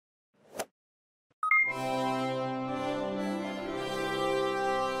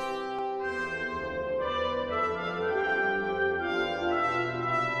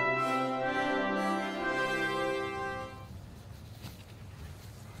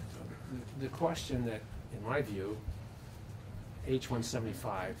the question that, in my view,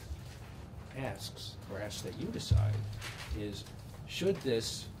 H-175 asks, or asks that you decide, is should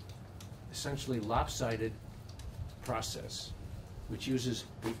this essentially lopsided process, which uses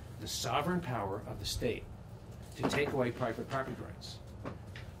the sovereign power of the state to take away private property rights,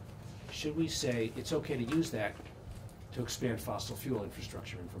 should we say it's okay to use that to expand fossil fuel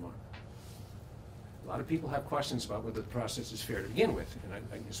infrastructure in Vermont? A lot of people have questions about whether the process is fair to begin with, and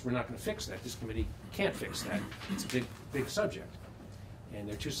I guess we're not going to fix that. This committee can't fix that. It's a big, big subject. And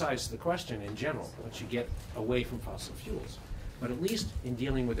there are two sides to the question in general, once you get away from fossil fuels. But at least in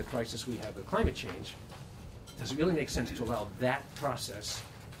dealing with the crisis we have with climate change, does it really make sense to allow that process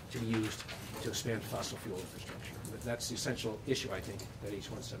to be used to expand fossil fuel infrastructure? That's the essential issue, I think, that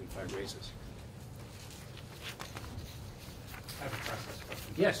H-175 raises. I have a process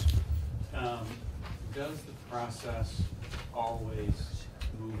question. Yes. Does the process always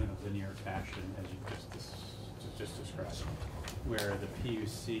move in a linear fashion, as you just described, where the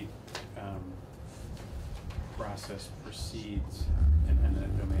PUC process precedes an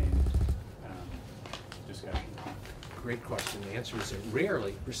eminent domain discussion? Great question. The answer is it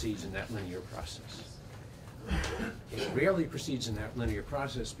rarely proceeds in that linear process. It rarely proceeds in that linear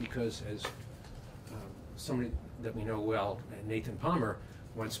process because, as somebody that we know well, Nathan Palmer,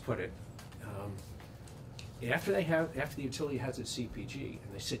 once put it, after the utility has its CPG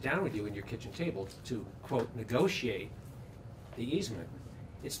and they sit down with you in your kitchen table to, quote, negotiate the easement,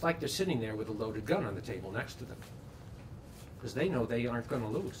 it's like they're sitting there with a loaded gun on the table next to them because they know they aren't going to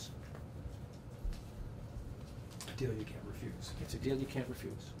lose. A deal you can't refuse. It's a deal you can't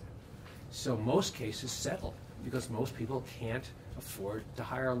refuse. So most cases settle because most people can't afford to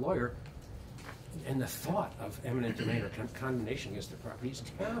hire a lawyer, and the thought of eminent domain or condemnation against their property is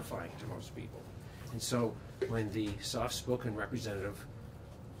terrifying to most people. And so when the soft-spoken representative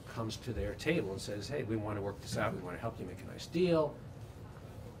comes to their table and says, hey, we want to work this out, we want to help you make a nice deal,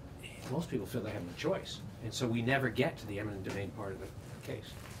 most people feel they have no choice. And so we never get to the eminent domain part of the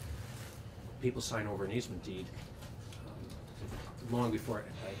case. People sign over an easement deed long before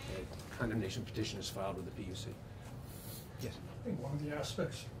a condemnation petition is filed with the PUC. Yes? I think one of the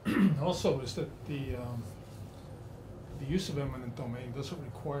aspects also is that the use of eminent domain doesn't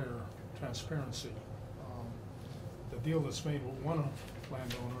require transparency. The deal that's made with one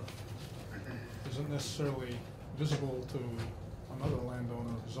landowner isn't necessarily visible to another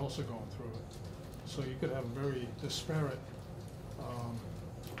landowner who's also going through it. So you could have a very disparate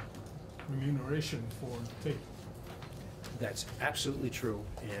remuneration for the tape. That's absolutely true,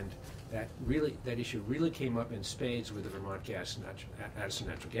 and that issue really came up in spades with the Vermont Addison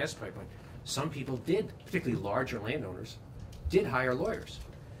natural gas pipeline. Some people did, particularly larger landowners, did hire lawyers,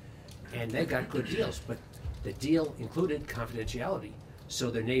 and they got good deals, but the deal included confidentiality, so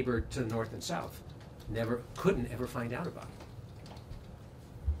their neighbor to the north and south couldn't ever find out about it.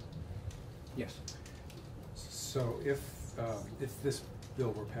 Yes? So if this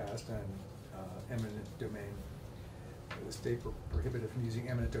bill were passed and eminent domain, the state were prohibited from using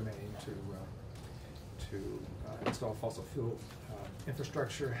eminent domain to install fossil fuel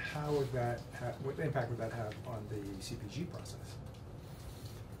infrastructure, how would that what impact would that have on the CPG process?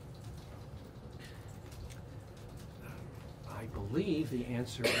 I believe the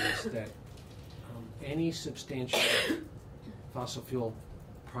answer is that any substantial fossil fuel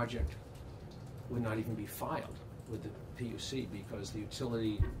project would not even be filed with the PUC because the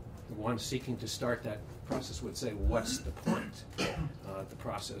utility, the one seeking to start that process, would say, what's the point? The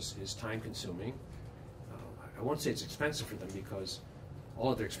process is time-consuming. I won't say it's expensive for them because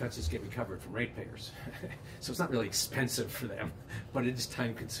all of their expenses get recovered from ratepayers. So it's not really expensive for them, but it is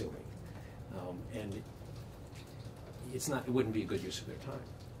time-consuming. And it wouldn't be a good use of their time.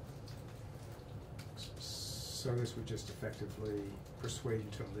 So this would just effectively persuade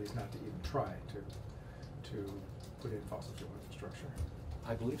utilities not to even try to put in fossil fuel infrastructure?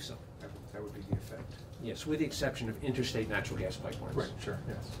 I believe so. That would be the effect. Yes, with the exception of interstate natural gas pipelines. Right, sure,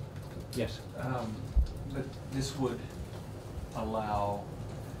 yes. Yes. But this would allow,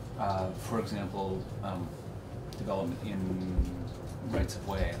 for example, development in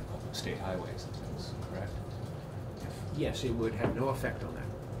rights-of-way of state highways and things, correct? Yes, it would have no effect on that.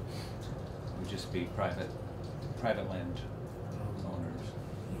 It would just be private land owners.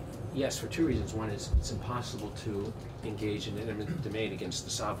 Yes, for two reasons. One is it's impossible to engage in eminent domain against the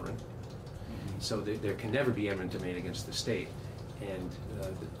sovereign. So there can never be eminent domain against the state. And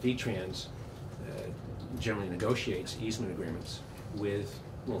the VTrans generally negotiates easement agreements with,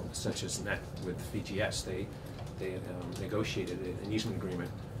 well, such as that with VGS. They negotiated an easement agreement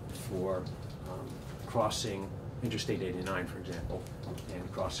for crossing Interstate 89, for example,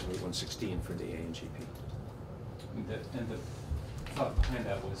 and crossing Route 116 for the ANGP. And the thought behind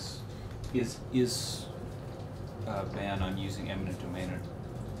that was, is a ban on using eminent domain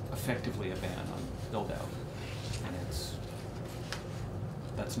effectively a ban on build-out? And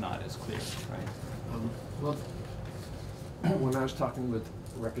that's not as clear, right? Well, when I was talking with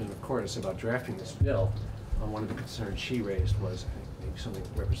Representative Cordes about drafting this bill, one of the concerns she raised was, I think maybe something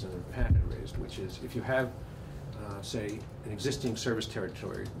Representative Pat had raised, which is if you have, say, an existing service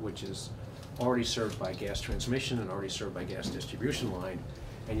territory which is already served by gas transmission and already served by gas distribution line,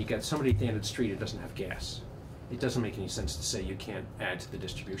 and you get somebody at the end of the street who doesn't have gas, it doesn't make any sense to say you can't add to the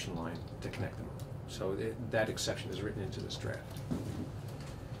distribution line to connect them. So that exception is written into this draft.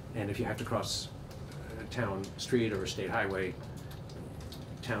 And if you have to cross a town street or a state highway,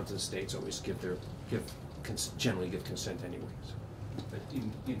 towns and states always generally give consent anyways. But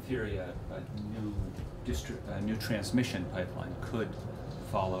in theory, a new transmission pipeline could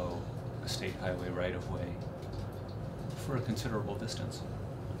follow a state highway right-of-way for a considerable distance.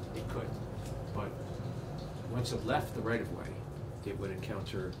 It could, but once it left the right-of-way, it would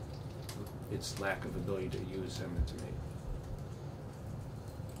encounter its lack of ability to use eminent domain.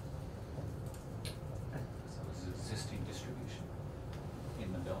 So it's existing distribution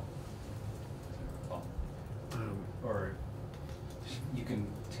in the bill, as I recall. Or you can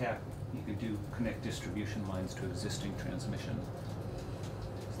connect distribution lines to existing transmission.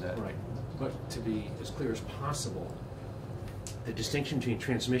 Is that right? But to be as clear as possible, the distinction between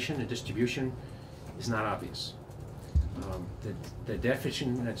transmission and distribution is not obvious. The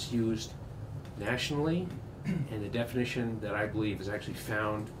definition that's used nationally and the definition that I believe is actually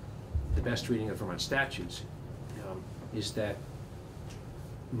found, the best reading of Vermont statutes, is that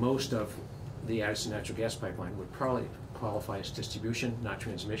most of the Addison natural gas pipeline would probably qualify as distribution, not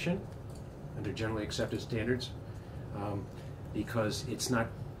transmission, under generally accepted standards, because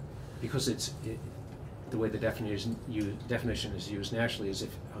the way the definition is used nationally is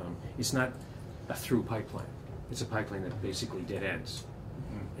if it's not a through pipeline. It's a pipeline that basically dead ends,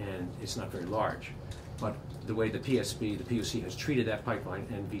 and it's not very large. But the way the PSB, the PUC has treated that pipeline,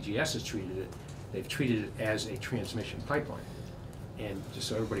 and VGS has treated it, they've treated it as a transmission pipeline. And just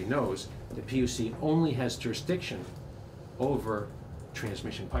so everybody knows, the PUC only has jurisdiction over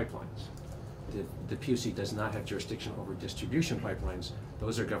transmission pipelines. The PUC does not have jurisdiction over distribution pipelines.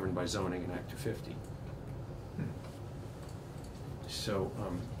 Those are governed by zoning in Act 250. So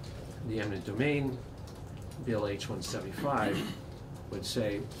the eminent domain bill H-175 would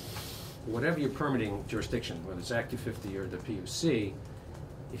say, whatever your permitting jurisdiction, whether it's Act 250 or the PUC,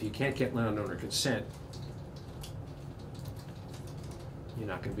 if you can't get landowner consent, you're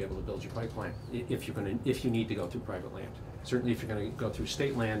not going to be able to build your pipeline if you need to go through private land. Certainly if you're going to go through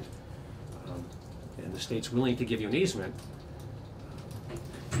state land, and the state's willing to give you an easement,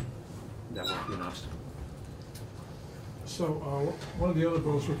 that won't be an obstacle. So one of the other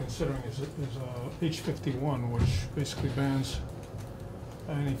bills we're considering is H-51, which basically bans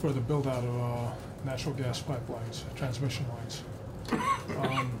any further build out of natural gas pipelines, transmission lines.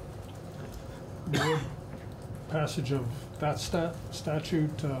 Would passage of that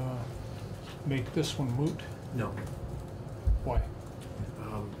statute make this one moot? No. Why?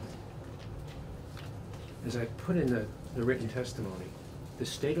 As I put in the written testimony, the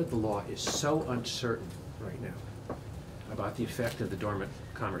state of the law is so uncertain right now about the effect of the Dormant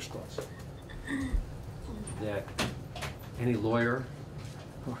Commerce Clause that any lawyer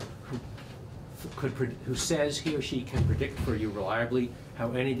who says he or she can predict for you reliably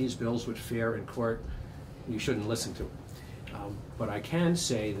how any of these bills would fare in court, you shouldn't listen to. But I can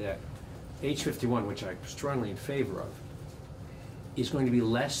say that H-51, which I'm strongly in favor of, is going to be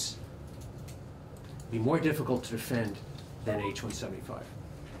more difficult to defend than H-175.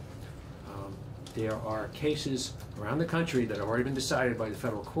 There are cases around the country that have already been decided by the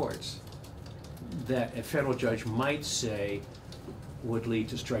federal courts that a federal judge might say would lead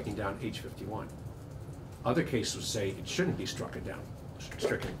to striking down H-51. Other cases would say it shouldn't be stricken.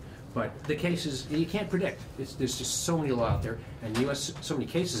 But the cases, you can't predict. There's just so many law out there, and so many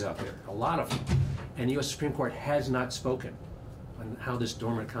cases out there, a lot of them. And the U.S. Supreme Court has not spoken on how this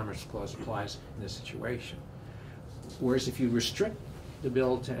Dormant Commerce Clause applies in this situation. Whereas if you restrict the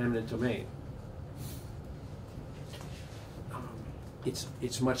bill to eminent domain,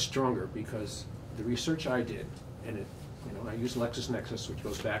 it's much stronger, because the research I did, and I used LexisNexis, which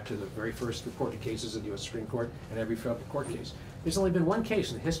goes back to the very first reported cases of the U.S. Supreme Court and every federal court case. There's only been one case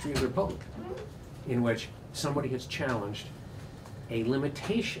in the history of the Republic in which somebody has challenged a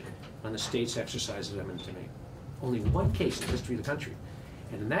limitation on the state's exercise of eminent domain. Only one case in the history of the country.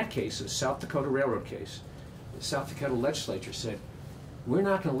 And in that case, a South Dakota Railroad case, the South Dakota legislature said, we're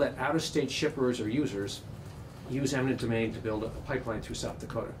not going to let out-of-state shippers or users use eminent domain to build a pipeline through South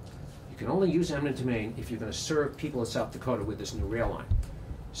Dakota. You can only use eminent domain if you're going to serve people in South Dakota with this new rail line.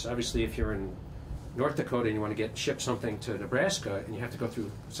 So obviously if you're in North Dakota and you want to ship something to Nebraska and you have to go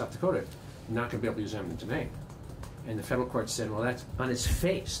through South Dakota, you're not going to be able to use eminent domain. And the federal court said, well, that's on its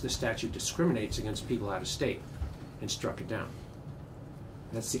face, the statute discriminates against people out of state, and struck it down.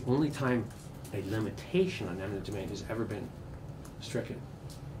 That's the only time a limitation on eminent domain has ever been stricken.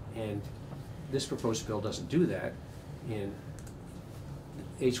 And this proposed bill doesn't do that. In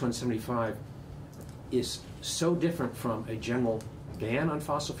H-175 is so different from a general ban on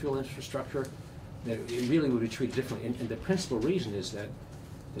fossil fuel infrastructure that it really would be treated differently. And the principal reason is that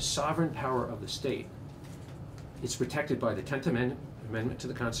the sovereign power of the state is protected by the 10th Amendment to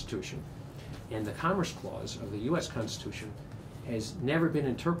the Constitution, and the Commerce Clause of the U.S. Constitution has never been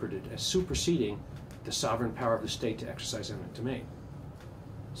interpreted as superseding the sovereign power of the state to exercise eminent domain.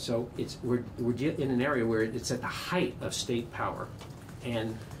 So we're in an area where it's at the height of state power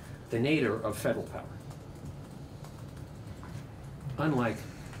and the nadir of federal power. Unlike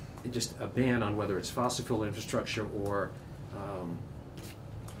just a ban on whether it's fossil fuel infrastructure or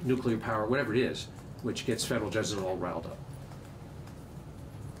nuclear power, whatever it is, which gets federal judges all riled up.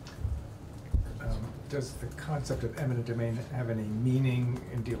 Does the concept of eminent domain have any meaning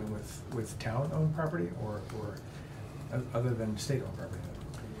in dealing with town-owned property, or other than state-owned property?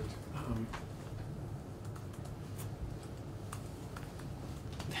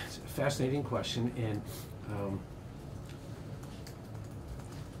 That's a fascinating question, and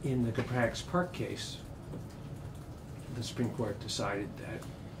in the Caprax Park case, the Supreme Court decided that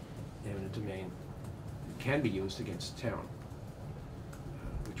eminent domain can be used against the town,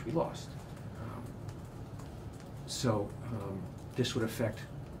 which we lost. So this would affect,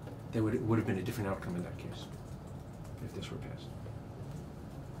 there would have been a different outcome in that case if this were passed.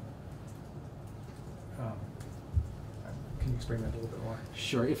 Can you explain that a little bit more?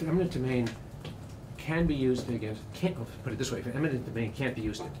 Sure. If eminent domain can be used against, put it this way, if eminent domain can't be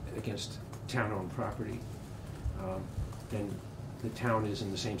used against town-owned property, then the town is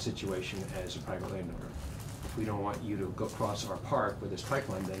in the same situation as a private landowner. If we don't want you to go across our park with this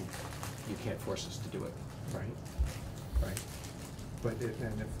pipeline, then you can't force us to do it. Right. Right. But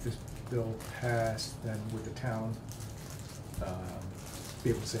and if this bill passed, then would the town be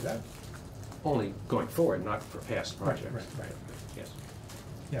able to say that? Only going forward, not for past projects. Right. Yes.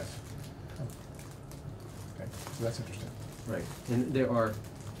 Yes. Oh. Okay, so that's interesting. Right. And there are,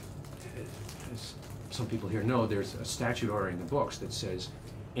 as some people here know, there's a statute already in the books that says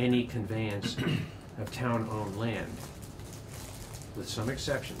any conveyance of town-owned land, with some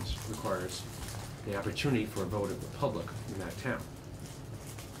exceptions, requires the opportunity for a vote of the public in that town.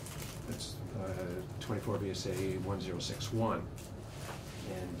 That's 24 VSA 1061.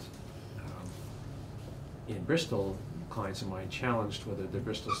 And in Bristol, clients of mine challenged whether the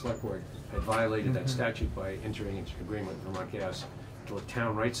Bristol Select Board had violated that statute by entering into an agreement with Vermont Gas to let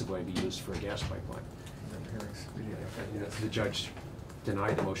town rights-of-way be used for a gas pipeline. And the judge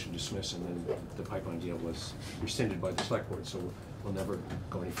denied the motion to dismiss, and then the pipeline deal was rescinded by the Select Board. So we'll never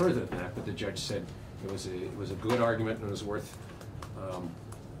go any further than that. But the judge said it was a good argument and it was worth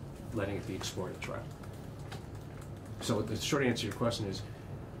letting it be explored at trial. So the short answer to your question is,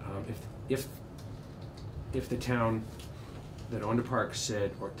 if the town that owned a park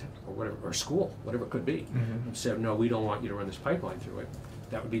said, or whatever, or school, whatever it could be, said, no, we don't want you to run this pipeline through it,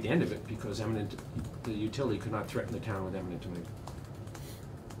 that would be the end of it, because the utility could not threaten the town with eminent domain.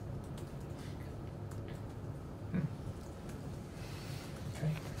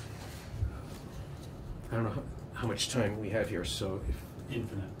 Okay. I don't know how much time we have here, so if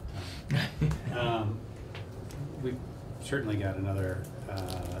Infinite time. We've certainly got another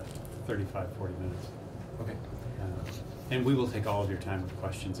 35, 40 minutes. okay. And we will take all of your time with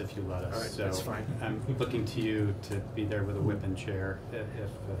questions if you let us. All right, so that's fine. I'm looking to you to be there with a whip and chair if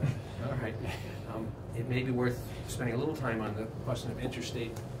All right. It may be worth spending a little time on the question of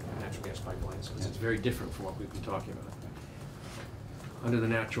interstate natural gas pipelines, because it's very different from what we've been talking about. Under the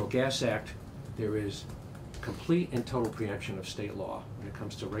Natural Gas Act, there is complete and total preemption of state law when it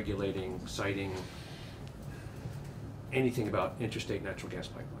comes to regulating, citing, anything about interstate natural gas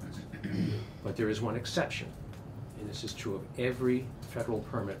pipelines. But there is one exception, and this is true of every federal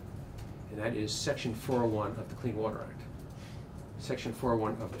permit, and that is Section 401 of the Clean Water Act. Section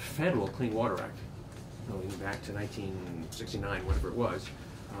 401 of the Federal Clean Water Act, going back to 1969, whatever it was,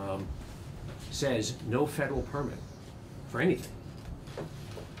 says no federal permit for anything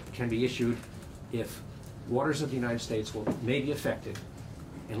can be issued if waters of the United States may be affected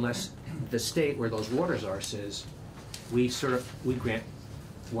unless the state where those waters are says, we grant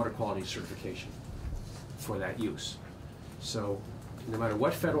water quality certification for that use. So no matter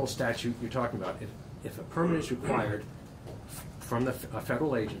what federal statute you're talking about, if a permit is required from a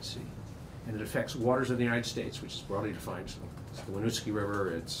federal agency, and it affects waters of the United States, which is broadly defined, so it's the Winooski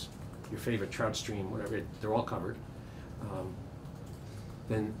River, it's your favorite trout stream, whatever, they're all covered,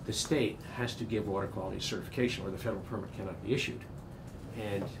 then the state has to give water quality certification or the federal permit cannot be issued.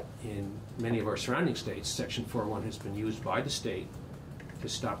 And in many of our surrounding states, Section 401 has been used by the state to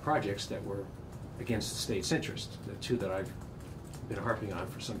stop projects that were against the state's interest. The two that I've been harping on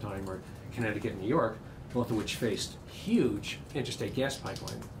for some time are Connecticut and New York, both of which faced huge interstate gas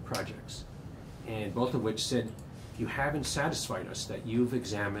pipeline projects, and both of which said, you haven't satisfied us that you've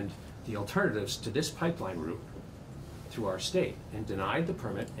examined the alternatives to this pipeline route through our state, and denied the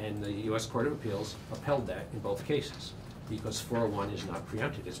permit, and the U.S. Court of Appeals upheld that in both cases, because 401 is not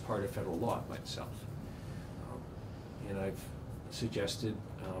preempted. It's part of federal law by itself. And I've suggested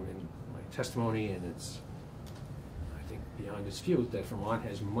in my testimony, and it's, I think, beyond dispute, that Vermont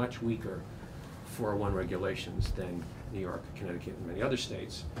has much weaker 401 regulations than New York, Connecticut, and many other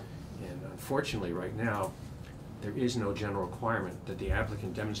states. And unfortunately, right now, there is no general requirement that the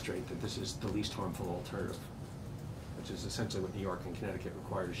applicant demonstrate that this is the least harmful alternative, which is essentially what New York and Connecticut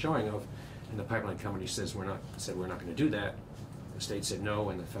required a showing of. And the pipeline company said we're not going to do that. The state said no,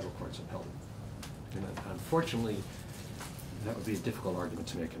 and the federal courts upheld it. And unfortunately, that would be a difficult argument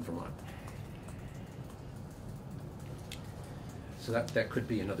to make in Vermont. So that could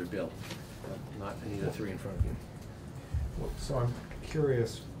be another bill, but not any of the three in front of you. Well, so I'm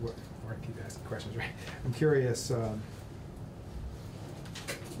curious, I keep asking questions, right? I'm curious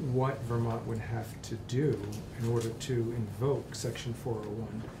what Vermont would have to do in order to invoke Section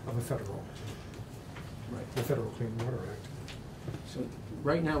 401 of a federal, Right. the Federal Clean Water Act. So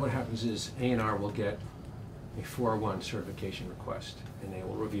right now what happens is A&R will get a 401 certification request, and they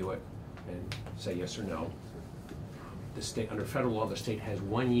will review it and say yes or no. The state, under federal law, the state has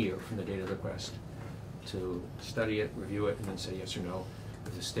 1 year from the date of the request to study it, review it, and then say yes or no.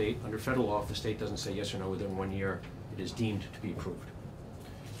 If the state, under federal law, if the state doesn't say yes or no within 1 year, it is deemed to be approved.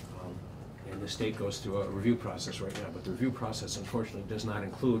 And the state goes through a review process right now, but the review process, unfortunately, does not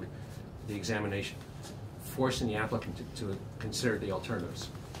include the examination, forcing the applicant to consider the alternatives.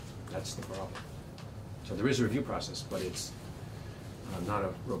 That's the problem. So there is a review process, but it's not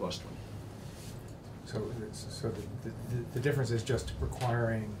a robust one. So the difference is just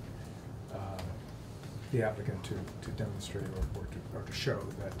requiring the applicant to demonstrate or to show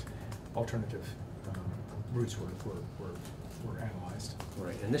that alternative routes were analyzed.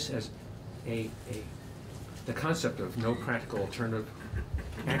 Right, and this has the concept of no practical alternative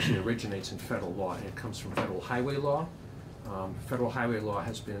actually originates in federal law, and it comes from federal highway law. Federal highway law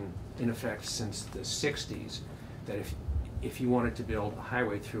has been in effect since the 60s, that if you wanted to build a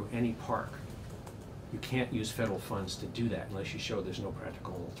highway through any park, you can't use federal funds to do that unless you show there's no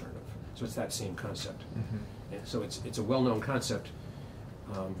practical alternative. So it's that same concept. Mm-hmm. And so it's a well-known concept,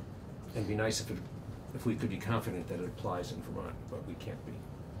 and it'd be nice if we could be confident that it applies in Vermont, but we can't be.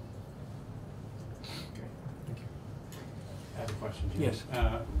 Okay, thank you. I have a question, Jim. Yes.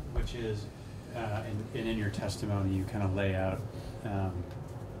 Which is, in your testimony, you kind of lay out an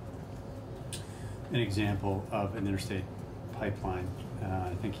example of an interstate pipeline.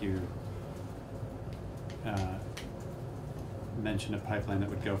 I think you mentioned a pipeline that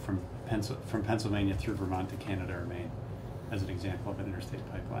would go from Pennsylvania through Vermont to Canada or Maine, as an example of an interstate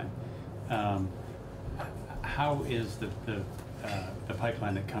pipeline. How is the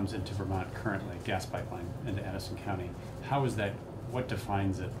pipeline that comes into Vermont currently, gas pipeline into Addison County, how is that, what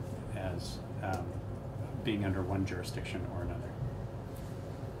defines it as being under one jurisdiction or another?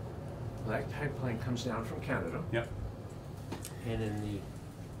 Well, that pipeline comes down from Canada. Yep. And in the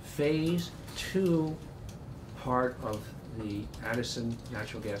phase 2 part of the Addison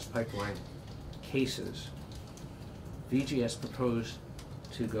natural gas pipeline cases, VGS proposed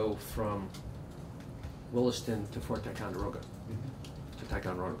to go from Williston to Fort Ticonderoga, to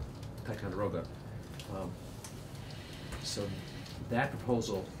Ticonderoga. So that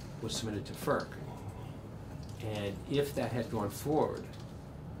proposal was submitted to FERC, and if that had gone forward,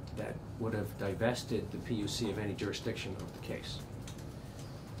 that would have divested the PUC of any jurisdiction of the case.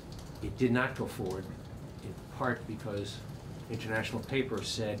 It did not go forward, in part because international papers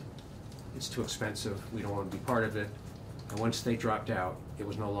said it's too expensive, we don't want to be part of it, and once they dropped out, it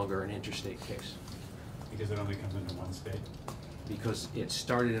was no longer an interstate case. Because it only comes into one state? Because it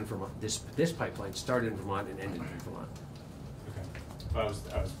started in Vermont, this pipeline started in Vermont and ended in Vermont. Okay. Well,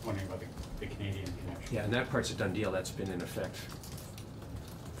 I was wondering about the Canadian connection. Yeah, and that part's a done deal, that's been in effect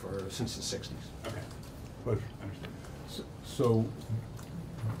since the 60s. Okay, But, understood. so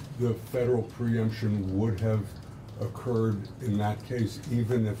the federal preemption would have occurred in that case,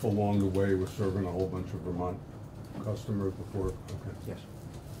 even if along the way we're serving a whole bunch of Vermont customers before? Okay. Yes.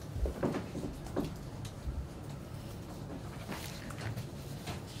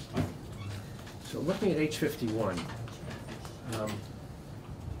 So looking at H51,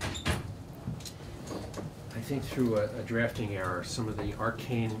 I think through a drafting error, some of the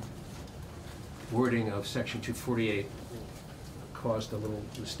arcane wording of Section 248 caused a little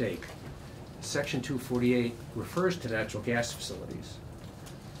mistake. Section 248 refers to natural gas facilities.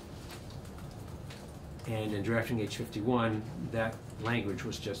 And in drafting H51, that language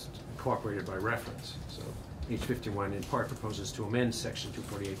was just incorporated by reference. So H51 in part proposes to amend Section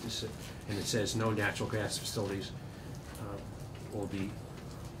 248 to say, and it says no natural gas facilities would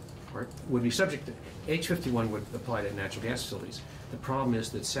be subject to, H51 would apply to natural gas facilities. The problem is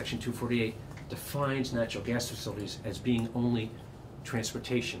that Section 248 defines natural gas facilities as being only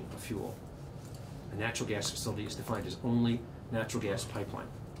transportation of fuel. A natural gas facility is defined as only natural gas pipeline.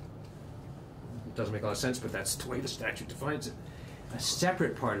 It doesn't make a lot of sense, but that's the way the statute defines it. A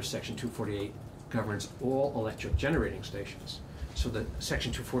separate part of Section 248 governs all electric generating stations. So that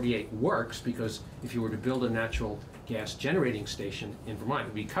Section 248 works because if you were to build a natural gas generating station in Vermont, it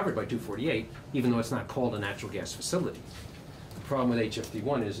would be covered by 248, even though it's not called a natural gas facility. The problem with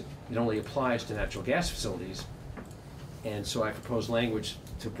H51 is it only applies to natural gas facilities, and so I propose language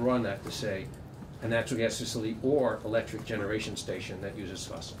to broaden that to say a natural gas facility or electric generation station that uses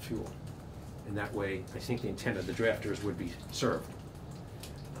fossil fuel. In that way, I think the intent of the drafters would be served.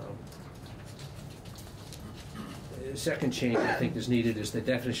 The second change I think is needed is the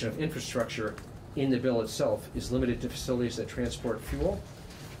definition of infrastructure in the bill itself is limited to facilities that transport fuel.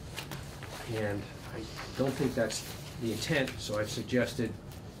 And I don't think that's the intent, so I've suggested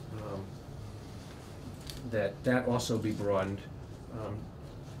that also be broadened.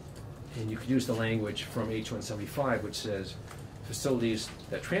 And you could use the language from H175, which says facilities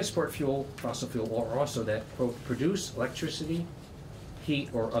that transport fuel, fossil fuel, or also that, quote, produce electricity, heat,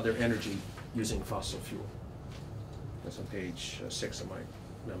 or other energy using fossil fuel. That's on page 6 of my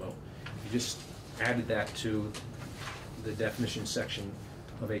memo. If you just added that to the definition section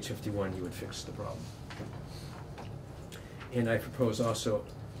of H51, you would fix the problem. And I propose also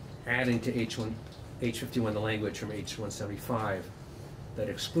adding to H51 the language from H175 that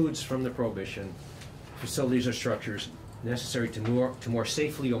excludes from the prohibition facilities or structures necessary to more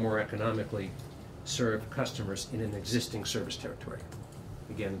safely or more economically serve customers in an existing service territory.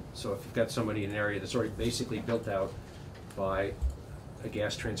 Again, so if you've got somebody in an area that's already basically built out by a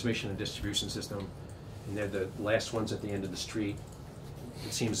gas transmission and distribution system, and they're the last ones at the end of the street,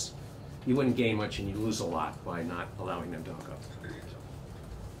 it seems you wouldn't gain much and you lose a lot by not allowing them to hook up.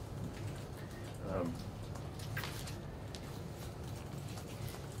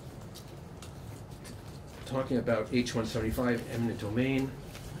 Talking about H175, eminent domain,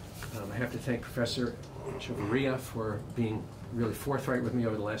 I have to thank Professor Chavarria for being really forthright with me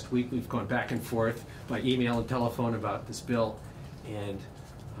over the last week. We've gone back and forth by email and telephone about this bill, and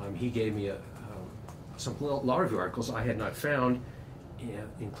he gave me some law review articles I had not found,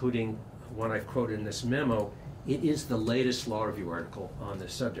 including one I've quoted in this memo. It is the latest law review article on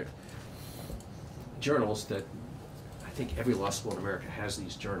this subject. Journals that, I think every law school in America has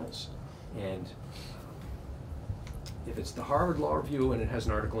these journals, and if it's the Harvard Law Review and it has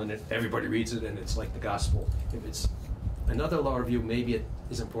an article in it, everybody reads it and it's like the gospel. If it's another law review, maybe it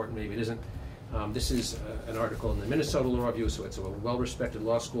is important, maybe it isn't. This is an article in the Minnesota Law Review, so it's a well-respected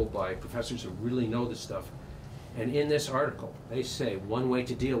law school by professors who really know this stuff. And in this article, they say one way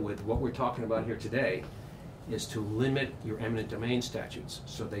to deal with what we're talking about here today is to limit your eminent domain statutes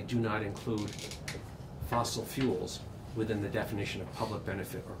so they do not include fossil fuels within the definition of public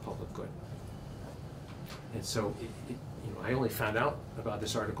benefit or public good. And so, I only found out about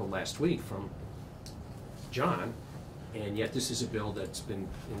this article last week from John, and yet this is a bill that's been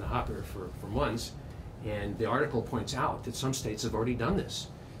in the hopper for months. And the article points out that some states have already done this.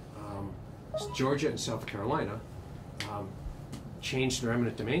 Georgia and South Carolina changed their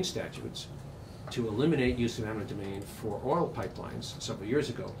eminent domain statutes to eliminate use of eminent domain for oil pipelines several years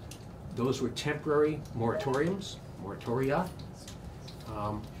ago. Those were temporary moratoria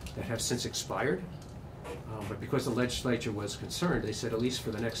that have since expired. But because the legislature was concerned, they said at least for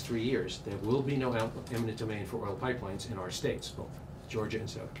the next 3 years, there will be no eminent domain for oil pipelines in our states, both Georgia and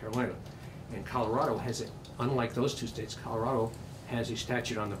South Carolina. And Colorado has, unlike those two states, Colorado has a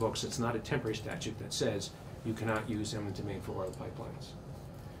statute on the books that's not a temporary statute that says you cannot use eminent domain for oil pipelines.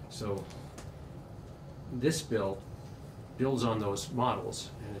 So this bill builds on those models,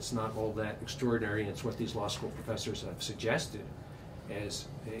 and it's not all that extraordinary, and it's what these law school professors have suggested as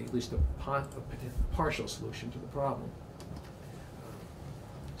at least a partial solution to the problem.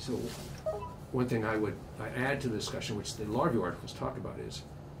 So one thing I add to the discussion, which the law review articles talk about, is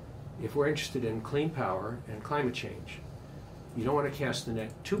if we're interested in clean power and climate change, you don't want to cast the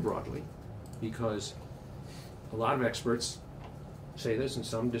net too broadly, because a lot of experts say this and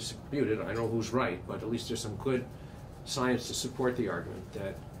some dispute it. I don't know who's right, but at least there's some good science to support the argument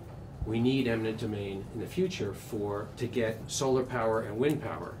that we need eminent domain in the future to get solar power and wind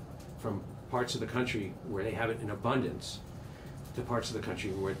power from parts of the country where they have it in abundance to parts of the country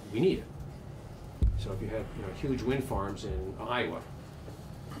where we need it. So if you have huge wind farms in Iowa,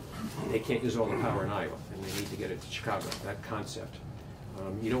 they can't use all the power in Iowa, and they need to get it to Chicago, that concept.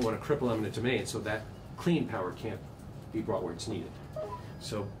 You don't want to cripple eminent domain, so that clean power can't be brought where it's needed.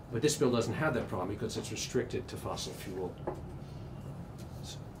 So, but this bill doesn't have that problem because it's restricted to fossil fuel,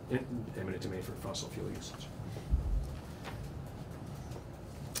 eminent domain for fossil fuel usage.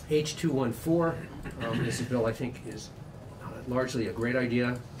 H214 is a bill I think is largely a great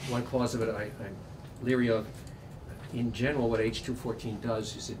idea. One clause of it I'm leery of. In general, what H214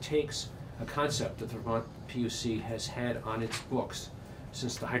 does is it takes a concept that the Vermont PUC has had on its books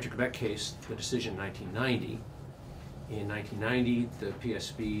since the Hydro-Quebec case, the decision in 1990. In 1990, the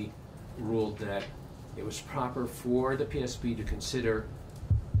PSB ruled that it was proper for the PSB to consider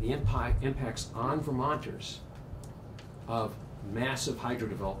the impacts on Vermonters of massive hydro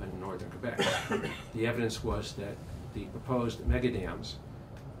development in northern Quebec. The evidence was that the proposed mega dams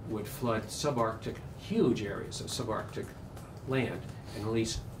would flood subarctic, huge areas of subarctic land and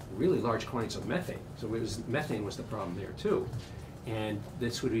release really large quantities of methane. So methane was the problem there too. And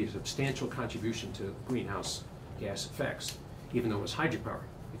this would be a substantial contribution to greenhouse gas effects, even though it was hydropower,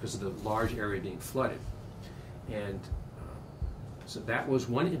 because of the large area being flooded. And so that was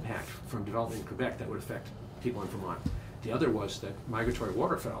one impact from development in Quebec that would affect people in Vermont. The other was that migratory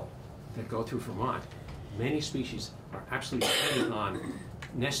waterfowl that go through Vermont, many species are absolutely dependent on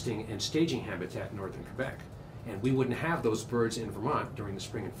nesting and staging habitat in northern Quebec. And we wouldn't have those birds in Vermont during the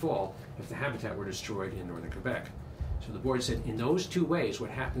spring and fall if the habitat were destroyed in northern Quebec. So the board said in those two ways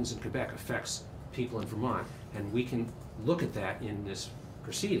what happens in Quebec affects people in Vermont, and we can look at that in this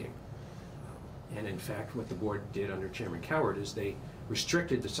proceeding. And in fact, what the board did under Chairman Coward is they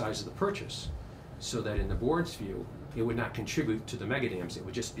restricted the size of the purchase so that in the board's view, it would not contribute to the mega dams. It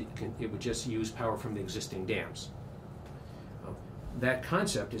would just use power from the existing dams. That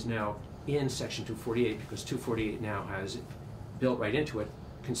concept is now in Section 248 because 248 now has built right into it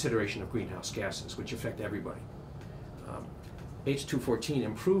consideration of greenhouse gases, which affect everybody. H214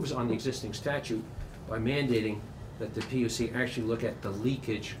 improves on the existing statute by mandating that the PUC actually look at the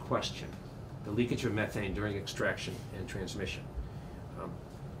leakage question, the leakage of methane during extraction and transmission.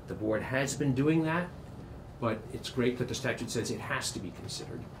 The board has been doing that, but it's great that the statute says it has to be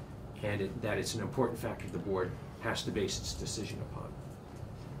considered and that it's an important factor the board has to base its decision upon.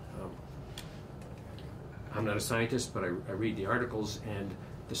 I'm not a scientist, but I read the articles, and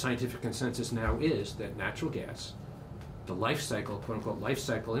the scientific consensus now is that natural gas, the life cycle, quote-unquote, life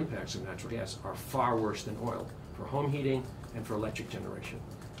cycle impacts of natural gas are far worse than oil for home heating and for electric generation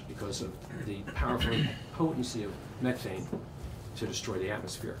because of the powerful potency of methane to destroy the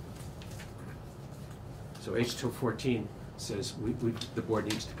atmosphere. So H214 says the board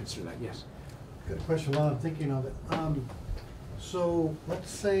needs to consider that, yes. Got a question while I'm thinking of it. So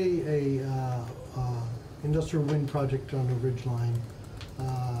let's say a industrial wind project on the Ridgeline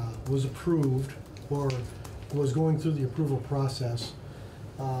was approved or was going through the approval process.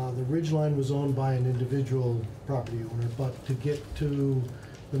 The Ridgeline was owned by an individual property owner, but to get to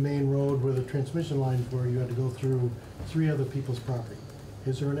the main road where the transmission lines were, you had to go through 3 other people's property.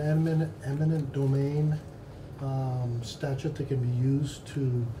 Is there an eminent domain statute that can be used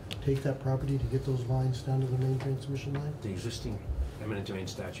to take that property to get those lines down to the main transmission line? The existing eminent domain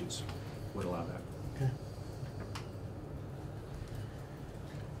statutes would allow that. Okay.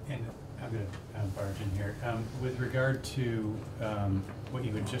 And I'm going to barge in here. With regard to what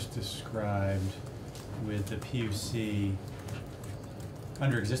you had just described with the PUC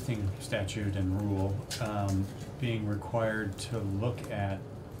under existing statute and rule being required to look at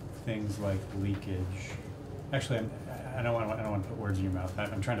things like leakage. Actually, I don't want to put words in your mouth.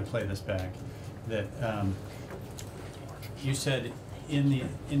 I'm trying to play this back. That you said in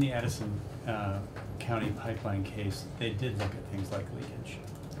the Addison County pipeline case, they did look at things like leakage.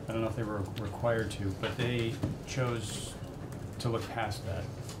 I don't know if they were required to, but they chose to look past that.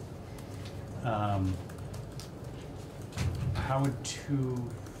 How would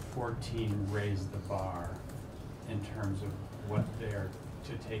 214 raise the bar in terms of what they're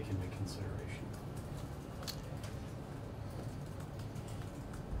to take into consideration?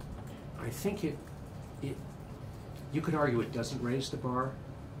 I think you could argue it doesn't raise the bar.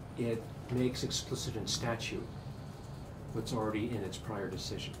 It makes explicit in statute what's already in its prior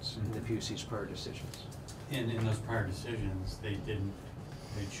decisions, in the PUC's prior decisions. And in those prior decisions, they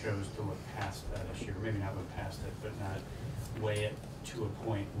chose to look past that issue, or maybe not look past it, but not weigh it to a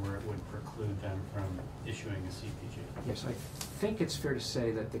point where it would preclude them from issuing a CPG. Yes, I think it's fair to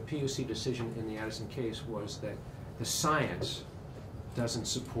say that the PUC decision in the Addison case was that the science doesn't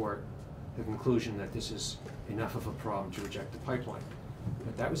support the conclusion that this is enough of a problem to reject the pipeline.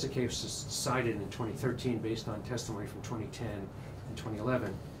 But that was a case decided in 2013 based on testimony from 2010 and 2011,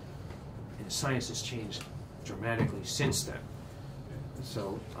 and the science has changed dramatically since then.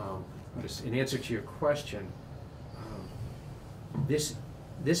 So, in answer to your question, this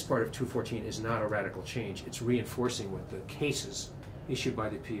part of 214 is not a radical change. It's reinforcing what the cases issued by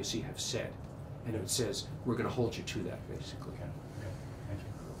the PUC have said, and it says we're going to hold you to that, basically. Okay. Thank you.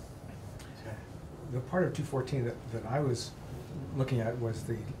 Okay. The part of 214 that I was looking at was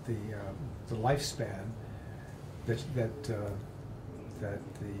the lifespan that the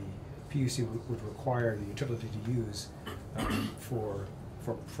PUC would require the utility to use for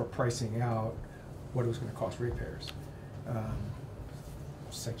pricing out what it was going to cost ratepayers.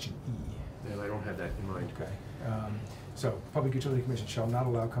 Section E. And I don't have that in mind. Okay. So, Public Utility Commission shall not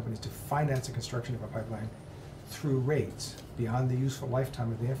allow companies to finance the construction of a pipeline through rates beyond the useful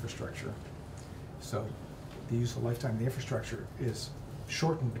lifetime of the infrastructure. So, the useful lifetime of the infrastructure is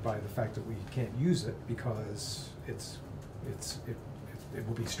shortened by the fact that we can't use it because it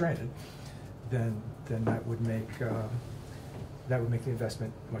will be stranded. Then that would make the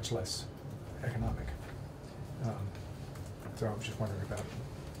investment much less economic. So I was just wondering about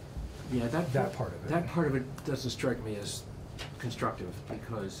that part of it. That part of it doesn't strike me as constructive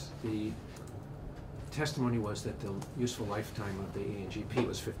because the testimony was that the useful lifetime of the ANGP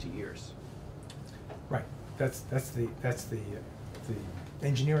was 50 years. Right. That's the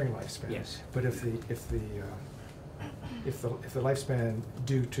engineering lifespan. Yes. But if the lifespan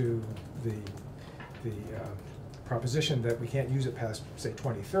due to the proposition that we can't use it past, say,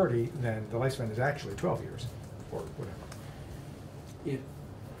 2030, then the lifespan is actually 12 years or whatever.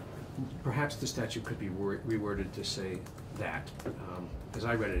 Perhaps the statute could be reworded to say that. As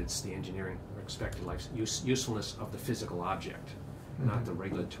I read it, it's the engineering or expected usefulness of the physical object, not the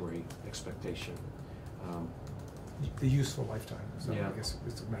regulatory expectation. The useful lifetime. So yeah. I guess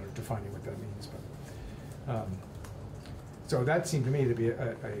it's a matter of defining what that means. But so that seemed to me to be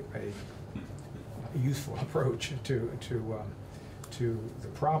a useful approach to the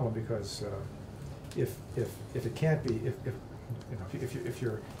problem, because if it can't be, if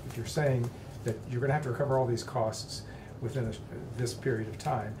you're saying that you're going to have to recover all these costs within this period of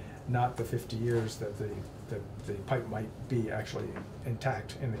time, not the 50 years that the pipe might be actually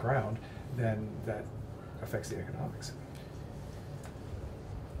intact in the ground, then that affects the economics.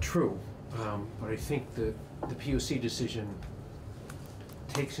 True, but I think the PUC decision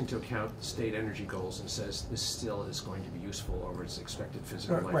takes into account state energy goals and says this still is going to be useful over its expected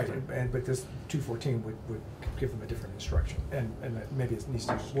physical lifetime. Right, but this 214 would give them a different instruction, and maybe it needs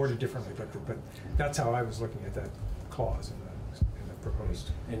to be worded differently, but that's how I was looking at that clause in the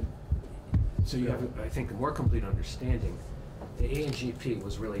proposed. And so you have, I think, a more complete understanding. The ANGP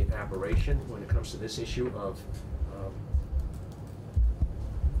was really an aberration when it comes to this issue of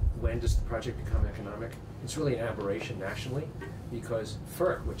when does the project become economic? It's really an aberration nationally because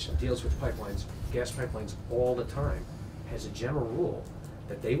FERC, which deals with pipelines, gas pipelines all the time, has a general rule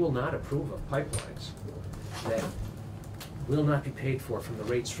that they will not approve of pipelines that will not be paid for from the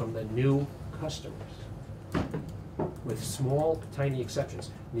rates from the new customers, with small, tiny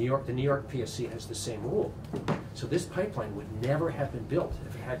exceptions. The New York PSC has the same rule. So this pipeline would never have been built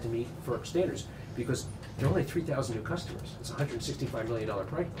if it had to meet FERC standards, because there are only 3,000 new customers. It's a $165 million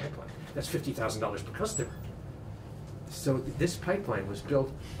pipeline. That's $50,000 per customer. So this pipeline was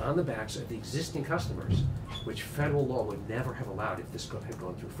built on the backs of the existing customers, which federal law would never have allowed if this had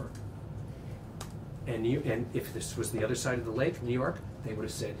gone through FERC. And if this was the other side of the lake, New York, they would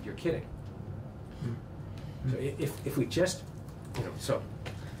have said, "You're kidding." So if we just, so.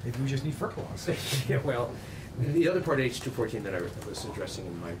 Maybe we just need FERC laws. Yeah, well, the other part of H214 that I was addressing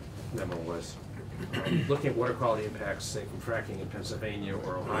in my memo was looking at water quality impacts, say, from fracking in Pennsylvania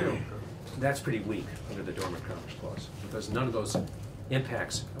or Ohio. That's pretty weak under the Dormant Commerce Clause, because none of those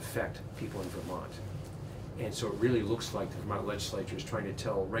impacts affect people in Vermont. And so it really looks like the Vermont legislature is trying to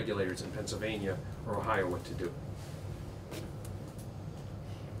tell regulators in Pennsylvania or Ohio what to do.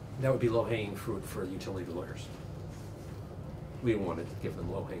 That would be low-hanging fruit for utility lawyers. we wanted to give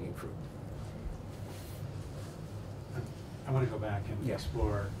them low-hanging fruit. I want to go back and Yeah.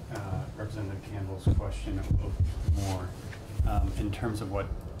 explore Representative Campbell's question a little more in terms of what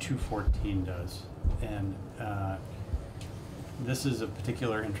 214 does. And this is a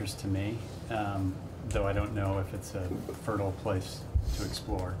particular interest to me, though I don't know if it's a fertile place to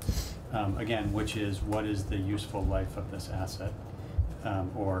explore. Again, which is, what is the useful life of this asset,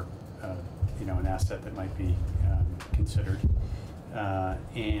 or an asset that might be considered,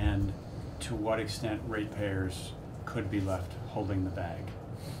 and to what extent ratepayers could be left holding the bag.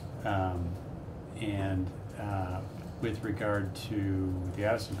 With regard to the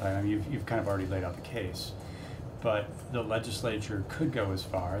Addison pipeline, you've kind of already laid out the case, but the legislature could go as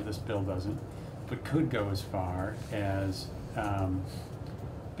far, this bill doesn't, but could go as far as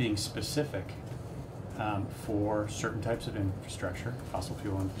being specific for certain types of infrastructure, fossil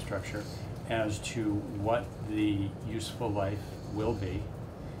fuel infrastructure, as to what the useful life will be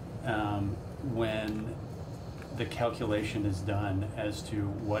when the calculation is done as to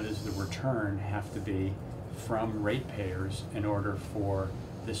what does the return have to be from ratepayers in order for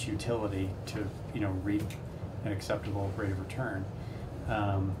this utility to, reap an acceptable rate of return.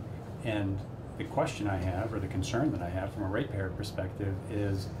 And the question I have, or the concern that I have from a ratepayer perspective,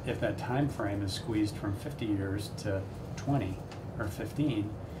 is if that time frame is squeezed from 50 years to 20 or 15,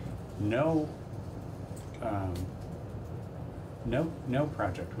 no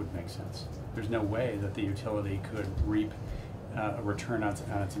project would make sense. There's no way that the utility could reap a return on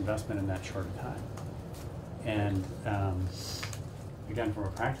its investment in that short a time. And again, from a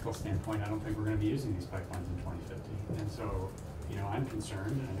practical standpoint, I don't think we're going to be using these pipelines in 2050. And so, I'm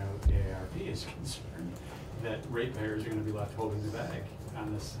concerned, and I know the AARP is concerned, that ratepayers are going to be left holding the bag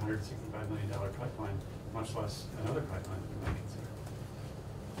on this $165 million pipeline, much less another pipeline that we might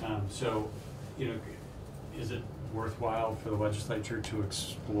consider. Is it worthwhile for the legislature to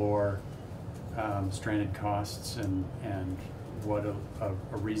explore stranded costs and what a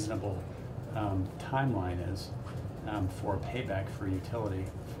reasonable timeline is for payback for utility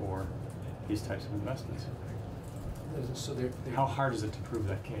for these types of investments? So how hard is it to prove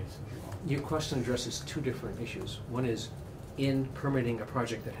that case, if you will? Your question addresses two different issues. One is in permitting a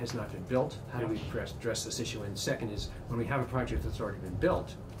project that has not been built, how do we address this issue? And second is, when we have a project that's already been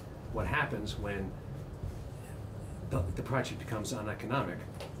built, what happens when the project becomes uneconomic?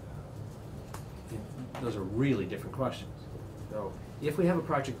 And those are really different questions. So if we have a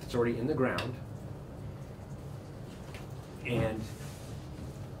project that's already in the ground and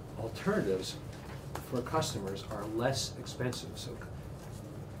alternatives for customers are less expensive, so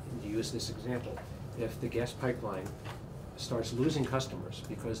to use this example, if the gas pipeline starts losing customers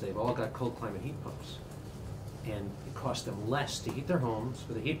because they've all got cold climate heat pumps and it costs them less to heat their homes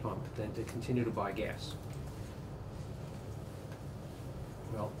with a heat pump than to continue to buy gas.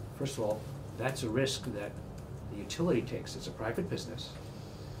 Well, first of all, that's a risk that the utility takes as a private business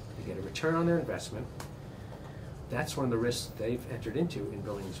to get a return on their investment. That's one of the risks they've entered into in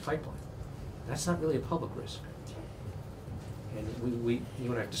building this pipeline. That's not really a public risk. And you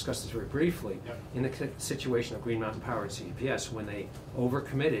and I have discussed this very briefly. Yep. In the situation of Green Mountain Power and CEPS, when they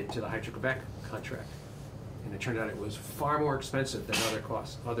overcommitted to the Hydro-Quebec contract, and it turned out it was far more expensive than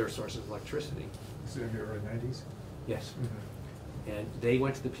other sources of electricity. This is in the early 90s? Yes. Mm-hmm. And they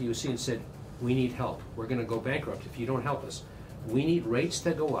went to the PUC and said, we need help. We're going to go bankrupt if you don't help us. We need rates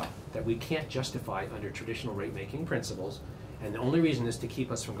that go up that we can't justify under traditional rate-making principles, and the only reason is to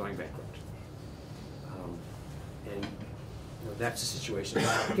keep us from going bankrupt. And that's the situation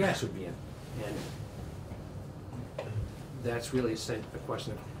that gas would be in. And that's really a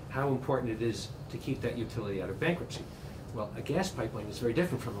question of how important it is to keep that utility out of bankruptcy. Well, a gas pipeline is very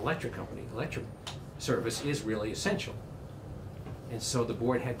different from an electric company. Electric service is really essential. And so the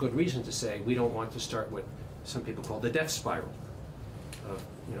board had good reason to say we don't want to start what some people call the death spiral of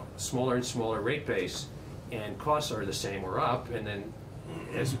smaller and smaller rate base, and costs are the same or up, and then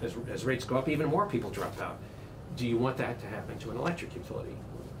as rates go up, even more people drop out. Do you want that to happen to an electric utility?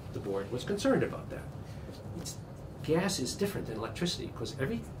 The board was concerned about that. Gas is different than electricity because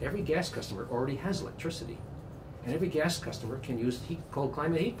every gas customer already has electricity, and every gas customer can use cold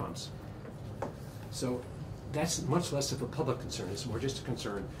climate heat pumps. So that's much less of a public concern. It's more just a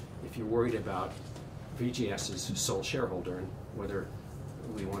concern if you're worried about VGS's sole shareholder and whether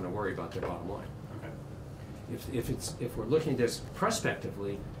we want to worry about their bottom line. Okay. If we're looking at this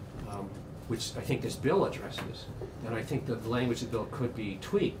prospectively, which I think this bill addresses, and I think the language of the bill could be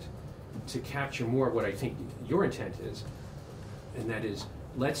tweaked to capture more of what I think your intent is, and that is,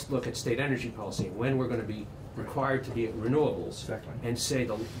 let's look at state energy policy and when we're going to be required to be at renewables. Exactly. And say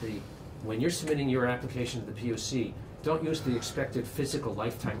when you're submitting your application to the PUC, don't use the expected physical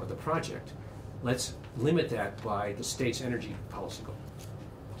lifetime of the project. Let's limit that by the state's energy policy goal.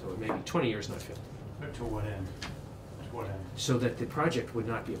 So it may be 20 years, not 50. But to what end? To what end? So that the project would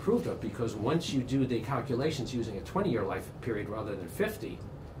not be approved of, because once you do the calculations using a 20-year life period rather than 50,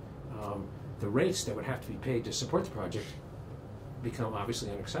 the rates that would have to be paid to support the project become obviously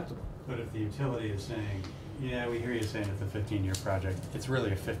unacceptable. But if the utility is saying, yeah, we hear you saying it's a 15-year project, it's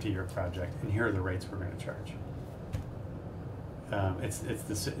really a 50-year project, and here are the rates we're going to charge. I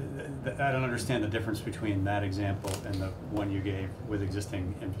don't understand the difference between that example and the one you gave with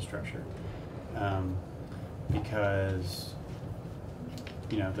existing infrastructure, because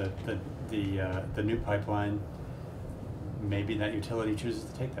you know the new pipeline, maybe that utility chooses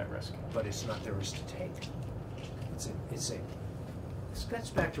to take that risk. But it's not their risk to take. This gets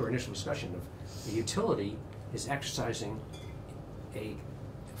back to our initial discussion of the utility is exercising a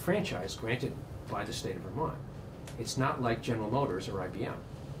franchise granted by the state of Vermont. It's not like General Motors or IBM.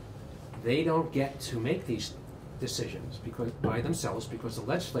 They don't get to make these decisions by themselves because the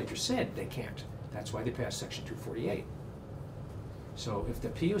legislature said they can't. That's why they passed Section 248. So if the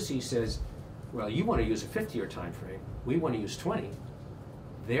PUC says, well, you want to use a 50-year time frame, we want to use 20,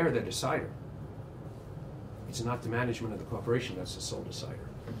 they're the decider. It's not the management of the corporation that's the sole decider.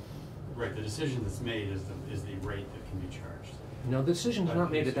 Right, the decision that's made is the rate that can be charged. No, the decision is not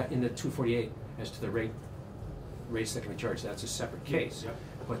made in the 248 as to the rates that can be charged. That's a separate case. Yep.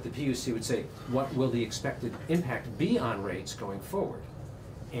 But the PUC would say, what will the expected impact be on rates going forward?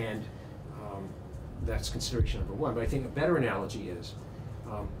 And that's consideration number one. But I think a better analogy is,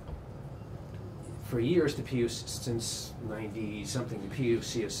 for years, the PUC, since 90-something, the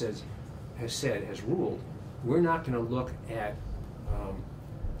PUC has ruled, we're not going to look at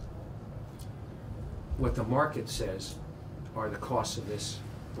what the market says are the costs of this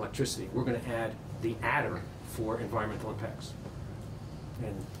electricity. We're going to add the adder for environmental impacts.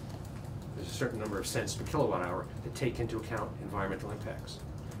 And there's a certain number of cents per kilowatt hour to take into account environmental impacts.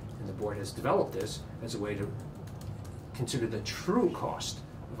 And the board has developed this as a way to consider the true cost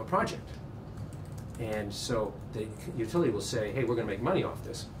of a project. And so the utility will say, hey, we're going to make money off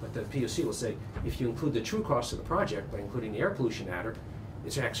this. But the PUC will say, if you include the true cost of the project by including the air pollution adder,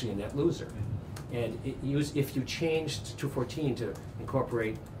 it's actually a net loser. And if you changed 214 to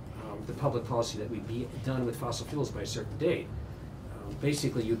incorporate the public policy that we'd be done with fossil fuels by a certain date,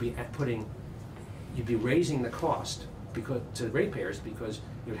 basically you'd be raising the cost to ratepayers because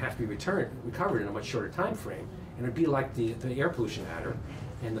it would have to be recovered in a much shorter time frame. And it'd be like the air pollution adder,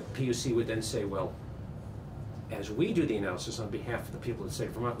 and the PUC would then say, well, as we do the analysis on behalf of the people of the state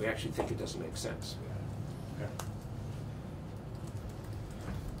of Vermont, we actually think it doesn't make sense. Okay.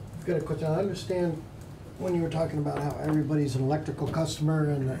 I've got a question. I understand when you were talking about how everybody's an electrical customer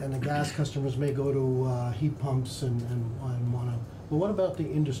and the gas customers may go to heat pumps and want to. But what about the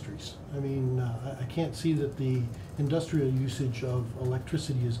industries? I mean, I can't see that the industrial usage of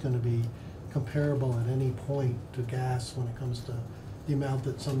electricity is going to be comparable at any point to gas when it comes to the amount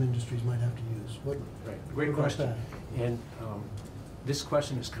that some industries might have to use. Right, great question. And this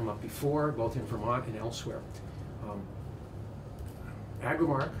question has come up before, both in Vermont and elsewhere.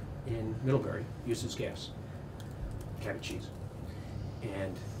 Agrimark in Middlebury uses gas, cattle cheese,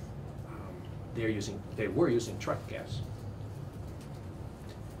 and they were using truck gas.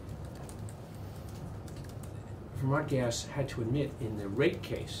 Vermont Gas had to admit in the rate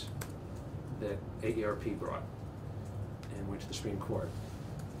case that AERP brought and went to the Supreme Court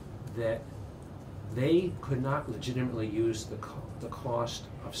that they could not legitimately use the cost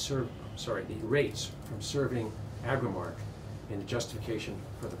of the rates from serving Agrimark in the justification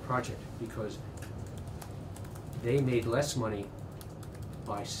for the project because they made less money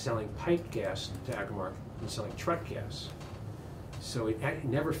by selling pipe gas to Agrimark than selling truck gas. So it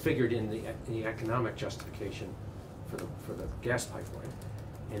never figured in the economic justification for the gas pipeline.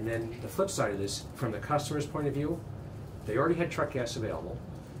 And then the flip side of this, from the customer's point of view, they already had truck gas available.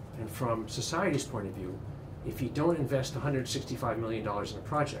 And from society's point of view, if you don't invest $165 million in a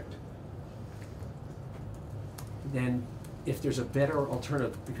project, then if there's a better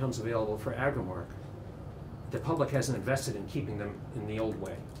alternative becomes available for Agrimark, the public hasn't invested in keeping them in the old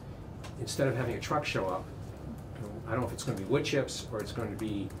way. Instead of having a truck show up, I don't know if it's going to be wood chips or it's going to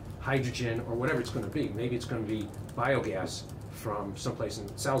be hydrogen or whatever it's going to be. Maybe it's going to be biogas from someplace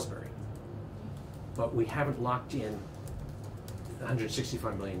in Salisbury. But we haven't locked in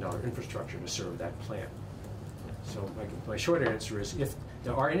 $165 million infrastructure to serve that plant. So my short answer is if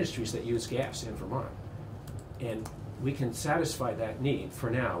there are industries that use gas in Vermont, and we can satisfy that need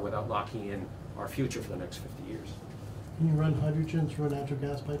for now without locking in our future for the next 50 years. Can you run hydrogen through a natural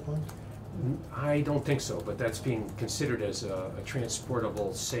gas pipeline? I don't think so, but that's being considered as a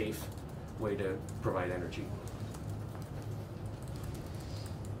transportable, safe way to provide energy.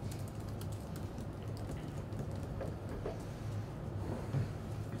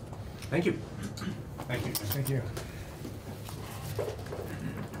 Thank you. Thank you. Thank you.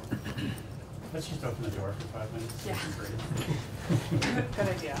 Let's just open the door for 5 minutes. Yeah. Great. Good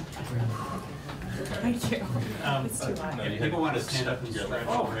idea. Thank you. It's too high. If people want to stand up and stretch,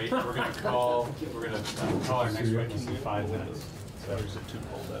 great. We're going to call our next witness in 5 minutes. So is it too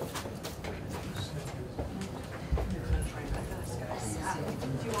cold up?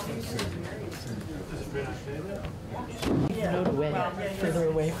 Yeah. Note away, further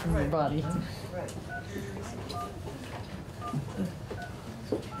away from your body.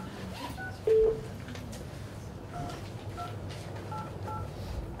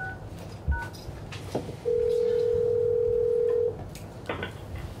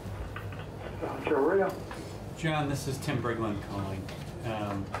 John, this is Tim Brigland calling.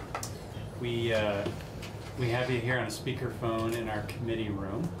 We have you here on a speakerphone in our committee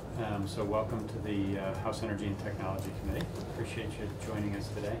room. So welcome to the House Energy and Technology Committee. Appreciate you joining us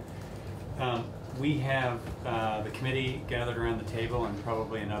today. We have the committee gathered around the table and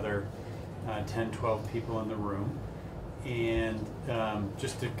probably another 10, 12 people in the room. And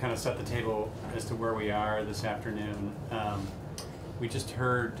just to kind of set the table as to where we are this afternoon, we just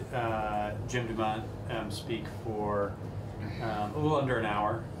heard Jim Dumont speak for a little under an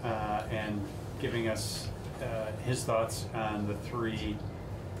hour and giving us his thoughts on the 3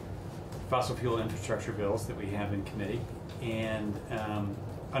 fossil fuel infrastructure bills that we have in committee, and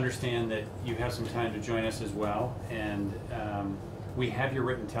understand that you have some time to join us as well. And we have your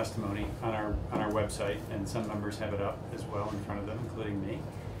written testimony on our website, and some members have it up as well in front of them, including me.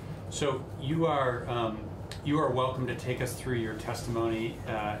 So you are welcome to take us through your testimony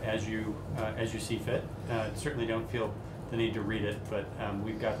as you see fit. Certainly don't feel the need to read it, but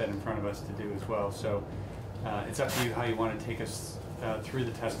we've got that in front of us to do as well. So it's up to you how you want to take us through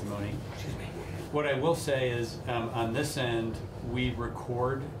the testimony. What I will say is on this end, we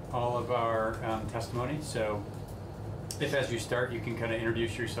record all of our testimony. So if as you start, you can kind of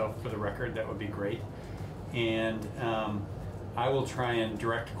introduce yourself for the record, that would be great. And I will try and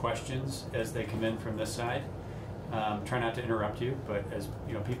direct questions as they come in from this side. Try not to interrupt you, but as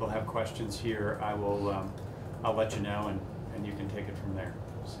you know, people have questions here, I'll let you know, and you can take it from there.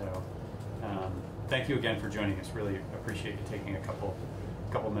 So thank you again for joining us. Really appreciate you taking a couple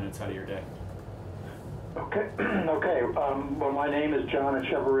minutes out of your day. Okay. Okay. Well, my name is John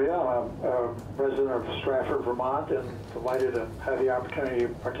Echevarria. I'm a resident of Stratford, Vermont, and delighted to have the opportunity to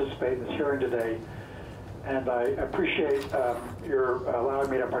participate in this hearing today. And I appreciate your allowing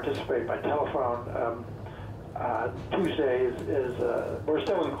me to participate by telephone. Tuesday is we're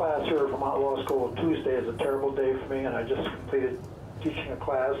still in class here at Vermont Law School, and Tuesday is a terrible day for me, and I just completed teaching a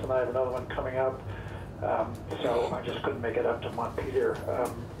class, and I have another one coming up. So I just couldn't make it up to Montpelier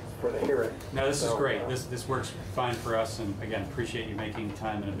for the hearing. No, this is great. This works fine for us, and again, appreciate you making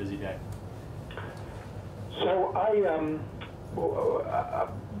time in a busy day. So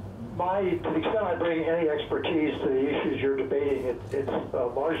to the extent I bring any expertise to the issues you're debating, it's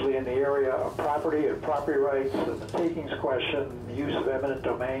largely in the area of property and property rights, and the takings question, the use of eminent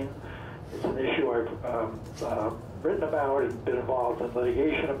domain. It's an issue I've written about and been involved in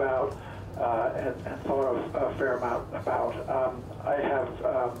litigation about, and thought a fair amount about. I have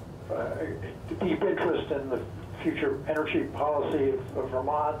a deep interest in the future energy policy of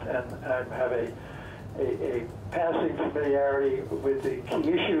Vermont, and I have a passing familiarity with the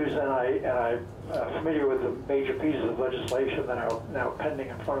key issues, and I'm familiar with the major pieces of legislation that are now pending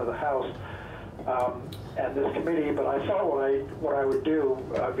in front of the House and this committee. But I thought what I would do,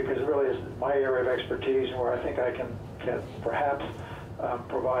 because it really is my area of expertise and where I think I can perhaps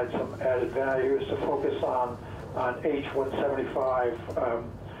provide some added value, is to focus on H-175,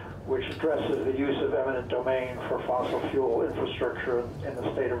 which addresses the use of eminent domain for fossil fuel infrastructure in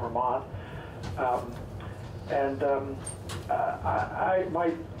the state of Vermont.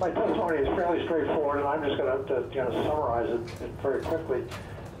 My testimony is fairly straightforward, and I'm just going to summarize it very quickly.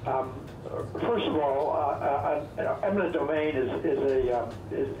 First of all, eminent domain is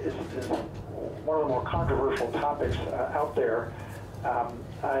one of the more controversial topics out there.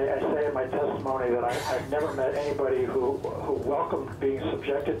 I say in my testimony that I've never met anybody who welcomed being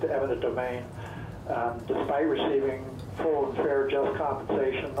subjected to eminent domain, despite receiving full and fair just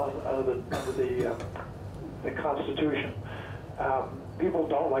compensation under the Constitution. People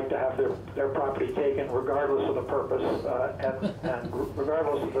don't like to have their property taken, regardless of the purpose, and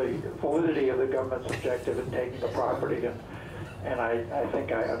regardless of the validity of the government's objective in taking the property. And I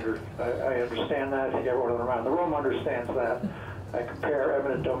think I understand that. I think everyone around the room understands that. I compare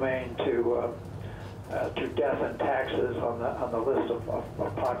eminent domain to death and taxes on the list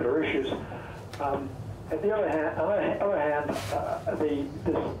of popular issues. On the other hand,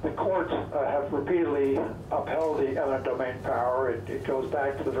 the courts have repeatedly upheld the eminent domain power. It goes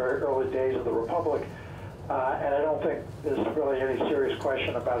back to the very early days of the Republic, and I don't think there's really any serious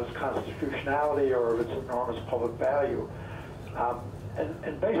question about its constitutionality or of its enormous public value.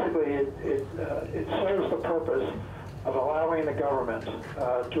 And basically, it serves the purpose of allowing the government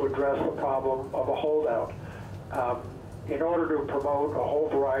to address the problem of a holdout. In order to promote a whole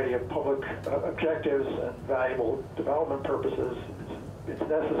variety of public objectives and valuable development purposes, it's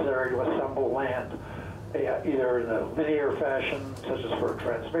necessary to assemble land, either in a linear fashion, such as for a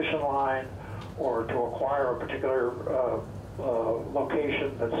transmission line, or to acquire a particular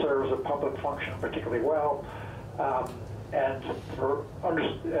location that serves a public function particularly well. And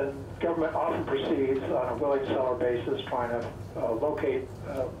government often proceeds on a willing seller basis, trying to locate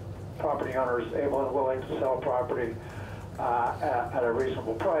property owners able and willing to sell property at a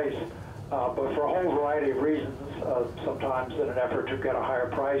reasonable price. But for a whole variety of reasons, sometimes in an effort to get a higher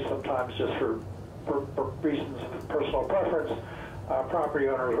price, sometimes just for reasons of personal preference, property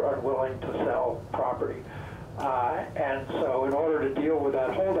owners are unwilling to sell property. And so in order to deal with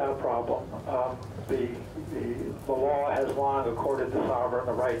that holdout problem, the law has long accorded the sovereign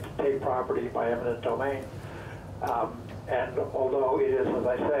the right to take property by eminent domain. And although it is, as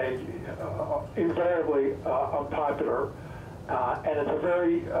I say, invariably unpopular, and it's a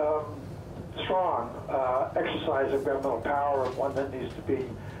very strong exercise of governmental power, one that needs to be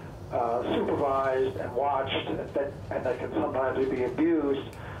supervised and watched, and that can sometimes be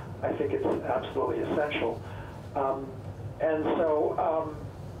abused, I think it's absolutely essential. And so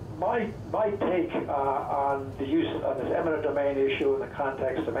my take on the use of this eminent domain issue in the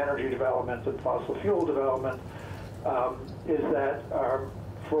context of energy development and fossil fuel development is that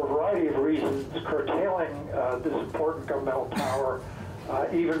for a variety of reasons, curtailing this important governmental power,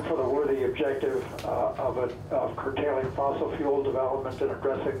 even for the worthy objective of curtailing fossil fuel development and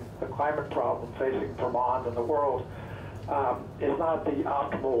addressing the climate problem facing Vermont and the world, is not the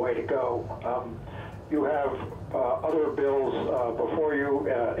optimal way to go. You have other bills before you,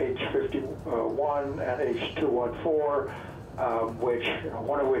 H51 and H214, which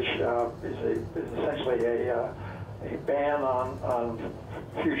one of which is essentially a ban on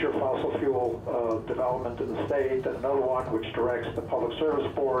future fossil fuel development in the state, and another one which directs the Public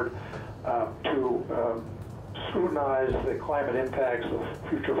Service Board to scrutinize the climate impacts of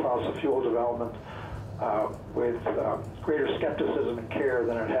future fossil fuel development with greater skepticism and care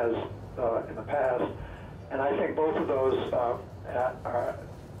than it has in the past. And I think both of those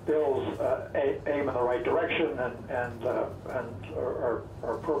bills aim in the right direction and are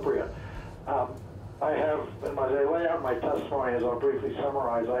appropriate. I have, as I lay out my testimony, as I'll briefly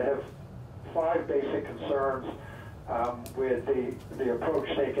summarize, I have 5 basic concerns with the approach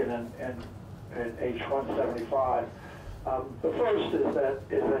taken in H175. The first is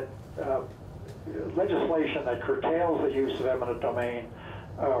that legislation that curtails the use of eminent domain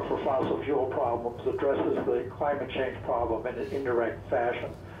for fossil fuel problems addresses the climate change problem in an indirect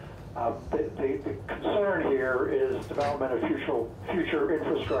fashion. The concern here is development of future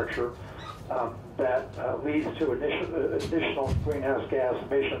infrastructure that leads to additional greenhouse gas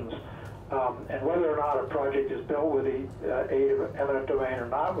emissions, and whether or not a project is built with the aid of eminent domain or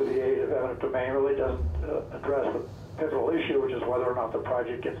not with the aid of eminent domain really doesn't address the pivotal issue, which is whether or not the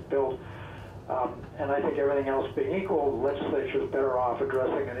project gets built. And I think everything else being equal, the legislature is better off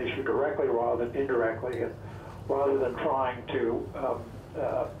addressing an issue directly rather than indirectly, and rather than trying to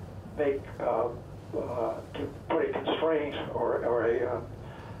put a constraint or a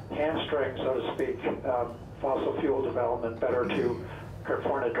hamstring, so to speak, fossil fuel development. Better to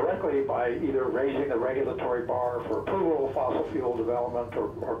confront it directly by either raising the regulatory bar for approval of fossil fuel development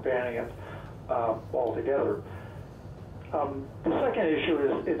or banning it altogether. The second issue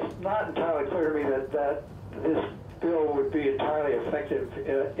is it's not entirely clear to me that this bill would be entirely effective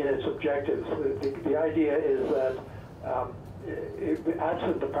in its objectives. The idea is that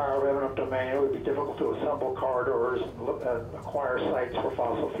absent the power of eminent domain, it would be difficult to assemble corridors and acquire sites for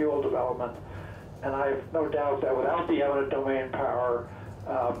fossil fuel development. And I have no doubt that without the eminent domain power,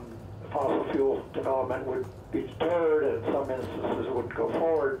 fossil fuel development would be deterred and in some instances it wouldn't go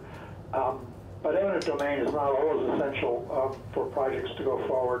forward. But eminent domain is not always essential for projects to go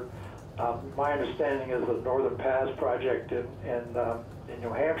forward. My understanding is the Northern Pass project in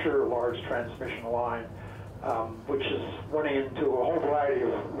New Hampshire, a large transmission line, which is running into a whole variety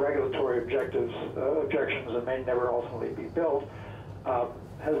of regulatory objections and may never ultimately be built,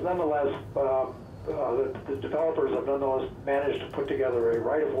 has nonetheless, the developers have nonetheless managed to put together a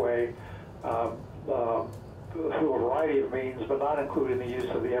right-of-way through a variety of means, but not including the use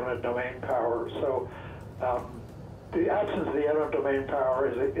of the eminent domain power. So the absence of the eminent domain power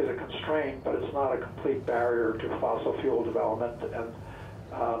is a constraint, but it's not a complete barrier to fossil fuel development. And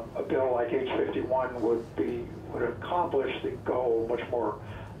a bill like H51 would accomplish the goal much more,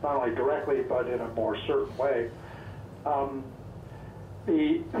 not only directly, but in a more certain way.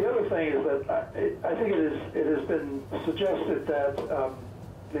 The other thing is that I think it has been suggested that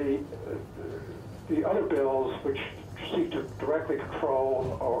the other bills which seek to directly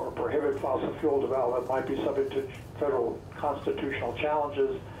control or prohibit fossil fuel development might be subject to federal constitutional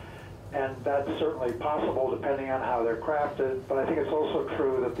challenges, and that's certainly possible depending on how they're crafted. But I think it's also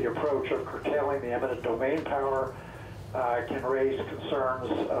true that the approach of curtailing the eminent domain power can raise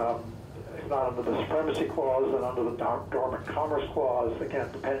concerns, if not under the Supremacy Clause, then under the Dormant Commerce Clause, again,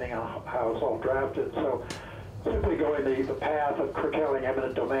 depending on how it's all drafted. So simply going the path of curtailing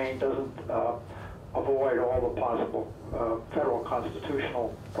eminent domain doesn't avoid all the possible federal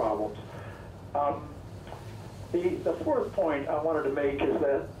constitutional problems. The fourth point I wanted to make is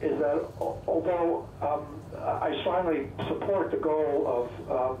that although I strongly support the goal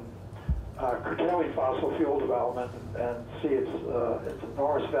of curtailing fossil fuel development and see its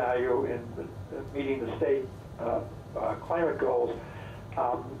enormous value in meeting the state climate goals,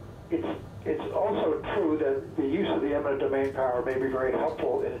 it's also true that the use of the eminent domain power may be very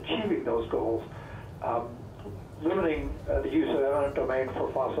helpful in achieving those goals. Limiting the use of eminent domain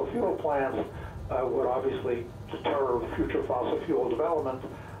for fossil fuel plants would obviously deter future fossil fuel development,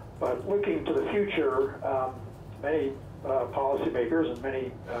 but looking to the future, many policymakers and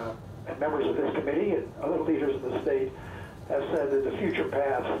many members of this committee and other leaders in the state have said that the future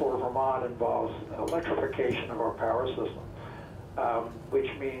path for Vermont involves electrification of our power system,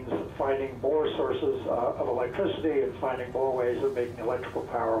 which means finding more sources of electricity and finding more ways of making electrical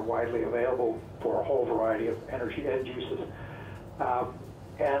power widely available for a whole variety of energy end uses.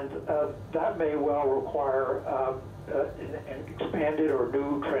 And that may well require an expanded or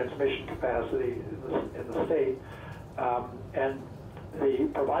new transmission capacity in the state. And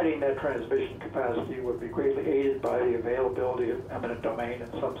providing that transmission capacity would be greatly aided by the availability of eminent domain in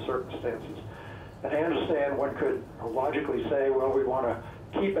some circumstances. And I understand one could logically say, well, we want to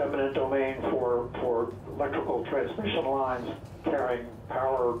keep eminent domain for electrical transmission lines carrying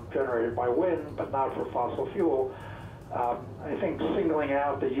power generated by wind, but not for fossil fuel. I think singling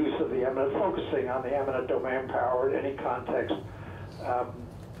out the use of the eminent, focusing on the eminent domain power in any context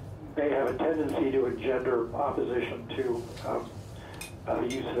may have a tendency to engender opposition to the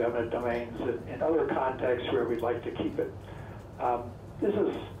use of eminent domains in other contexts where we'd like to keep it. This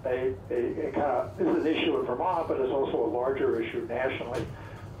is this is an issue in Vermont, but it's also a larger issue nationally.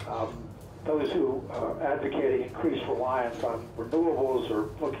 Those who are advocating increased reliance on renewables are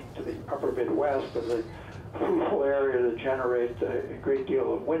looking to the upper Midwest as a fruitful area to generate a great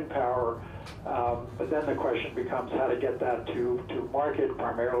deal of wind power. But then the question becomes how to get that to market,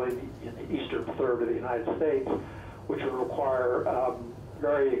 primarily in the eastern third of the United States, which would require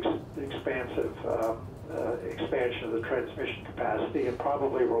very expansive expansion of the transmission capacity and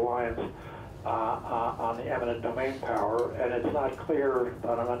probably reliance on the eminent domain power. And it's not clear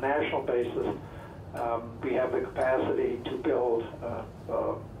that on a national basis we have the capacity to build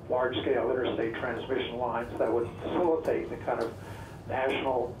large-scale interstate transmission lines that would facilitate the kind of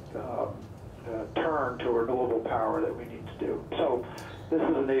national turn to renewable power that we need to do. So this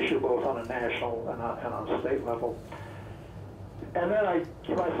is an issue both on a national and on a state level. And then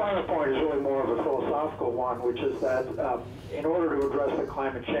my final point is really more of a philosophical one, which is that in order to address the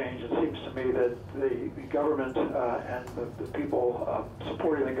climate change, it seems to me that the government and the people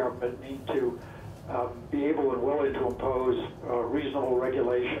supporting the government need to be able and willing to impose reasonable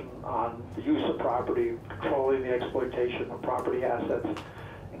regulation on the use of property, controlling the exploitation of property assets,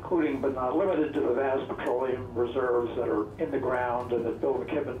 including but not limited to the vast petroleum reserves that are in the ground and that Bill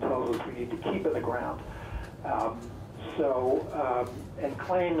McKibben tells us we need to keep in the ground. And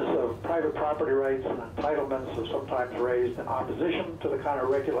claims of private property rights and entitlements are sometimes raised in opposition to the kind of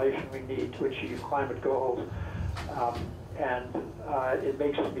regulation we need to achieve climate goals. It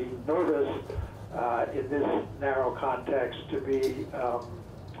makes me nervous in this narrow context to be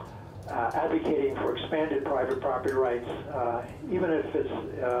advocating for expanded private property rights, even if it's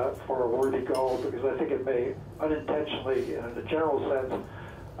for a worthy goal, because I think it may unintentionally, in a general sense,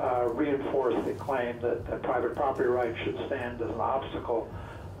 reinforce the claim that private property rights should stand as an obstacle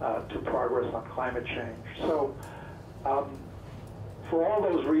to progress on climate change. So for all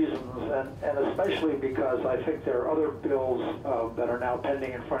those reasons, and especially because I think there are other bills that are now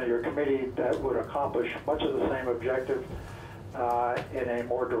pending in front of your committee that would accomplish much of the same objective in a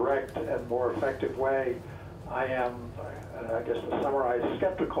more direct and more effective way, I am, I guess to summarize,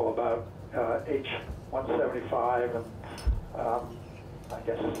 skeptical about H-175, and I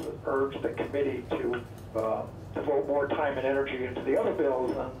guess urge the committee to devote more time and energy into the other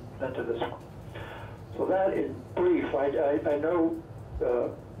bills than to this one. So that in brief, I know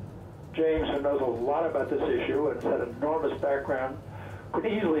James, who knows a lot about this issue and has had an enormous background, could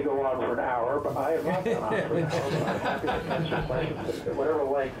easily go on for an hour, but I have not gone on for an hour, but I'm happy to answer questions at whatever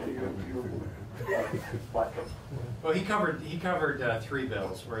length you like. Well, he covered 3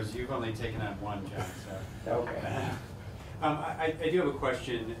 bills, whereas you've only taken on 1, John. So. Okay. I do have a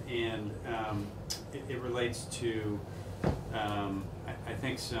question, and it relates to I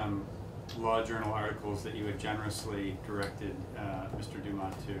think some law journal articles that you had generously directed Mr.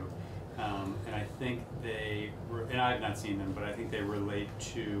 Dumont to, and I think and I have not seen them, but I think they relate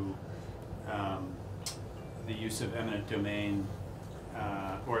to the use of eminent domain,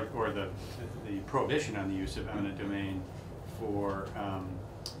 or the prohibition on the use of eminent domain for,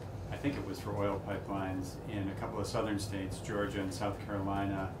 I think it was for oil pipelines in a couple of southern states, Georgia and South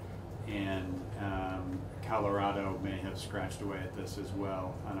Carolina, and Colorado may have scratched away at this as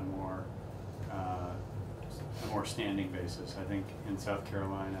well on a more standing basis. I think in South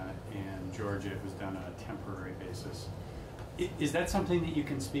Carolina and Georgia it was done on a temporary basis. Is that something that you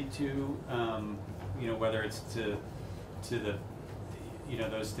can speak to? You know, whether it's to the, you know,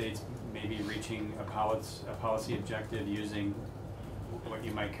 those states maybe reaching a policy objective using what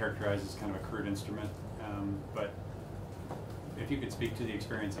you might characterize as kind of a crude instrument, but if you could speak to the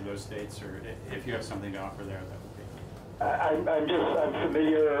experience of those states, or if you have something to offer there, that would be. I'm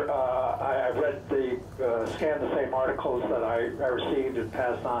familiar. I've read scanned the same articles that I received and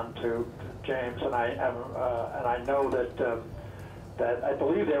passed on to James, and I know that I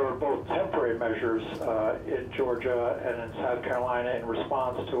believe they were both temporary measures in Georgia and in South Carolina in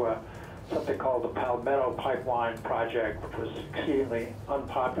response to something called the Palmetto Pipeline Project, which was exceedingly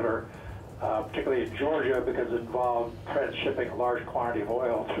unpopular, particularly in Georgia, because it involved transshipping a large quantity of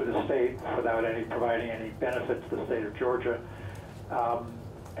oil through the state without providing any benefit to the state of Georgia. But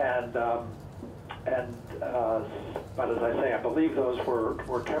as I say, I believe those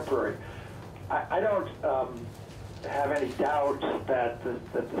were temporary. I don't have any doubt that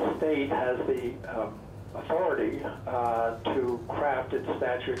the state has the authority to craft its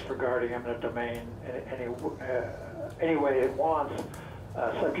statutes regarding eminent domain any way it wants,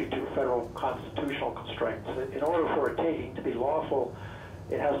 subject to federal constitutional constraints. In order for a taking to be lawful,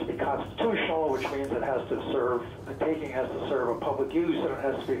 it has to be constitutional, which means the taking has to serve a public use, and it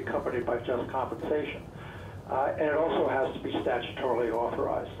has to be accompanied by just compensation. And it also has to be statutorily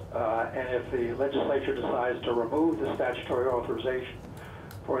authorized. And if the legislature decides to remove the statutory authorization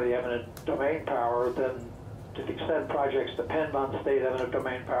for the eminent domain power, then to the extent projects depend on state eminent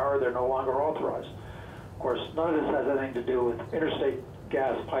domain power, they're no longer authorized. Of course, none of this has anything to do with interstate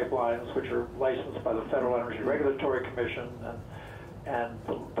gas pipelines, which are licensed by the Federal Energy Regulatory Commission, and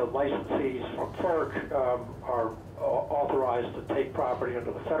the licensees from FERC are authorized to take property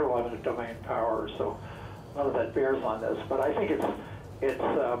under the federal eminent domain power, so none of that bears on this. But I think it's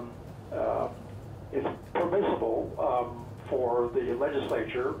permissible for the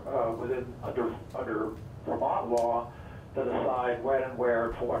legislature under Vermont law to decide when and where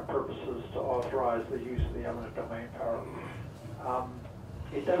and for what purposes to authorize the use of the eminent domain power.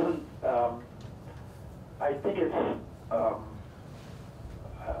 It doesn't. I think it's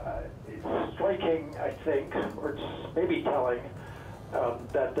striking, I think, or it's maybe telling,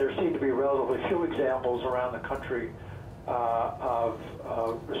 that there seem to be relatively few examples around the country of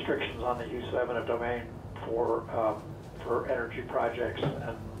restrictions on the use of eminent domain for energy projects,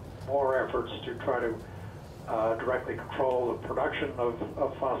 and more efforts to try to directly control the production of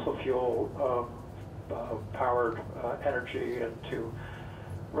fossil fuel powered energy, and to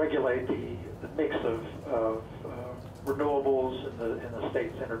regulate the mix of renewables in the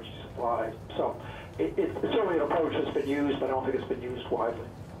state's energy supply. So it's certainly an approach that's been used, but I don't think it's been used widely.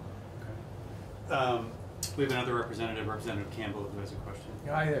 Okay. We have another representative, Representative Campbell, who has a question.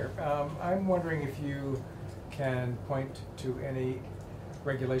 Hi there. I'm wondering if you can point to any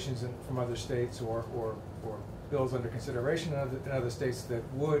regulations from other states or bills under consideration in other states that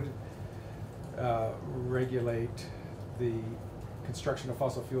would regulate the construction of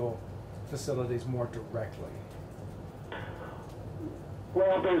fossil fuel facilities more directly.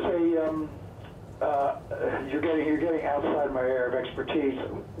 Well, there's you're getting outside my area of expertise.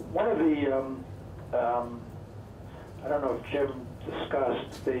 One of the I don't know if Jim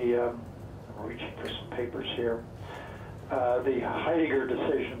discussed the. I'm reaching for some papers here. The Heidegger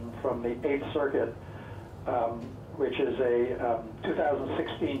decision from the 8th Circuit, which is a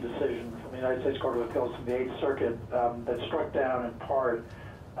 2016 decision from the United States Court of Appeals from the 8th Circuit that struck down in part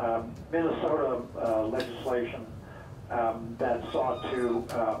Minnesota legislation that sought to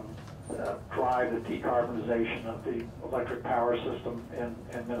drive the decarbonization of the electric power system in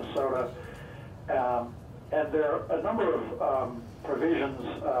Minnesota. And there are a number of provisions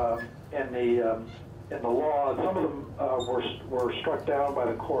in the law. Some of them were struck down by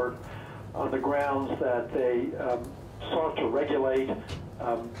the court on the grounds that they sought to regulate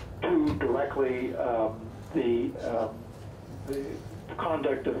too directly the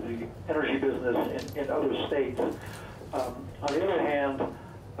conduct of the energy business in other states. On the other hand,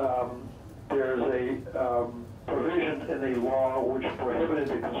 there's a provision in the law which prohibited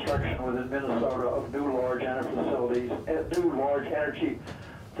the construction within Minnesota of new large energy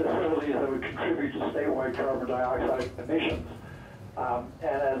facilities that would contribute to statewide carbon dioxide emissions. And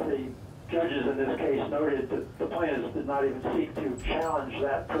as the judges in this case noted, the plaintiffs did not even seek to challenge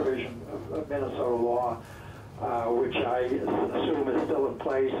that provision of Minnesota law, which I assume is still in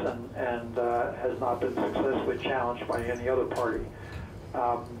place and has not been successfully challenged by any other party.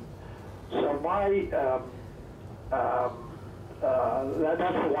 So my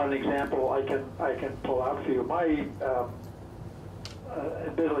that's the one example I can pull out for you. My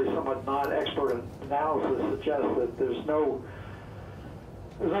admittedly somewhat non-expert analysis suggests that there's no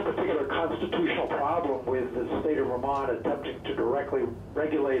particular constitutional problem with the state of Vermont attempting to directly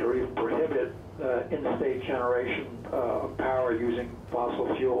regulate or even prohibit in-state generation of power using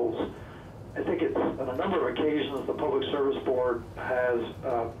fossil fuels. I think it's on a number of occasions the Public Service Board has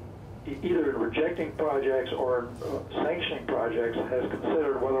either in rejecting projects or in sanctioning projects has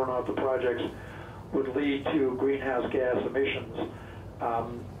considered whether or not the projects would lead to greenhouse gas emissions.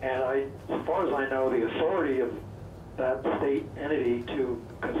 And as far as I know, the authority of that state entity to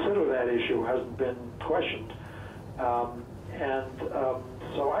consider that issue hasn't been questioned.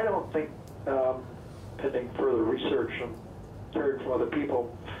 So I don't think, pending further research and hearing from other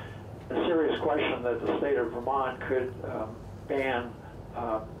people, a serious question that the state of Vermont could ban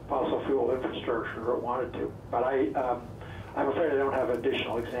fossil fuel infrastructure if it wanted to. But I'm afraid I don't have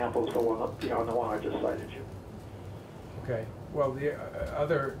additional examples beyond the one I just cited you. Okay. Well, the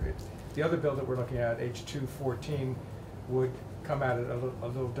other bill that we're looking at, H214, would come at it a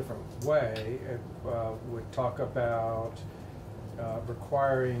little different way. It would talk about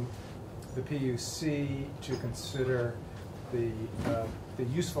requiring the PUC to consider the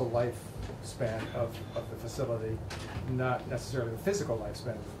useful lifespan of the facility, not necessarily the physical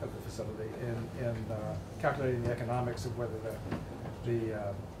lifespan of the facility, in calculating the economics of whether the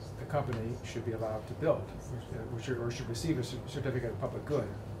company should be allowed to build, or should receive a certificate of public good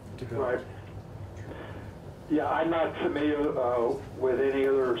to build. Right. Yeah, I'm not familiar with any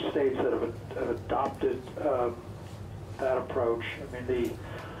other states that have adopted that approach. I mean,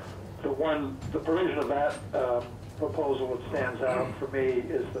 the provision of that proposal that stands out for me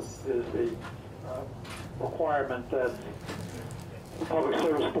is the requirement that the Public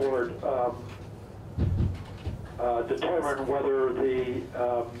Service Board determine whether the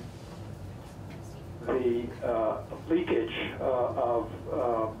leakage of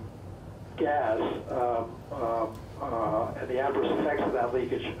gas and the adverse effects of that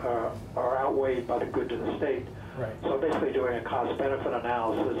leakage are outweighed by the good to the state. Right. So basically doing a cost-benefit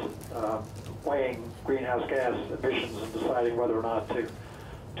analysis, weighing greenhouse gas emissions and deciding whether or not to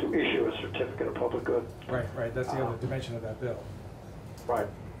issue a certificate of public good. Right, right. That's the other dimension of that bill. Right.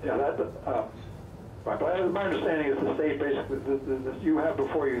 Yeah, right. But my understanding is the state basically, you have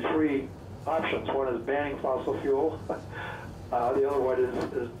before you three options. One is banning fossil fuel. The other one is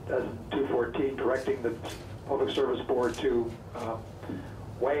as in 214, directing the Public Service Board to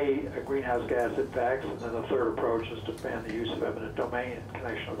weigh greenhouse gas impacts, and then the third approach is to ban the use of eminent domain in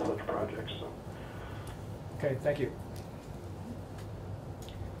connection with such projects. So. Okay, thank you.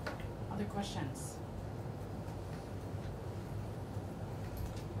 Other questions?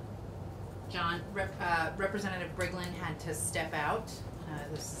 John, Representative Briglin had to step out.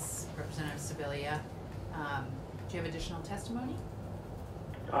 This is Representative Sibilia. Do you have additional testimony?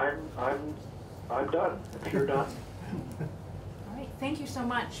 I'm done. If you're done. All right. Thank you so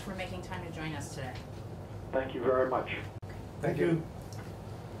much for making time to join us today. Thank you very much. Thank you.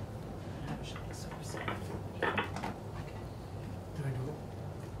 Did I do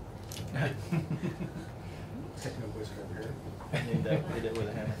it? Techno wizard over here. I need that. Hit it with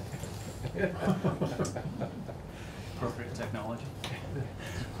a hammer. Appropriate technology.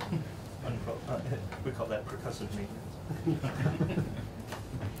 We call that percussive maintenance.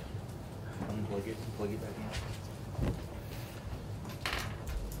 Unplug it and plug it back in.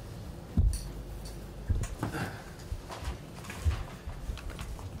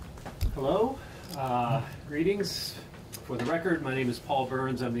 Hello, greetings. For the record, my name is Paul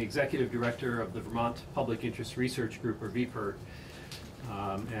Burns. I'm the Executive Director of the Vermont Public Interest Research Group, or VPIRG.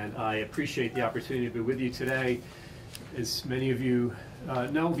 And I appreciate the opportunity to be with you today. As many of you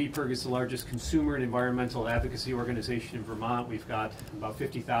know, VPIRG is the largest consumer and environmental advocacy organization in Vermont. We've got about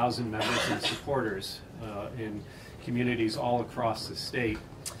 50,000 members and supporters in communities all across the state.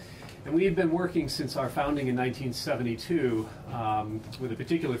 And we have been working since our founding in 1972 with a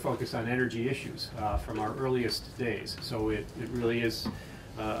particular focus on energy issues from our earliest days. So it really is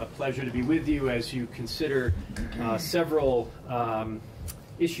a pleasure to be with you as you consider several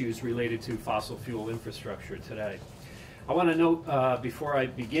issues related to fossil fuel infrastructure today. I want to note before I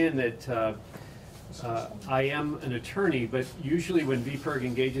begin that I am an attorney, but usually when VPIRG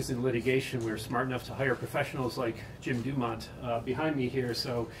engages in litigation, we're smart enough to hire professionals like Jim Dumont behind me here.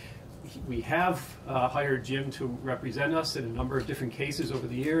 So we have hired Jim to represent us in a number of different cases over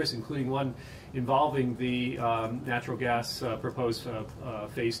the years, including one involving the natural gas proposed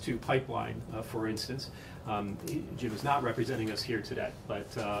Phase 2 pipeline, for instance. Jim is not representing us here today, but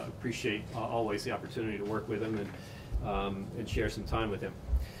appreciate always the opportunity to work with him and share some time with him.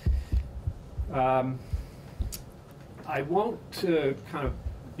 I won't kind of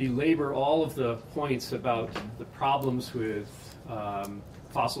belabor all of the points about the problems with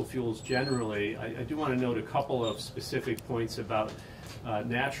fossil fuels generally. I do want to note a couple of specific points about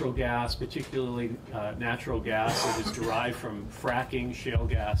natural gas, particularly natural gas that is derived from fracking, shale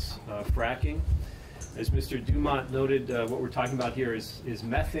gas fracking. As Mr. Dumont noted, what we're talking about here is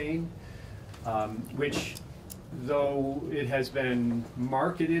methane, which, though it has been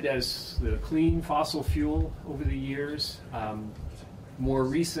marketed as the clean fossil fuel over the years, more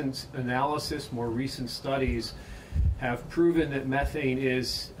recent analysis, more recent studies have proven that methane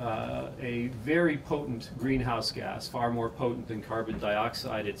is a very potent greenhouse gas, far more potent than carbon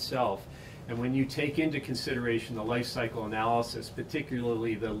dioxide itself. And when you take into consideration the life cycle analysis,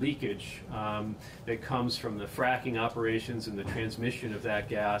 particularly the leakage that comes from the fracking operations and the transmission of that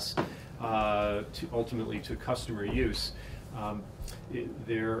gas ultimately to customer use,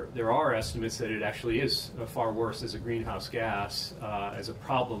 there are estimates that it actually is far worse as a greenhouse gas, as a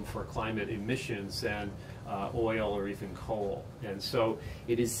problem for climate emissions than oil or even coal. And so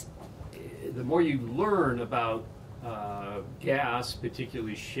it is, the more you learn about gas,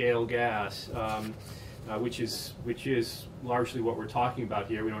 particularly shale gas, which is largely what we're talking about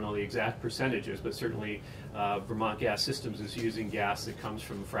here. We don't know the exact percentages, but certainly Vermont Gas Systems is using gas that comes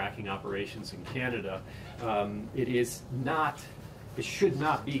from fracking operations in Canada. It should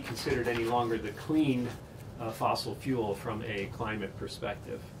not be considered any longer the clean fossil fuel from a climate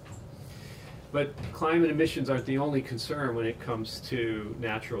perspective. But climate emissions aren't the only concern when it comes to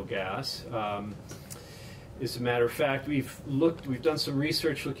natural gas. As a matter of fact, we've done some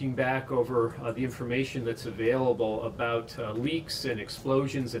research looking back over the information that's available about leaks and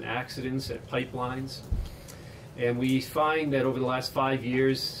explosions and accidents at pipelines. And we find that over the last 5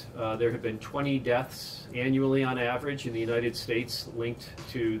 years, there have been 20 deaths annually on average in the United States linked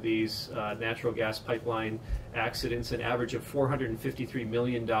to these natural gas pipeline accidents, an average of $453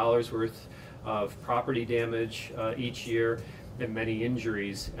 million worth of property damage each year, and many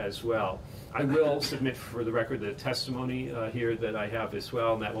injuries as well. I will submit for the record the testimony here that I have as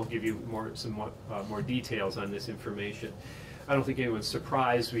well, and that will give you some more details on this information. I don't think anyone's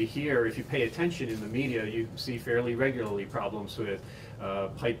surprised. We hear, if you pay attention in the media, you see fairly regularly problems with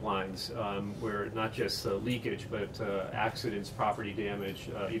pipelines, where not just leakage, but accidents, property damage,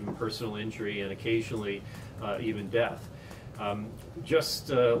 even personal injury, and occasionally even death.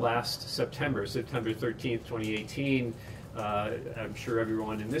 Just last September 13th, 2018, I'm sure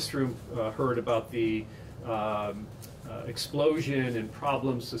everyone in this room heard about the explosion and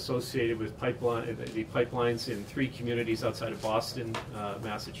problems associated with the pipelines in 3 communities outside of Boston,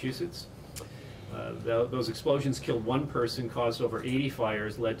 Massachusetts. Those explosions killed 1 person, caused over 80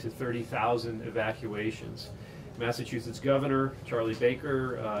 fires, led to 30,000 evacuations. Massachusetts Governor Charlie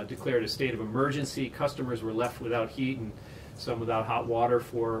Baker declared a state of emergency. Customers were left without heat and some without hot water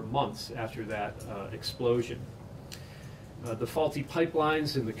for months after that explosion. The faulty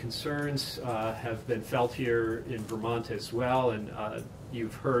pipelines and the concerns have been felt here in Vermont as well, and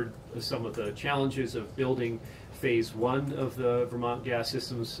you've heard some of the challenges of building phase one of the Vermont Gas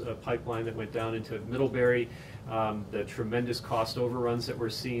Systems pipeline that went down into Middlebury, the tremendous cost overruns that we're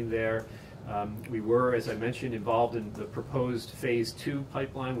seeing there. We were, as I mentioned, involved in the proposed phase two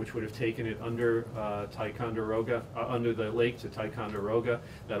pipeline, which would have taken it under Ticonderoga, under the lake to Ticonderoga.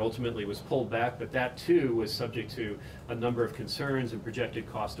 That ultimately was pulled back, but that too was subject to a number of concerns and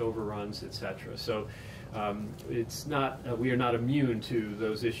projected cost overruns, et cetera. So it's not, we are not immune to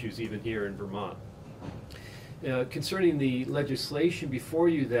those issues even here in Vermont. Concerning the legislation before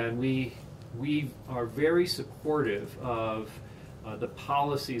you then, we are very supportive of the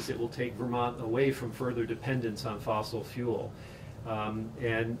policies that will take Vermont away from further dependence on fossil fuel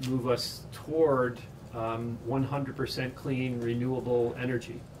and move us toward 100% clean, renewable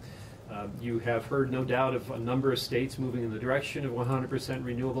energy. You have heard, no doubt, of a number of states moving in the direction of 100%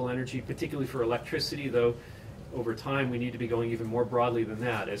 renewable energy, particularly for electricity, though over time we need to be going even more broadly than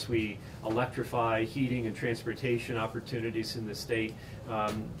that as we electrify heating and transportation opportunities in the state.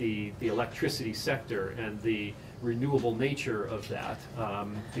 The electricity sector and the renewable nature of that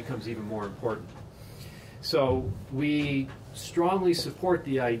becomes even more important. So we strongly support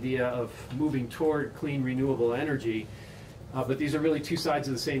the idea of moving toward clean, renewable energy, but these are really two sides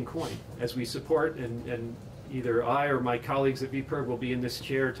of the same coin. As we support, and either I or my colleagues at VPIRG will be in this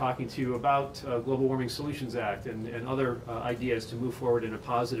chair talking to you about Global Warming Solutions Act and other ideas to move forward in a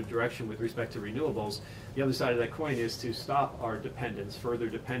positive direction with respect to renewables. The other side of that coin is to stop our dependence, further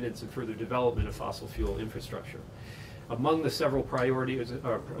dependence and further development of fossil fuel infrastructure. Among the several priorities,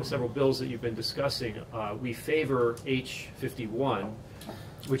 or several bills that you've been discussing, we favor H51,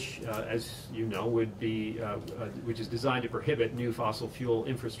 which, as you know, would be, which is designed to prohibit new fossil fuel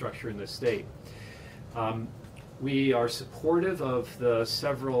infrastructure in the state. We are supportive of the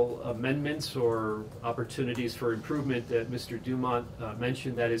several amendments or opportunities for improvement that Mr. Dumont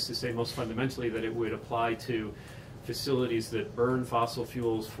mentioned. That is to say, most fundamentally, that it would apply to facilities that burn fossil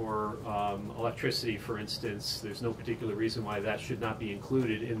fuels for electricity, for instance. There's no particular reason why that should not be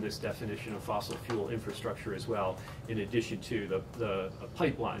included in this definition of fossil fuel infrastructure as well, in addition to the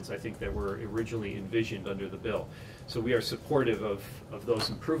pipelines, I think, that were originally envisioned under the bill. So we are supportive of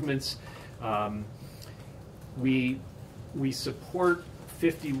those improvements. We support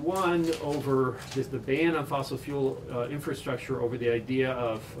 51 over the ban on fossil fuel infrastructure over the idea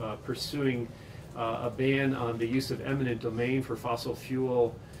of pursuing a ban on the use of eminent domain for fossil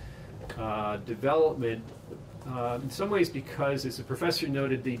fuel development. In some ways because, as the professor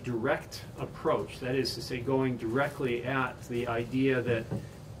noted, the direct approach, that is to say going directly at the idea that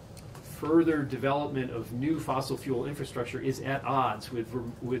further development of new fossil fuel infrastructure is at odds with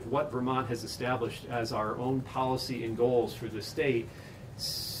what Vermont has established as our own policy and goals for the state,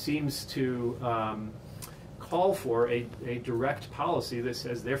 seems to call for a direct policy that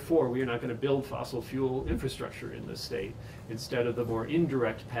says, therefore, we are not going to build fossil fuel infrastructure in the state, instead of the more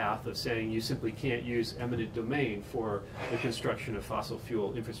indirect path of saying you simply can't use eminent domain for the construction of fossil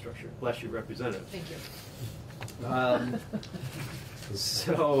fuel infrastructure. Bless you, Representative. Thank you.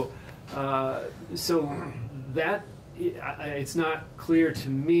 So that, it's not clear to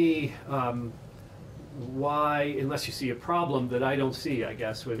me why, unless you see a problem that I don't see, I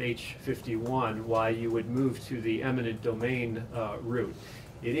guess, with H51, why you would move to the eminent domain route.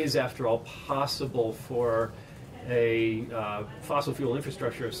 It is, after all, possible for a fossil fuel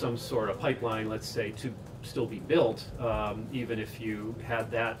infrastructure of some sort, a pipeline, let's say, to still be built, even if you had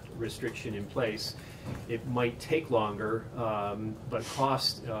that restriction in place. It might take longer, but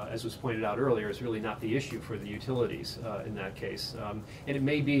cost, as was pointed out earlier, is really not the issue for the utilities in that case. And it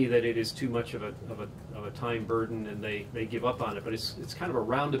may be that it is too much of a time burden and they may give up on it, but it's kind of a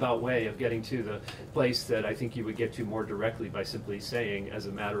roundabout way of getting to the place that I think you would get to more directly by simply saying, as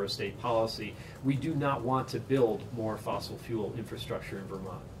a matter of state policy, we do not want to build more fossil fuel infrastructure in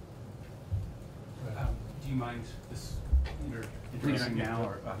Vermont. Do you mind this introducing now?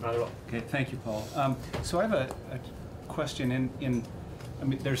 Or, not at all. Okay, thank you, Paul. So I have a question. I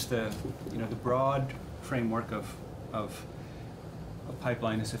mean, there's the broad framework of a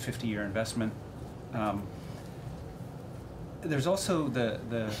pipeline is a 50-year investment. There's also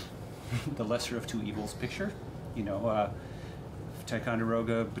the lesser of two evils picture.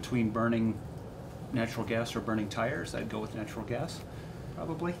 Ticonderoga, between burning natural gas or burning tires, I'd go with natural gas,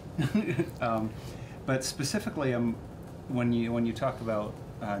 probably. But specifically, when you talk about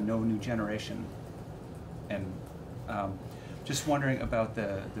no new generation, and just wondering about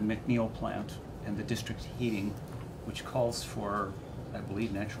the McNeil plant and the district heating, which calls for, I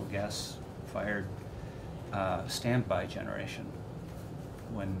believe, natural gas-fired standby generation.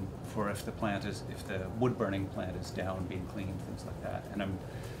 If the wood burning plant is down, being cleaned, things like that. And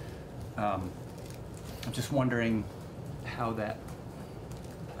I'm just wondering how that,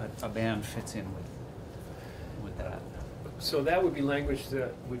 a ban fits in with that. So that would be language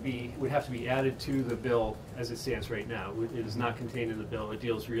that would have to be added to the bill as it stands right now. It is not contained in the bill. It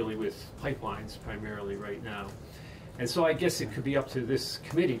deals really with pipelines primarily right now. And so I guess it could be up to this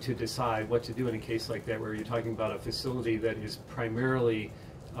committee to decide what to do in a case like that, where you're talking about a facility that is primarily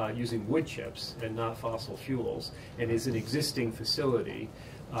using wood chips and not fossil fuels, and is an existing facility.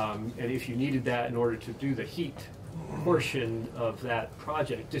 And if you needed that in order to do the heat portion of that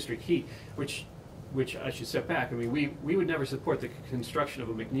project, district heat, which I should step back. I mean, we would never support the construction of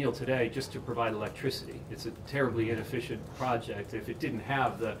a McNeil today just to provide electricity. It's a terribly inefficient project. If it didn't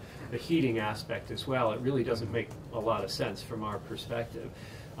have the heating aspect as well, it really doesn't make a lot of sense from our perspective.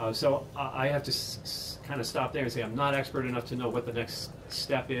 So I have to kind of stop there and say I'm not expert enough to know what the next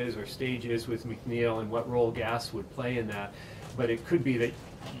step is or stage is with McNeil and what role gas would play in that. But it could be that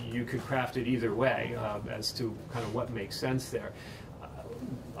you could craft it either way as to kind of what makes sense there.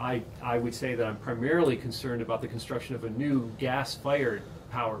 I would say that I'm primarily concerned about the construction of a new gas-fired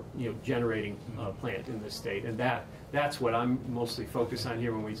power, generating plant in this state, and that's what I'm mostly focused on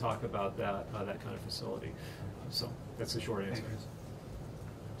here when we talk about that kind of facility. So that's the short answer.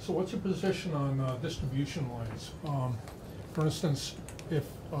 So what's your position on distribution lines? For instance, if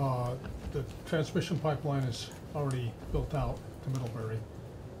the transmission pipeline is already built out to Middlebury,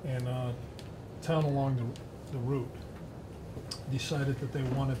 and town along the route decided that they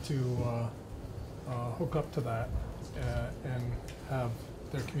wanted to hook up to that and have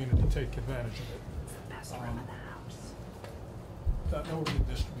their community take advantage of it. It's the best room in the house. That would be a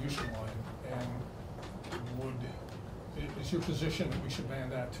distribution line, and is your position that we should ban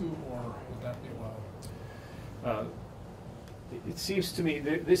that too, or would that be allowed? It seems to me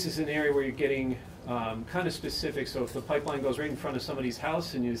that this is an area where you're getting kind of specific. So if the pipeline goes right in front of somebody's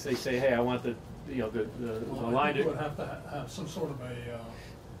house and they say, hey, I want the line You would have to have some sort of a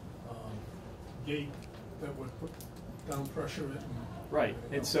gate that would put down pressure it. Right,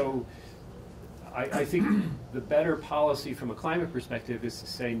 and so I think the better policy from a climate perspective is to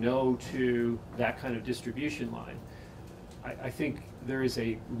say no to that kind of distribution line. I think there is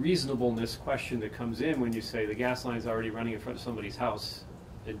a reasonableness question that comes in when you say the gas line is already running in front of somebody's house,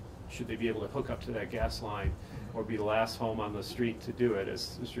 and should they be able to hook up to that gas line or be the last home on the street to do it,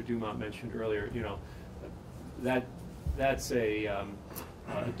 as Mr. Dumont mentioned earlier. That's a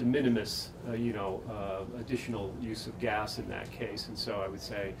de minimis, additional use of gas in that case. And so I would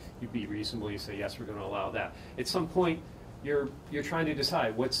say you'd be reasonable. You say yes, we're going to allow that. At some point, you're trying to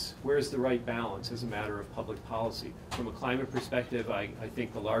decide where's the right balance as a matter of public policy. From a climate perspective, I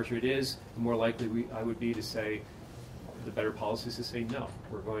think the larger it is, the more likely I would be to say the better policy is to say no.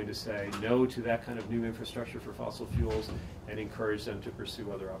 We're going to say no to that kind of new infrastructure for fossil fuels and encourage them to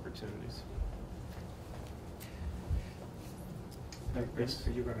pursue other opportunities. Yes.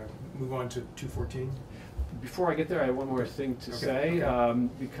 Are you going to move on to 214? Before I get there, I have one more thing to say,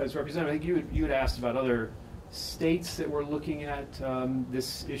 because Representative, I think you had asked about other states that were looking at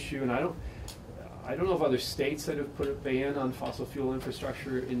this issue, and I don't know of other states that have put a ban on fossil fuel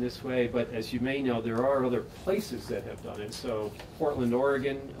infrastructure in this way, but as you may know, there are other places that have done it. So Portland,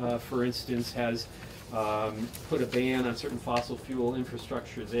 Oregon, for instance, has put a ban on certain fossil fuel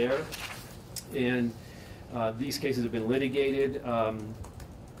infrastructure there, and these cases have been litigated. I'll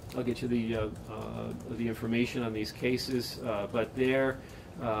get you the information on these cases, but there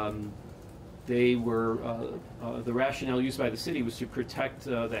they were the rationale used by the city was to protect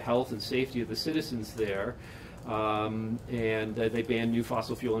the health and safety of the citizens there, and they banned new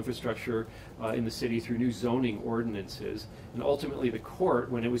fossil fuel infrastructure in the city through new zoning ordinances. And ultimately, the court,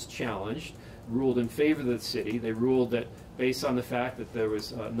 when it was challenged, ruled in favor of the city. They ruled that based on the fact that there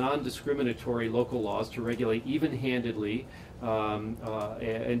was non-discriminatory local laws to regulate even-handedly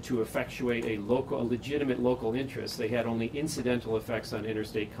and to effectuate a legitimate local interest, they had only incidental effects on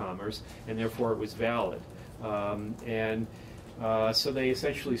interstate commerce, and therefore it was valid. So they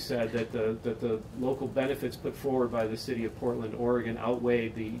essentially said that the local benefits put forward by the city of Portland, Oregon,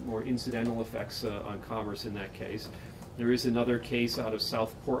 outweighed the more incidental effects on commerce in that case. There is another case out of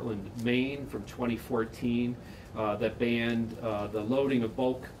South Portland, Maine, from 2014 that banned the loading of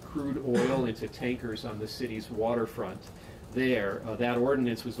bulk crude oil into tankers on the city's waterfront. There, that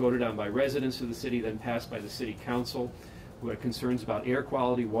ordinance was voted on by residents of the city, then passed by the city council, who had concerns about air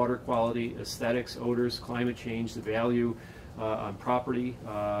quality, water quality, aesthetics, odors, climate change, the value on property,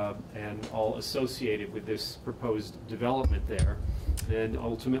 and all associated with this proposed development there. And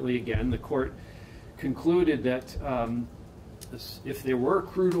ultimately, again, the court concluded that if there were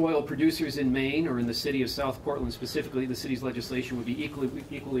crude oil producers in Maine or in the city of South Portland specifically, the city's legislation would be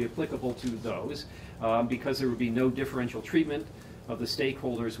equally applicable to those because there would be no differential treatment of the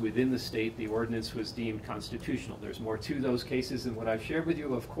stakeholders within the state. The ordinance was deemed constitutional. There's more to those cases than what I've shared with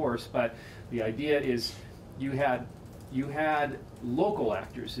you, of course, but the idea is you had local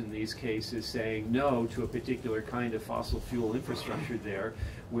actors in these cases saying no to a particular kind of fossil fuel infrastructure there,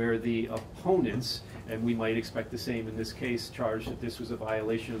 where the opponents, and we might expect the same in this case, charged that this was a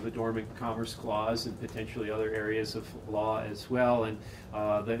violation of the Dormant Commerce Clause and potentially other areas of law as well, and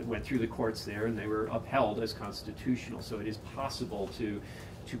that went through the courts there, and they were upheld as constitutional. So it is possible to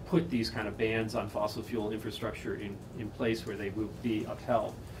put these kind of bans on fossil fuel infrastructure in place where they will be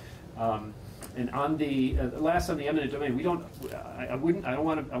upheld. And on the last on the eminent domain, we don't. I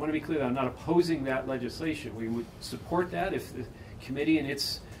want to be clear that I'm not opposing that legislation. We would support that if the committee, in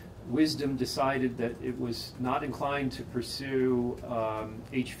its wisdom, decided that it was not inclined to pursue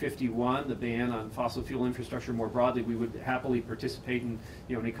H51, the ban on fossil fuel infrastructure more broadly. We would happily participate in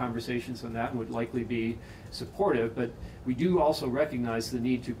any conversations on that, and would likely be supportive. But we do also recognize the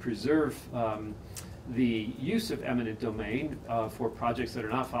need to preserve the use of eminent domain for projects that are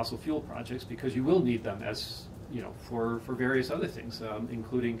not fossil fuel projects, because you will need them as for various other things,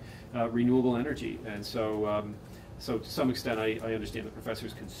 including renewable energy. And so so to some extent I understand the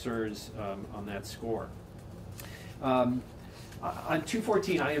professor's concerns on that score. On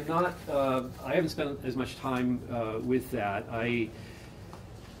 214, I haven't spent as much time with that.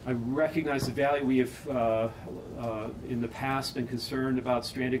 I recognize the value. We have, in the past, been concerned about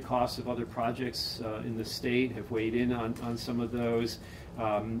stranded costs of other projects in the state, have weighed in on some of those.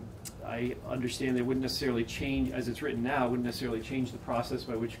 I understand they wouldn't necessarily change, as it's written now, wouldn't necessarily change the process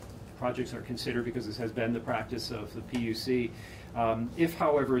by which projects are considered, because this has been the practice of the PUC. If,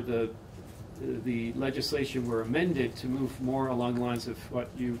 however, the legislation were amended to move more along the lines of what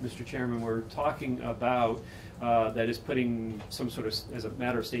you, Mr. Chairman, were talking about, that is putting some sort of, as a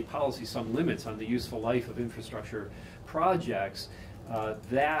matter of state policy, some limits on the useful life of infrastructure projects,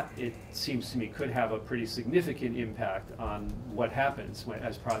 that, it seems to me, could have a pretty significant impact on what happens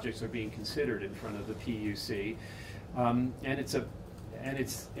as projects are being considered in front of the PUC. And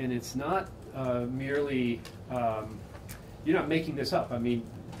it's not merely, you're not making this up. I mean,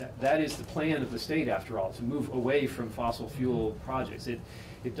 that is the plan of the state, after all, to move away from fossil fuel projects. It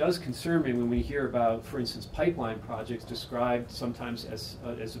does concern me when we hear about, for instance, pipeline projects described sometimes as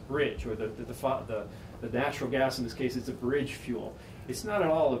a bridge, or the natural gas, in this case, it's a bridge fuel. It's not at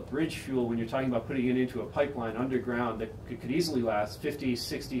all a bridge fuel when you're talking about putting it into a pipeline underground that could easily last 50,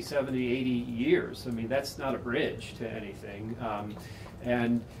 60, 70, 80 years. I mean, that's not a bridge to anything.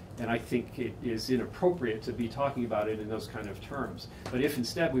 And I think it is inappropriate to be talking about it in those kind of terms. But if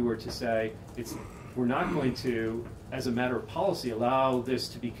instead we were to say, we're not going to, as a matter of policy, allow this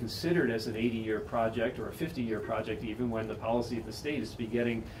to be considered as an 80-year project or a 50-year project, even when the policy of the state is to be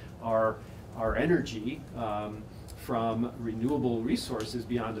getting our energy from renewable resources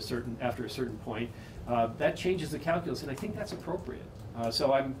beyond after a certain point, that changes the calculus, and I think that's appropriate.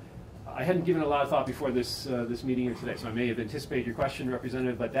 So I hadn't given a lot of thought before this meeting here today, so I may have anticipated your question,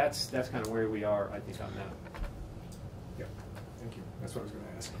 Representative, but that's kind of where we are, I think, on that. Yeah, thank you. That's what I was going to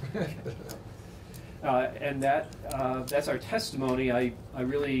ask. And that's our testimony. I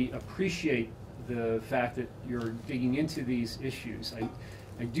really appreciate the fact that you're digging into these issues.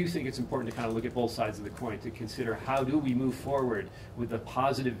 I do think it's important to kind of look at both sides of the coin, to consider how do we move forward with a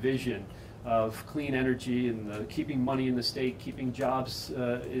positive vision of clean energy and keeping money in the state, keeping jobs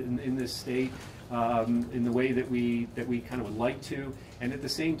in this state in the way that we kind of would like to, and at the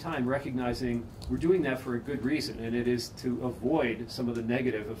same time recognizing we're doing that for a good reason, and it is to avoid some of the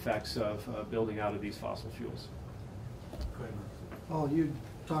negative effects of building out of these fossil fuels. Go ahead, Oh, you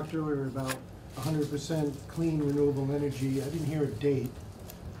talked earlier about 100% clean renewable energy. I didn't hear a date.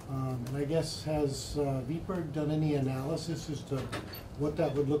 And I guess, has VPERG done any analysis as to what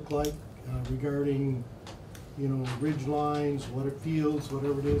that would look like regarding, ridge lines, water fields,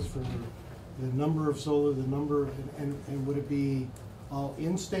 whatever it is, for the number of solar, the number, and would it be all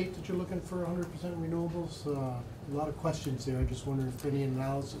in-state that you're looking for 100% renewables? A lot of questions there. I just wonder if any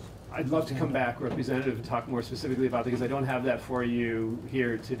analysis. I'd love to come back, Representative, and talk more specifically about that, because I don't have that for you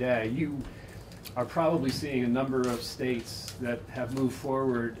here today. You are probably seeing a number of states that have moved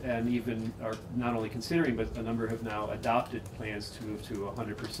forward and even are not only considering, but a number have now adopted plans to move to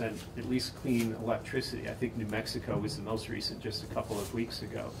 100% at least clean electricity. I think New Mexico was the most recent, just a couple of weeks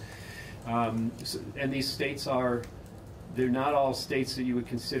ago. And these states they're not all states that you would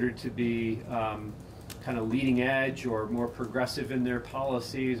consider to be kind of leading edge or more progressive in their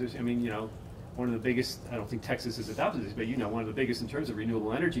policies. I mean, one of the biggest, I don't think Texas has adopted this, but you know, one of the biggest in terms of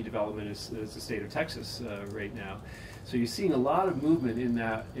renewable energy development is the state of Texas right now. So you're seeing a lot of movement in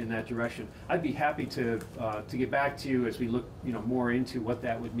that direction. I'd be happy to get back to you as we look, you know, more into what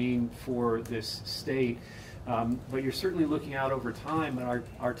that would mean for this state. But you're certainly looking out over time, and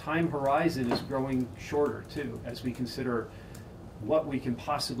our time horizon is growing shorter too, as we consider what we can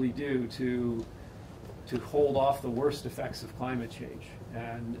possibly do to hold off the worst effects of climate change.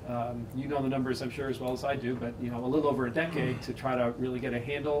 And you know the numbers, I'm sure, as well as I do, but you know, a little over a decade to try to really get a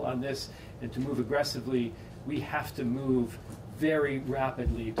handle on this and to move aggressively. We have to move very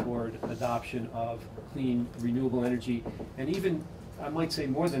rapidly toward adoption of clean, renewable energy, and even, I might say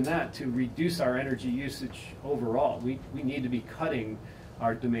more than that, to reduce our energy usage overall. We need to be cutting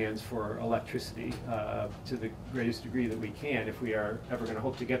our demands for electricity to the greatest degree that we can if we are ever going to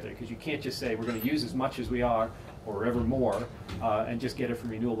hope to get there. Because you can't just say we're going to use as much as we are or ever more and just get it from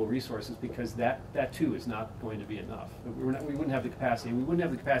renewable resources, because that too is not going to be enough. We wouldn't have the capacity, and we wouldn't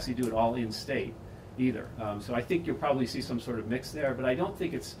have the capacity to do it all in state either. So I think you'll probably see some sort of mix there, but I don't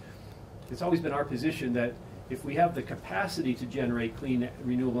think it's always been our position that if we have the capacity to generate clean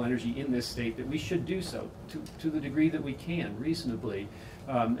renewable energy in this state, that we should do so to the degree that we can reasonably,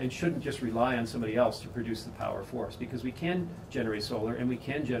 and shouldn't just rely on somebody else to produce the power for us, because we can generate solar and we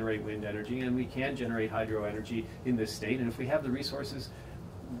can generate wind energy and we can generate hydro energy in this state, and if we have the resources,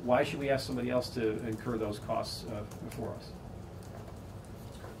 why should we ask somebody else to incur those costs for us?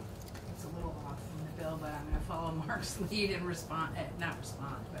 It's a little off from the bill, but I'm going to follow Mark's lead and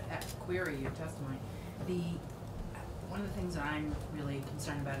query your testimony. One of the things that I'm really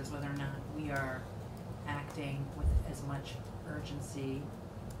concerned about is whether or not we are acting with as much urgency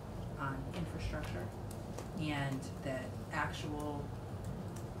on infrastructure and the actual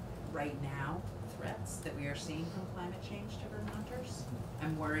right now threats that we are seeing from climate change to Vermonters.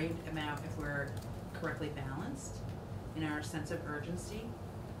 I'm worried about if we're correctly balanced in our sense of urgency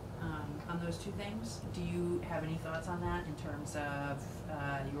on those two things. Do you have any thoughts on that in terms of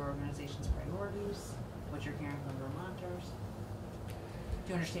your organization's priorities, what you're hearing from Vermonters? Do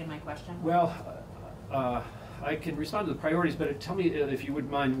you understand my question? Well, I can respond to the priorities, but tell me, if you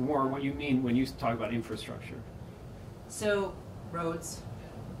wouldn't mind, more what you mean when you talk about infrastructure. So, roads,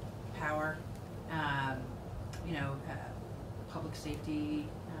 power, public safety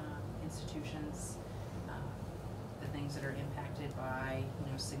institutions, the things that are impacted by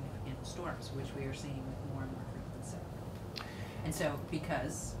significant storms, which we are seeing with more and more frequency. And so,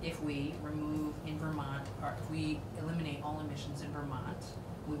 because if we remove in Vermont, or if we eliminate all emissions in Vermont,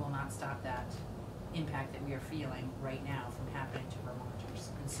 we will not stop that impact that we are feeling right now from happening to Vermonters.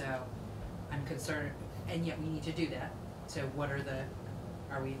 And so, I'm concerned, and yet we need to do that. So,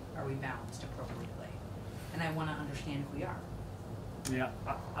 are we balanced appropriately? And I want to understand if we are. Yeah,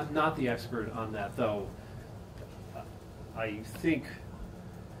 I'm not the expert on that, though. I think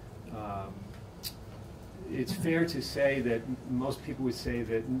it's fair to say that most people would say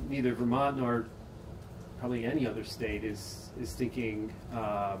that neither Vermont nor probably any other state is thinking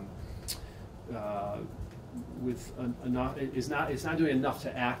is not doing enough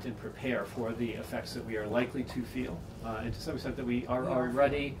to act and prepare for the effects that we are likely to feel, and to some extent that we are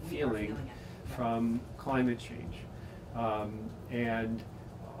already feeling from climate change, and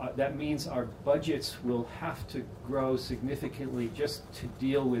that means our budgets will have to grow significantly just to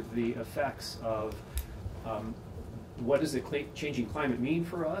deal with the effects of what does the changing climate mean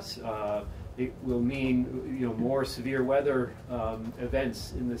for us. It will mean more severe weather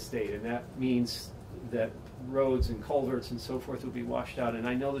events in the state, and that means that roads and culverts and so forth will be washed out. And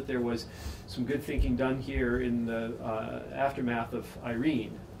I know that there was some good thinking done here in the aftermath of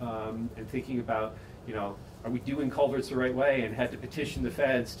Irene, and thinking about, are we doing culverts the right way, and had to petition the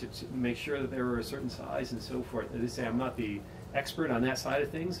feds to make sure that they were a certain size and so forth. As I say, I'm not the expert on that side of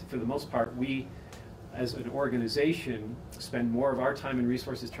things. For the most part, we, as an organization, spend more of our time and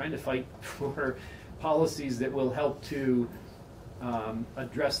resources trying to fight for policies that will help to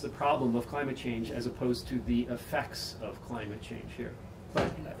address the problem of climate change as opposed to the effects of climate change here.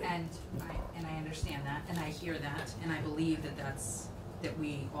 And I understand that, and I hear that, and I believe that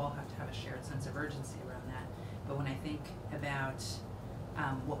we all have to have a shared sense of urgency around that. But when I think about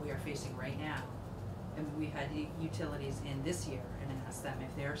what we are facing right now, and we had utilities in this year and asked them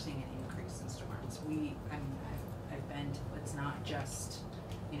if they're seeing an increase in storms. I've been to, it's not just,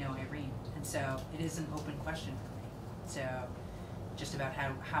 Irene. And so it is an open question for me. So just about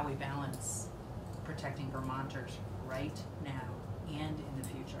how we balance protecting Vermonters right now and in the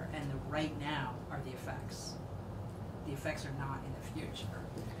future. And the right now are the effects. The effects are not in the future.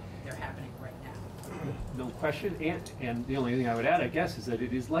 They're happening right now. No question. And the only thing I would add, I guess, is that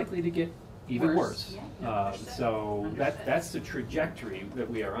it is likely to get even Worse. worse. Yeah, understood. So Understood. that's the trajectory that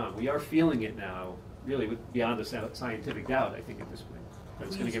we are on. We are feeling it now, really beyond a scientific doubt, I think, at this point. But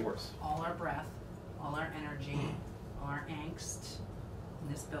it's going to Please, get worse. all our breath, all our energy, all our angst in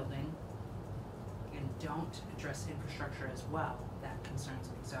this building, and don't address infrastructure as well. That concerns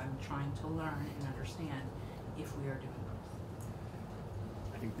me. So I'm trying to learn and understand if we are doing both.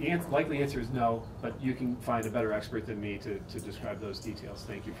 I think the likely answer is no, but you can find a better expert than me to describe those details.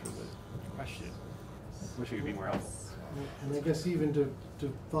 Thank you for the question. Wish I could be more helpful. And I guess even to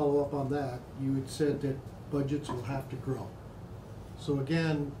follow up on that, you had said that budgets will have to grow. So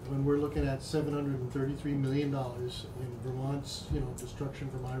again, when we're looking at $733 million in Vermont's, destruction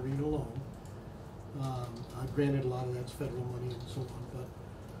from Irene alone, granted a lot of that's federal money and so on, but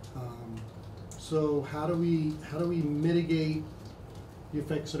so how do we mitigate the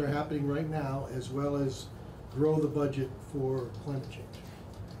effects that are happening right now, as well as grow the budget for climate change?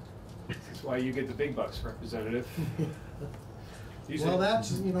 That's why you get the big bucks, Representative. Well,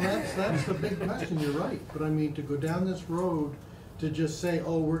 that's the big question. You're right, but I mean, to go down this road to just say,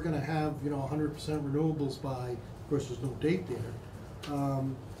 oh, we're going to have 100% renewables by, of course, there's no date there.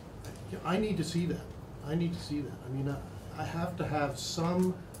 I need to see that. I need to see that. I mean, I have to have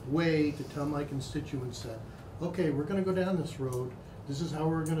some way to tell my constituents that, okay, we're going to go down this road. This is how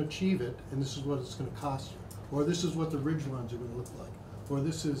we're going to achieve it, and this is what it's going to cost you, or this is what the ridge runs are going to look like, or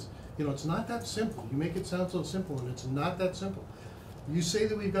this is, it's not that simple. You make it sound so simple, and it's not that simple. You say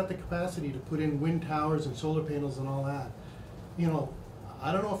that we've got the capacity to put in wind towers and solar panels and all that.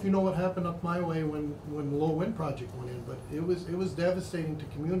 I don't know if you know what happened up my way when the Low Wind Project went in, but it was devastating to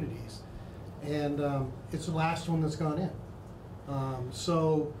communities, and it's the last one that's gone in.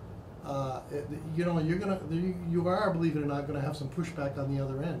 You are, believe it or not, going to have some pushback on the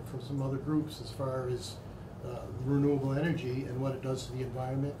other end from some other groups as far as renewable energy and what it does to the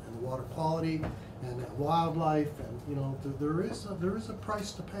environment and water quality and wildlife, and there is a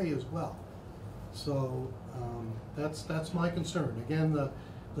price to pay as well. So that's my concern. Again, the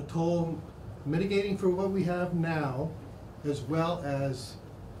toll mitigating for what we have now, as well as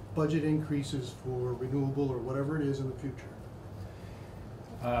budget increases for renewable or whatever it is in the future.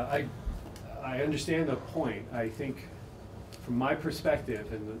 I understand the point. I think, from my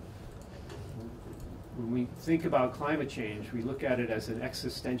perspective, and when we think about climate change, we look at it as an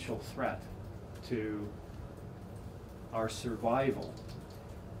existential threat to our survival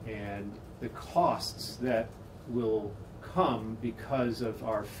and the costs that will come because of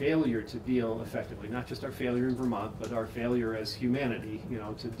our failure to deal effectively, not just our failure in Vermont, but our failure as humanity,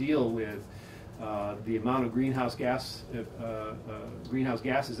 to deal with the amount of greenhouse gases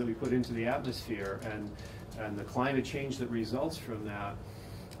that we put into the atmosphere, and the climate change that results from that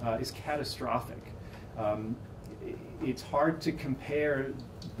is catastrophic. It's hard to compare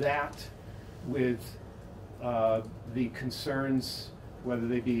that with the concerns, whether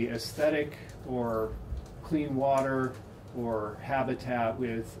they be aesthetic or clean water or habitat,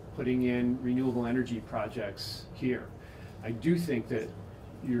 with putting in renewable energy projects here. I do think that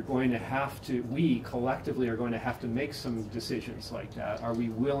you're going to have to, we collectively are going to have to make some decisions like that. Are we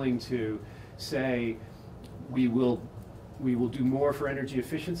willing to say we will do more for energy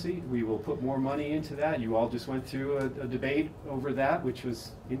efficiency? We will put more money into that. You all just went through a debate over that, which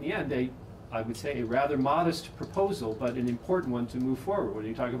was, in the end, I would say, a rather modest proposal, but an important one to move forward when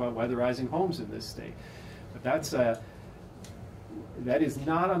you talk about weatherizing homes in this state. But that is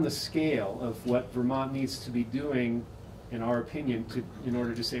not on the scale of what Vermont needs to be doing, in our opinion, in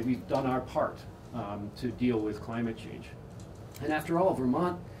order to say we've done our part to deal with climate change. And after all,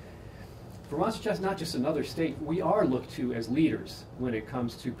 Vermont's just not just another state. We are looked to as leaders when it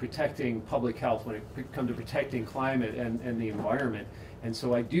comes to protecting public health, when it comes to protecting climate and the environment. And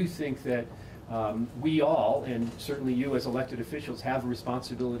so I do think that we all, and certainly you as elected officials, have a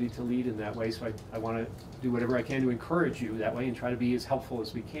responsibility to lead in that way. So I want to do whatever I can to encourage you that way and try to be as helpful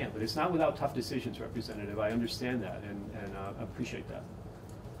as we can. But it's not without tough decisions, Representative. I understand that and appreciate that.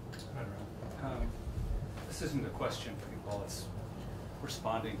 This isn't a question for you, Paul. It's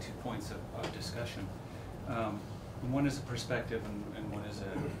responding to points of discussion. One is a perspective and one is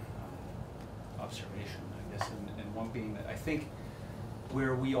an observation, I guess. And one being that I think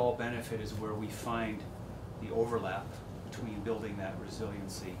where we all benefit is where we find the overlap between building that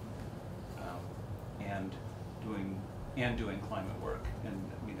resiliency and doing climate work. And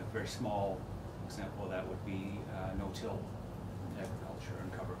I mean, a very small example of that would be no-till agriculture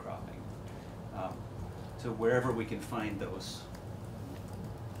and cover cropping. So wherever we can find those,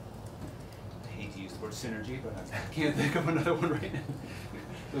 I hate to use the word synergy, but I can't think of another one right now.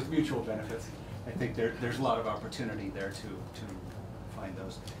 Those mutual benefits. I think there's a lot of opportunity there to find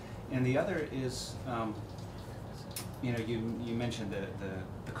those. And the other is, you know, you mentioned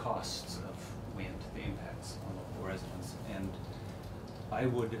the costs of wind, the impacts on local residents, and I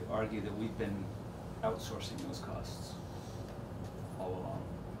would argue that we've been outsourcing those costs all along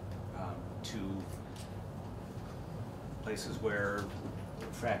to places where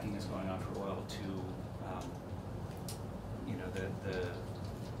fracking is going on for oil, to you know, the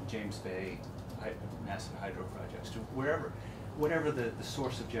James Bay massive hydro projects, to whatever the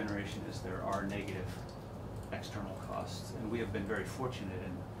source of generation is, there are negative external costs, and we have been very fortunate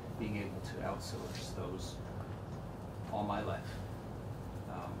in being able to outsource those all my life.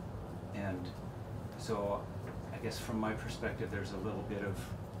 And so I guess from my perspective, there's a little bit of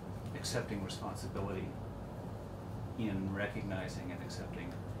accepting responsibility in recognizing and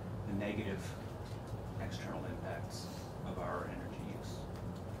accepting the negative external impacts of our energy use.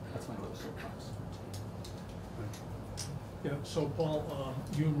 That's my little soapbox. Yeah, so Paul,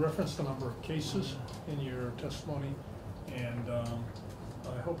 you referenced a number of cases in your testimony, and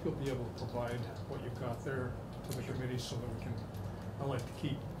I hope you'll be able to provide what you've got there to the committee so that we can, I like to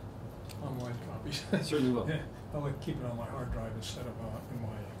keep online copies. Certainly will. I like to keep it on my hard drive instead of in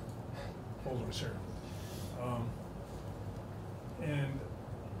my folders here. And,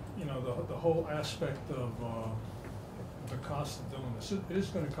 you know, the whole aspect of the cost of doing this, it is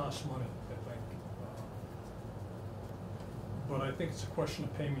going to cost money, I think. But I think it's a question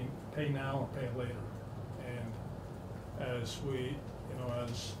of pay now or pay later. And as we, you know,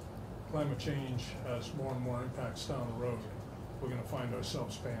 as climate change has more and more impacts down the road, we're going to find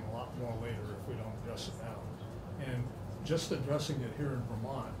ourselves paying a lot more later if we don't address it now. And just addressing it here in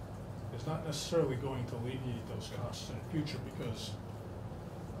Vermont is not necessarily going to alleviate those costs in the future, because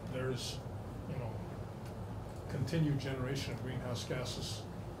there's, you know, continued generation of greenhouse gases,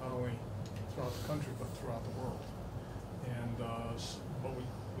 not only throughout the country, but throughout the world. And but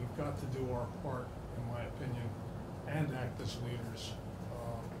we've got to do our part, in my opinion, and act as leaders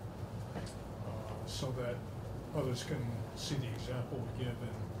so that others can see the example we give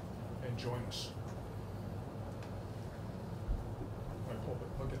and join us.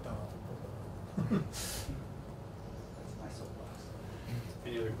 I'll get that on. That's my soapbox.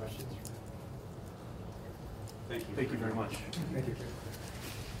 Any other questions? Thank you. Thank you very much. Thank you.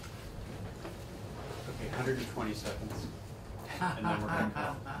 Okay, 120 seconds, and then we're going to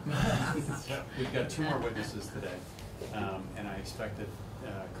call. So we've got 2 more witnesses today, and I expect that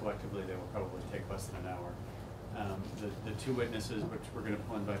collectively they will probably take less than an hour. The 2 witnesses, which we're going to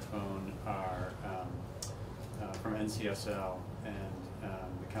pull in by phone, are from NCSL and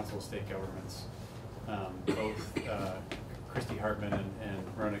the Council of State Governments. Both Christy Hartman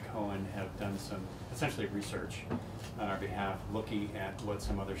and Rona Cohen have done some essentially research on our behalf, looking at what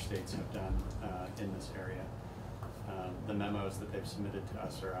some other states have done in this area. The memos that they've submitted to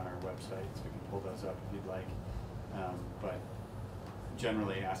us are on our website, so we can pull those up if you'd like. But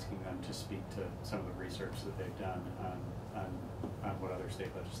generally asking them to speak to some of the research that they've done on what other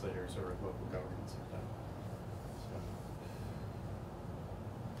state legislators or local governments have done. So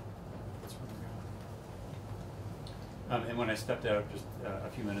that's where we're going. And when I stepped out just a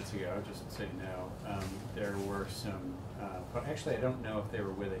few minutes ago, just so you know, there were some, but actually I don't know if they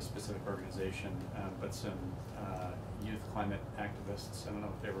were with a specific organization, but some youth climate activists. I don't know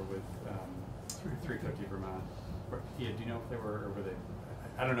if they were with 350 Vermont. Yeah, do you know if they were, or were they?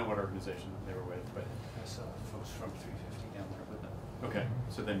 I don't know what organization they were with, but I saw folks from 350 down there with them. Okay,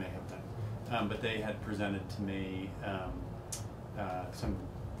 so they may have done. But they had presented to me some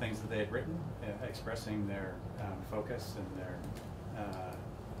things that they had written, expressing their focus and their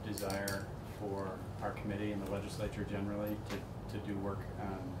desire for our committee and the legislature generally to do work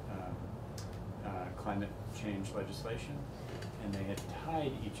on climate change legislation. And they had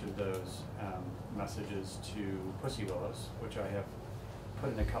tied each of those messages to pussy willows, which I have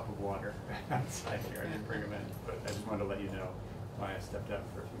put in a cup of water outside here. I didn't bring them in, but I just wanted to let you know why I stepped out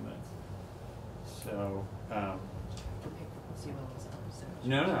for a few minutes. So,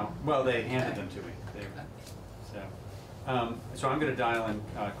 no. Well, they handed them to me. So I'm going to dial in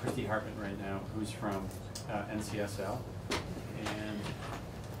Christy Hartman right now, who's from NCSL, and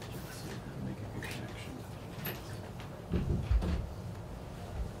let's see if we can make a good connection.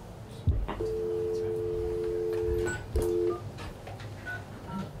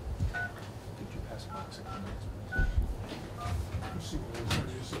 Did you pass a box of Let's see what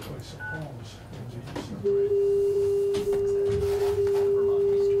we used to play some poems.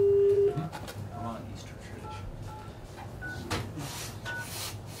 Vermont Easter tradition.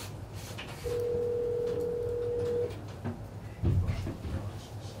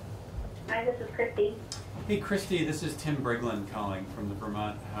 Hey, Christy, this is Tim Briglin calling from the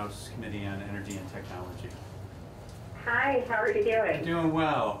Vermont House Committee on Energy and Technology. Hi, how are you doing? Doing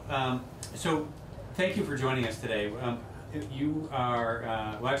well. So, thank you for joining us today. You are,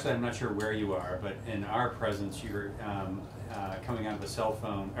 well, actually, I'm not sure where you are, but in our presence, you're coming out of a cell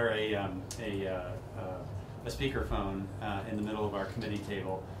phone, or a speakerphone in the middle of our committee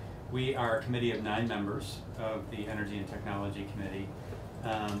table. We are a committee of 9 members of the Energy and Technology Committee.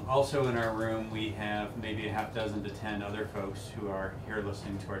 Also in our room, we have maybe a half dozen to 10 other folks who are here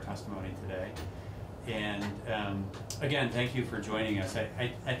listening to our testimony today. And again, thank you for joining us.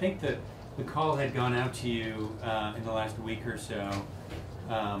 I think that the call had gone out to you in the last week or so,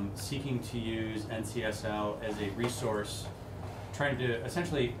 seeking to use NCSL as a resource, trying to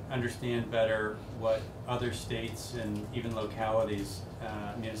essentially understand better what other states and even localities,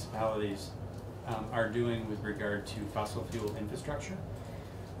 municipalities are doing with regard to fossil fuel infrastructure.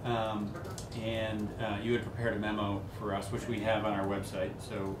 You had prepared a memo for us, which we have on our website,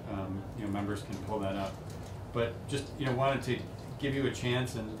 so members can pull that up. But just wanted to give you a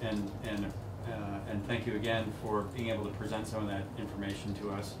chance and thank you again for being able to present some of that information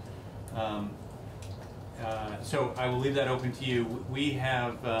to us. So I will leave that open to you. We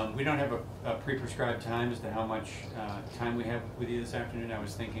don't have a pre-prescribed time as to how much time we have with you this afternoon. I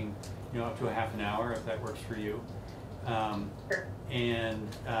was thinking, up to a half an hour if that works for you. Sure. And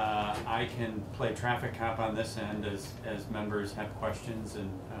I can play traffic cop on this end as members have questions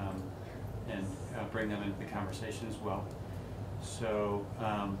and bring them into the conversation as well. So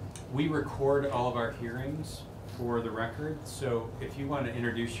we record all of our hearings for the record. So if you want to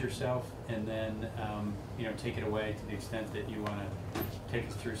introduce yourself and then take it away to the extent that you want to take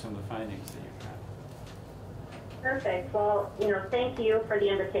us through some of the findings that you've had. Perfect. Well, thank you for the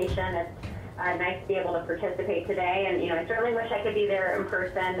invitation. It's nice to be able to participate today, and I certainly wish I could be there in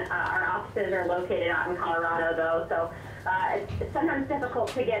person. Our offices are located out in Colorado, though, so it's sometimes difficult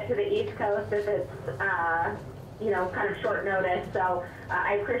to get to the East Coast if it's kind of short notice. So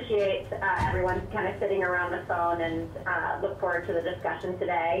I appreciate everyone kind of sitting around the phone, and look forward to the discussion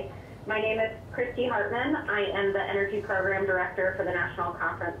today. My name is Christy Hartman. I am the Energy Program Director for the National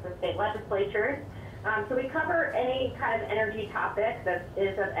Conference of State Legislatures. So we cover any kind of energy topic that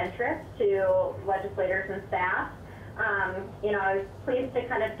is of interest to legislators and staff. I was pleased to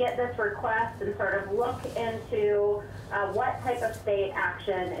kind of get this request and sort of look into what type of state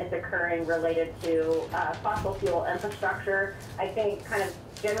action is occurring related to fossil fuel infrastructure. I think kind of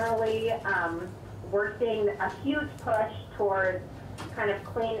generally we're seeing a huge push towards kind of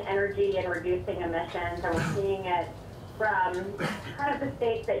clean energy and reducing emissions, and we're seeing it from kind of the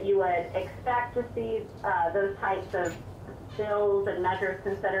states that you would expect to see those types of bills and measures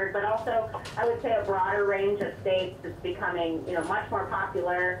considered, but also I would say a broader range of states that's becoming much more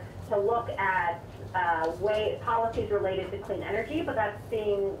popular to look at policies related to clean energy, but that's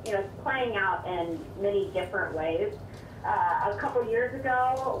being playing out in many different ways. A couple years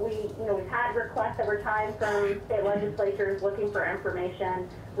ago, we've had requests over time from state legislatures looking for information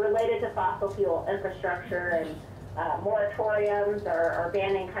related to fossil fuel infrastructure and moratoriums or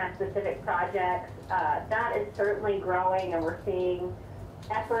banning kind of specific projects. That is certainly growing, and we're seeing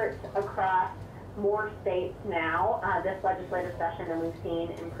efforts across more states now this legislative session than we've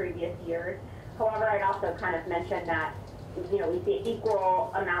seen in previous years. However, I'd also kind of mention that we see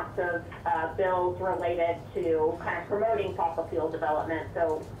equal amounts of bills related to kind of promoting fossil fuel development.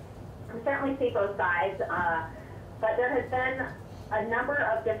 So we certainly see both sides, but there has been a number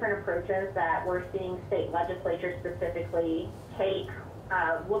of different approaches that we're seeing state legislatures specifically take,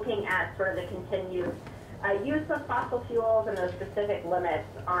 looking at sort of the continued use of fossil fuels and those specific limits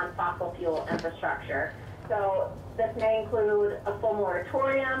on fossil fuel infrastructure. So this may include a full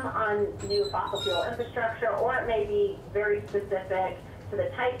moratorium on new fossil fuel infrastructure, or it may be very specific to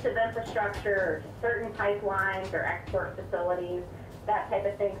the types of infrastructure, or to certain pipelines or export facilities, that type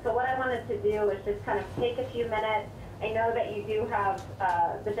of thing. So what I wanted to do is just kind of take a few minutes. I know that you do have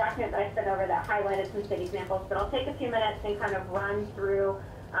the document that I sent over that highlighted some state examples, but I'll take a few minutes and kind of run through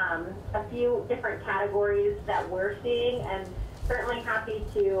a few different categories that we're seeing, and certainly happy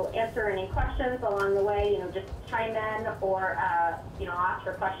to answer any questions along the way. Just chime in, or I'll ask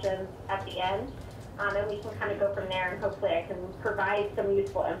for questions at the end, and we can kind of go from there, and hopefully I can provide some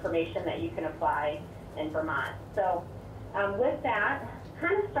useful information that you can apply in Vermont. So with that,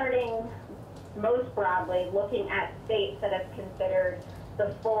 kind of starting most broadly, looking at states that have considered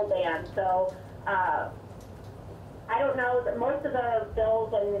the full ban. So I don't know that most of the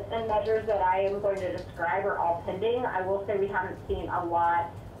bills and measures that I am going to describe are all pending. I will say we haven't seen a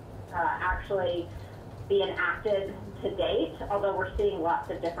lot actually be enacted to date, although we're seeing lots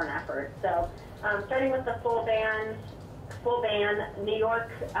of different efforts. So Starting with the full ban, New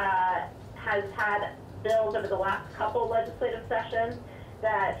York has had bills over the last couple legislative sessions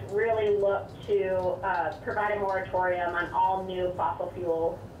that really look to provide a moratorium on all new fossil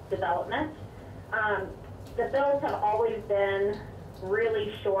fuel development. The bills have always been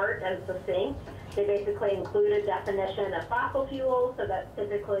really short and succinct. They basically include a definition of fossil fuels, so that's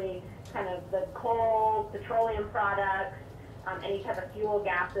typically kind of the coal, petroleum products, any type of fuel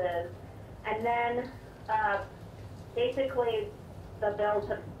gases. And then basically the bills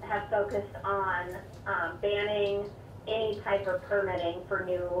have focused on banning any type of permitting for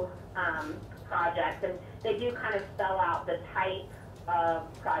new projects. And they do kind of spell out the type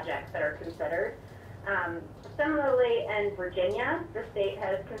of projects that are considered. Similarly, in Virginia, the state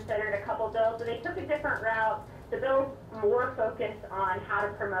has considered a couple bills, but they took a different route. The bills more focused on how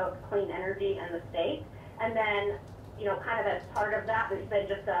to promote clean energy in the state. And then, you know, kind of as part of that, there's been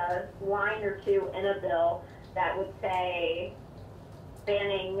just a line or two in a bill that would say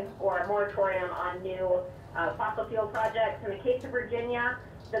banning or a moratorium on new fossil fuel projects. In the case of Virginia,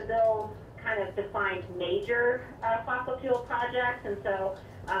 the bill kind of defined major fossil fuel projects, and so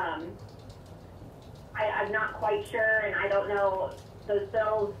I'm not quite sure, and I don't know, those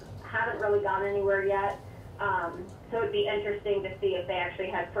bills haven't really gone anywhere yet. So it'd be interesting to see if they actually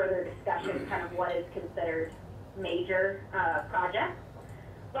had further discussion, kind of what is considered major projects.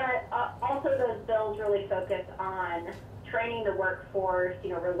 But also those bills really focus on training the workforce, you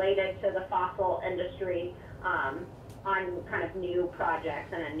know, related to the fossil industry on kind of new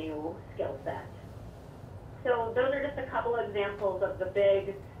projects and a new skill set. So those are just a couple of examples of the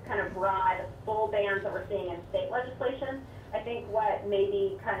big kind of broad full bans that we're seeing in state legislation. I think what may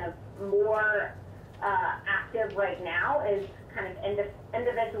be kind of more active right now is kind of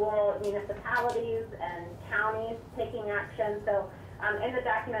individual municipalities and counties taking action. So in the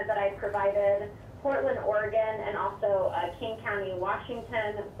document that I provided, Portland, Oregon, and also King County,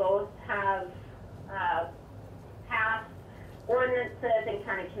 Washington, both have passed ordinances and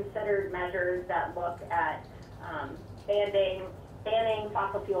kind of considered measures that look at banning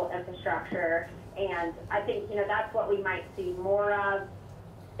fossil fuel infrastructure. And I think, you know, that's what we might see more of.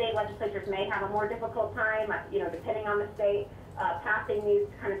 State legislatures may have a more difficult time, you know, depending on the state, passing these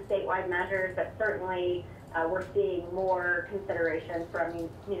kind of statewide measures, but certainly we're seeing more consideration from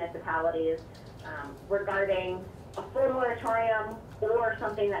municipalities regarding a full moratorium or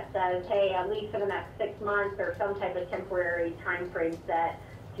something that says, hey, at least for the next 6 months, or some type of temporary time frame set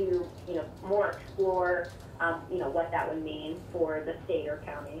to, you know, more explore, you know, what that would mean for the state or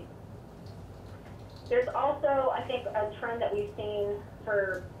county. There's also, I think, a trend that we've seen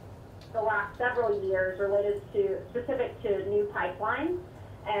for the last several years related to, specific to new pipelines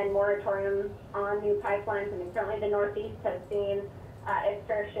and moratoriums on new pipelines. I mean, certainly the Northeast has seen its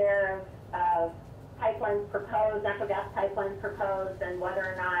fair share of pipelines proposed, natural gas pipelines proposed, and whether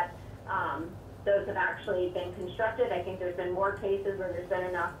or not those have actually been constructed. I think there's been more cases where there's been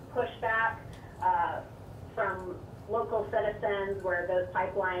enough pushback from local citizens where those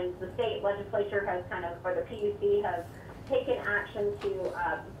pipelines, the state legislature has kind of, or the PUC has taken action to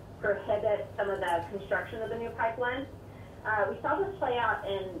prohibit some of the construction of the new pipelines. We saw this play out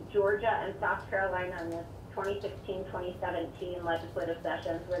in Georgia and South Carolina in the 2016-2017 legislative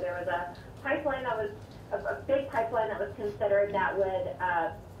sessions, where there was a pipeline that was, a big pipeline that was considered that would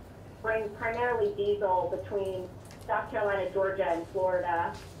bring primarily diesel between South Carolina, Georgia, and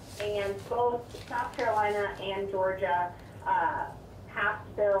Florida. And both South Carolina and Georgia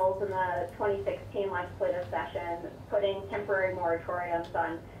passed bills in the 2016 legislative session putting temporary moratoriums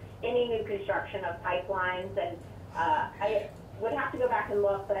on any new construction of pipelines. And I would have to go back and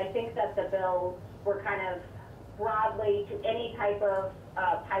look, but I think that the bills were kind of broadly to any type of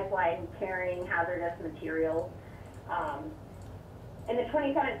pipeline carrying hazardous materials. In the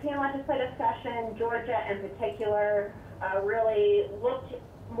 2017 legislative session, Georgia in particular really looked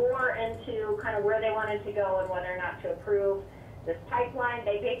more into kind of where they wanted to go and whether or not to approve this pipeline.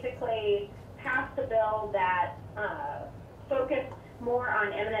 They basically passed a bill that focused more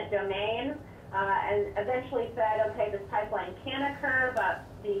on eminent domain and eventually said, okay, this pipeline can occur, but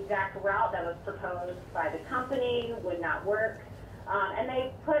the exact route that was proposed by the company would not work. And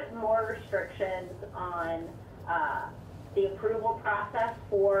they put more restrictions on the approval process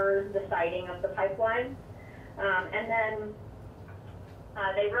for the siting of the pipeline. And then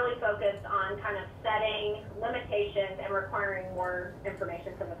they really focused on kind of setting limitations and requiring more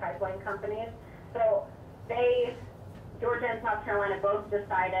information from the pipeline companies. So they, Georgia and South Carolina, both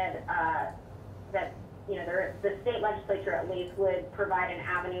decided that, you know, the state legislature at least would provide an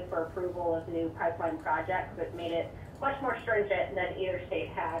avenue for approval of new pipeline projects, but made it much more stringent than either state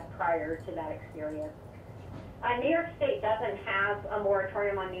had prior to that experience. New York State doesn't have a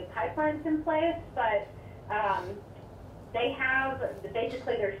moratorium on new pipelines in place, but they have,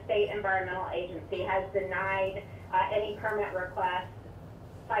 basically their state environmental agency has denied any permit requests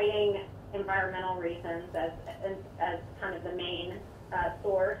citing environmental reasons as kind of the main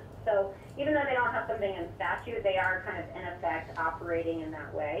source. So even though they don't have something in statute, they are kind of in effect operating in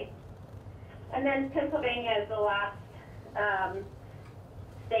that way. And then Pennsylvania is the last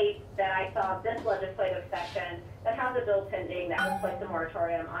state that I saw this legislative session that has a bill pending that would place a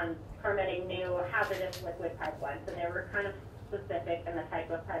moratorium on permitting new hazardous liquid pipelines. So they were kind of specific in the type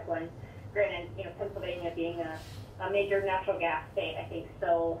of pipeline. Granted, you know, Pennsylvania being a major natural gas state, I think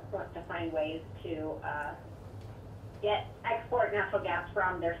still wants to find ways to export natural gas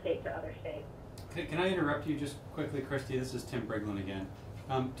from their state to other states. Can I interrupt you just quickly, Christy? This is Tim Briglin again.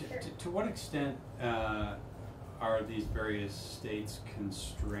 Sure. To what extent are these various states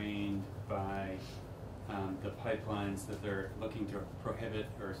constrained by the pipelines that they're looking to prohibit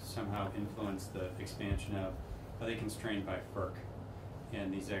or somehow influence the expansion of? Are they constrained by FERC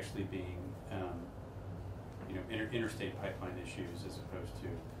and these actually being interstate pipeline issues as opposed to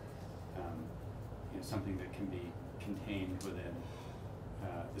something that can be contained within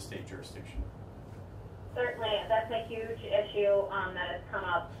the state jurisdiction? Certainly, that's a huge issue that has come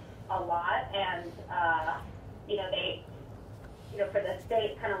up a lot, and for the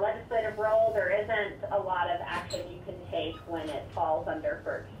state kind of legislative role, there isn't a lot of action you can take when it falls under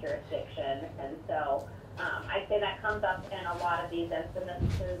FERC's jurisdiction, and so I'd say that comes up in a lot of these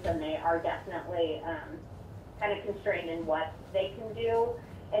instances, and they are definitely kind of constrained in what they can do.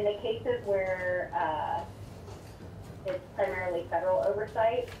 In the cases where it's primarily federal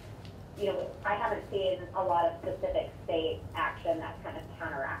oversight, I haven't seen a lot of specific state action that kind of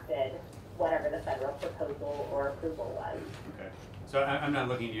counteracted whatever the federal proposal or approval was. Okay. So I'm not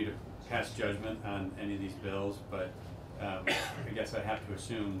looking at you to pass judgment on any of these bills, but I guess I have to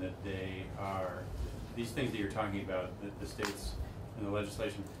assume that they are, these things that you're talking about, that the states and the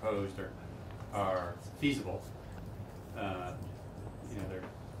legislation proposed are feasible.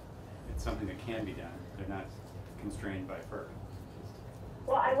 It's something that can be done. They're not constrained by FERC.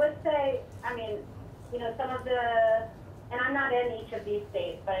 Well, I would say, some of the, and I'm not in each of these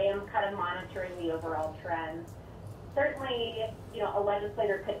states, but I am kind of monitoring the overall trends. Certainly, a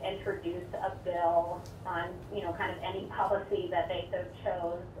legislator could introduce a bill on, kind of any policy that they so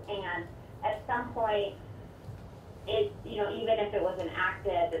chose, and at some point, even if it was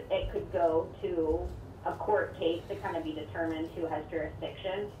enacted, it could go to a court case to kind of be determined who has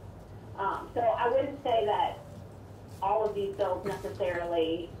jurisdiction. So I wouldn't say that all of these bills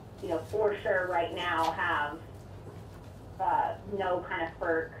necessarily, for sure right now have no kind of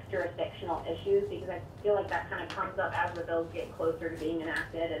FERC jurisdictional issues, because I feel like that kind of comes up as the bills get closer to being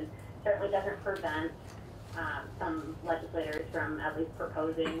enacted, and certainly doesn't prevent some legislators from at least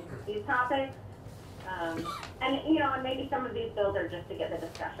proposing these topics. And maybe some of these bills are just to get the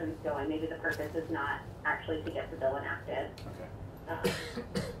discussions going. Maybe the purpose is not actually to get the bill enacted. Okay.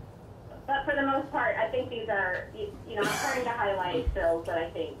 But for the most part, I think these are, I'm trying to highlight bills that I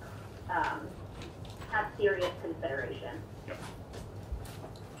think have serious consideration. Yep.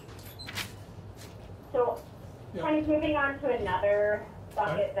 So, kind of moving on to another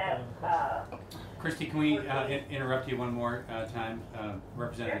bucket that... Christy, can we interrupt you one more time?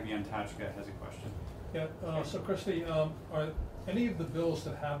 Representative Yantochka has a question. Yeah, so Christy, are any of the bills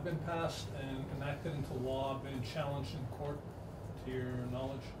that have been passed and enacted into law been challenged in court, to your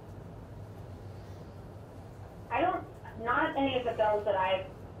knowledge? Not any of the bills that I've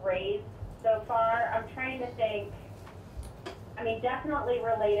raised so far. I'm trying to think, definitely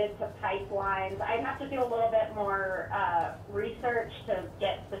related to pipelines. I'd have to do a little bit more research to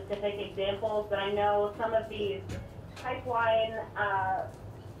get specific examples, but I know some of these pipeline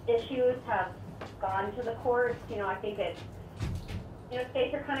issues have gone to the courts. I think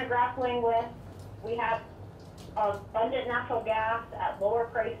states are kind of grappling with, we have abundant natural gas at lower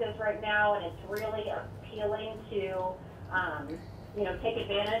prices right now, and it's really appealing to take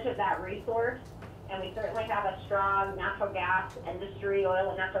advantage of that resource. And we certainly have a strong natural gas industry, oil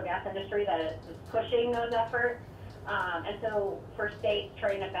and natural gas industry that is pushing those efforts. And so for states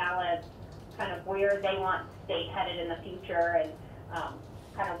trying to balance kind of where they want state headed in the future and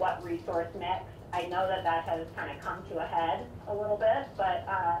kind of what resource mix, I know that has kind of come to a head a little bit. But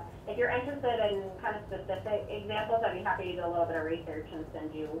if you're interested in kind of specific examples, I'd be happy to do a little bit of research and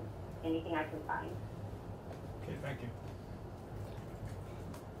send you anything I can find. Okay, thank you.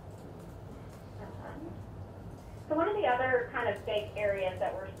 So one of the other kind of big areas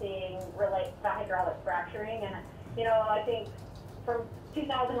that we're seeing relates to hydraulic fracturing, and I think from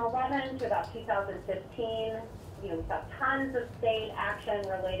 2011 to about 2015, we saw tons of state action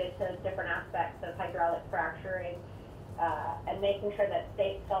related to different aspects of hydraulic fracturing, and making sure that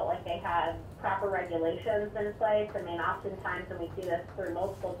states felt like they had proper regulations in place. I mean, oftentimes when we see this through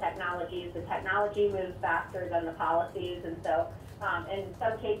multiple technologies, the technology moves faster than the policies, and so in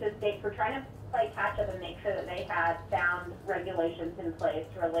some cases states were trying to play catch up and make sure that they had sound regulations in place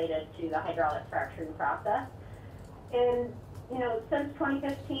related to the hydraulic fracturing process. And since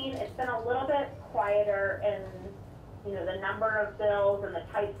 2015, it's been a little bit quieter in the number of bills and the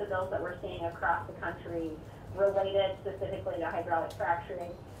types of bills that we're seeing across the country related specifically to hydraulic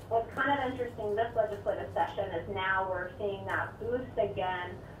fracturing. What's kind of interesting this legislative session is now we're seeing that boost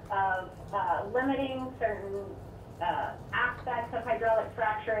again of limiting certain aspects of hydraulic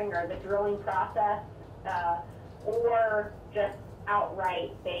fracturing or the drilling process, or just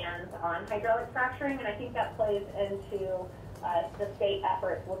outright bans on hydraulic fracturing. And I think that plays into the state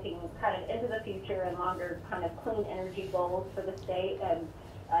efforts looking kind of into the future and longer kind of clean energy goals for the state, and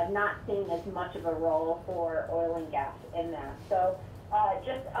not seeing as much of a role for oil and gas in that. So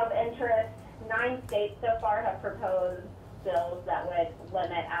just of interest, 9 states so far have proposed bills that would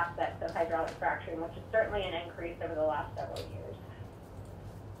limit aspects of hydraulic fracturing, which is certainly an increase over the last several years.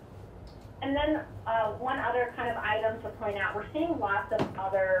 And then one other kind of item to point out, we're seeing lots of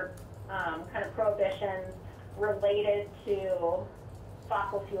other kind of prohibitions related to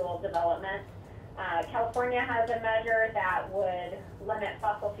fossil fuel development. California has a measure that would limit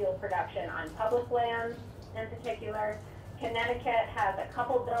fossil fuel production on public lands in particular. Connecticut has a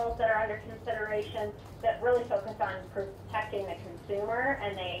couple bills that are under consideration that really focus on protecting the consumer,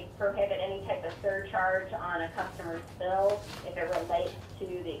 and they prohibit any type of surcharge on a customer's bill if it relates to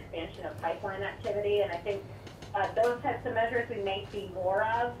the expansion of pipeline activity. And I think those types of measures we may see more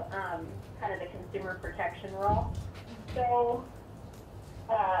of, kind of the consumer protection role. So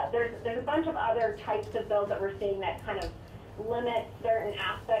there's a bunch of other types of bills that we're seeing that kind of limit certain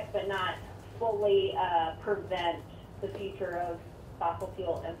aspects but not fully prevent the future of fossil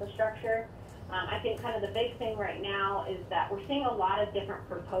fuel infrastructure. I think kind of the big thing right now is that we're seeing a lot of different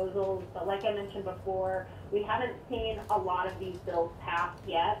proposals, but like I mentioned before, we haven't seen a lot of these bills passed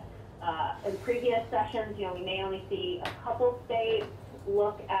yet. In previous sessions, we may only see a couple states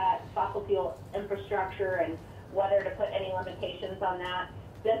look at fossil fuel infrastructure and whether to put any limitations on that.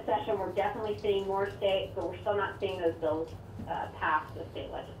 This session, we're definitely seeing more states, but we're still not seeing those bills pass the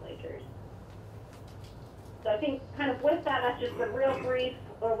state legislatures. So I think kind of with that, that's just a real brief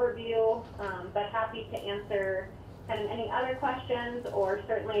overview, but happy to answer kind of any other questions, or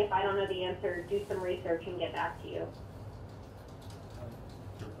certainly if I don't know the answer, do some research and get back to you.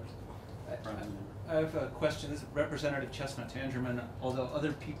 I have a question. This is Representative Chestnut Tangerman, although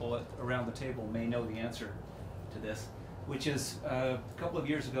other people around the table may know the answer to this, which is a couple of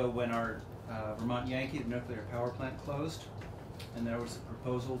years ago when our Vermont Yankee, the nuclear power plant, closed, and there was a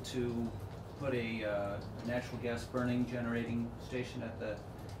proposal to put a natural gas burning generating station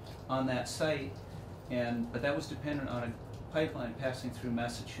on that site, but that was dependent on a pipeline passing through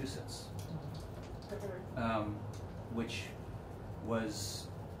Massachusetts, which was,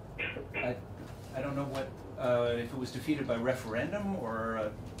 I don't know what, if it was defeated by referendum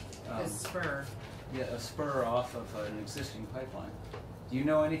or The spur. Yeah, a spur off of an existing pipeline. Do you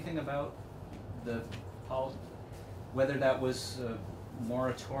know anything about whether that was a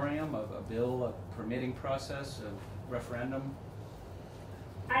moratorium, of a bill, a permitting process, a referendum?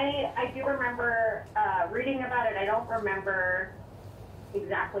 I do remember reading about it. I don't remember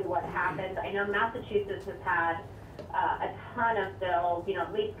exactly what happened. I know Massachusetts has had a ton of bills,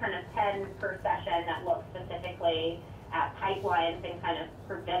 at least kind of 10 per session that look specifically at pipelines and kind of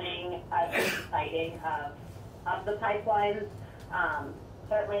preventing siting of the pipelines.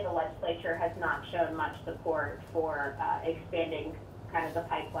 Certainly the legislature has not shown much support for expanding kind of the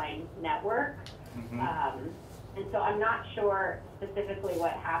pipeline network. Mm-hmm. And so I'm not sure specifically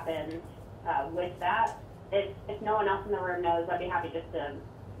what happened with that. If no one else in the room knows, I'd be happy just to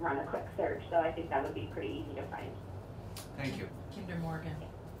run a quick search. So I think that would be pretty easy to find. Thank you. Kinder Morgan.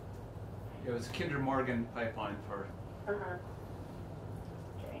 It was Kinder Morgan pipeline for.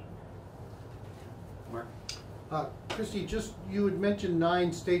 Okay. Mark? Christy, you had mentioned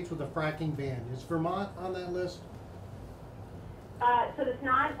 9 states with a fracking ban. Is Vermont on that list? So there's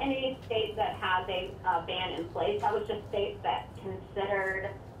not any state that has a ban in place. That was just states that considered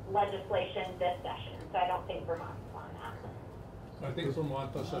legislation this session. So I don't think Vermont's on that. I think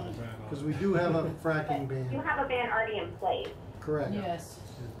Vermont does have a ban on it. Because we do have a fracking ban. You have a ban already in place. Correct. Yes.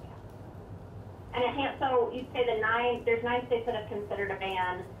 And so you'd say there's 9 states that have considered a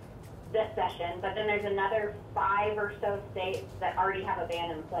ban. this session, but then there's another 5 or so states that already have a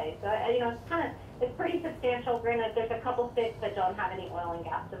ban in place. So, it's pretty substantial. Granted, there's a couple states that don't have any oil and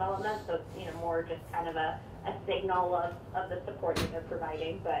gas development, so it's, more just kind of a signal of the support that they're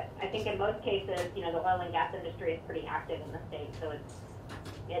providing. But I think in most cases, the oil and gas industry is pretty active in the state, so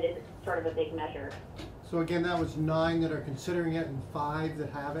it is sort of a big measure. So again, that was 9 that are considering it and 5 that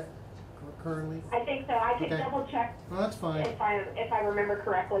have it currently? I think so. I could Okay. double check Well, that's fine. if I remember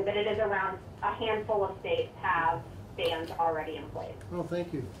correctly, but it is around a handful of states have bans already in place. Oh,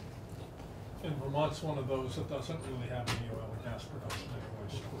 thank you. And Vermont's one of those that doesn't really have any oil and gas production anyway,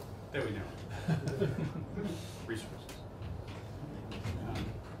 so. There we know. Resources.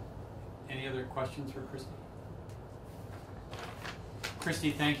 Any other questions for Christy?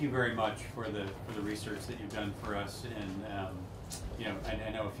 Christy, thank you very much for the research that you've done for us, and I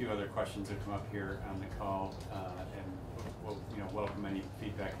know a few other questions have come up here on the call, and we'll welcome any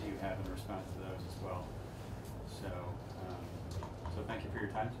feedback that you have in response to those as well. So thank you for your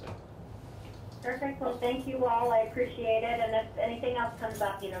time today. Perfect. Well, thank you all. I appreciate it. And if anything else comes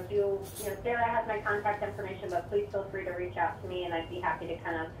up, Sarah has my contact information, but please feel free to reach out to me, and I'd be happy to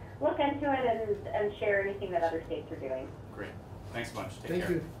kind of look into it and share anything that other states are doing. Great. Thanks much. Take Thank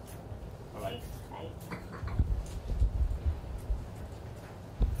care. you. Bye-bye. Bye.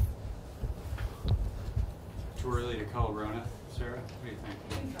 Too early to call Rona, Sarah? What do you think?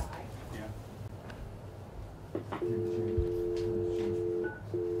 You can try. Yeah.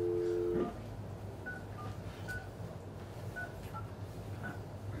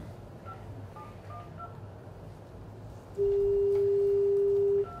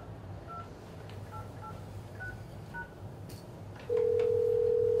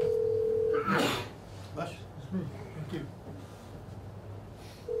 Bush? Thank you.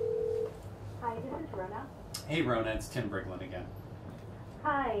 Hi, this is Rona. Hey, Rona, it's Tim Briglin again.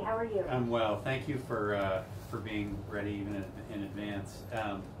 Hi, how are you? I'm well. Thank you for being ready even in advance.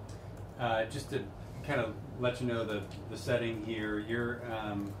 Just to kind of let you know the setting here, you're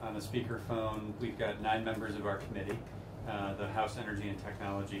on a speakerphone. We've got 9 members of our committee, the House Energy and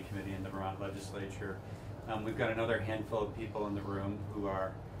Technology Committee in the Vermont Legislature. We've got another handful of people in the room who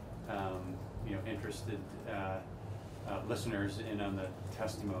are interested listeners in on the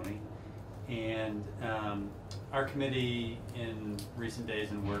testimony. And our committee in recent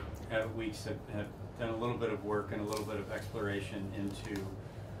days and weeks have done a little bit of work and a little bit of exploration into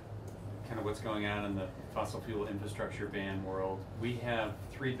kind of what's going on in the fossil fuel infrastructure ban world. We have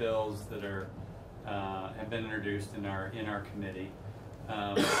 3 bills that are have been introduced in our committee,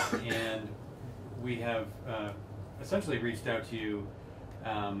 and we have essentially reached out to you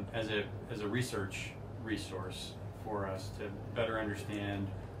as a research resource for us to better understand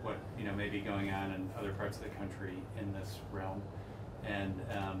what may be going on in other parts of the country in this realm, and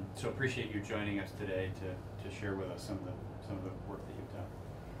so appreciate you joining us today to share with us some of the work that you've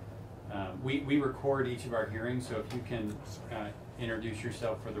done. We record each of our hearings, so if you can introduce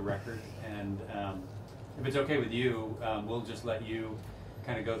yourself for the record, and if it's okay with you, we'll just let you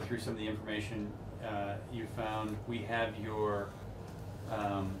kind of go through some of the information you found. We have your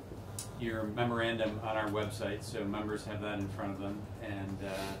memorandum on our website, so members have that in front of them, and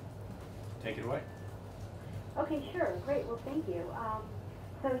take it away. Okay, sure, great, well thank you.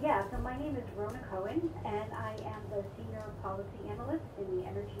 So my name is Rona Cohen, and I am the Senior Policy Analyst in the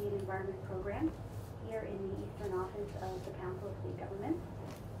Energy and Environment Program here in the Eastern Office of the Council of State Governments.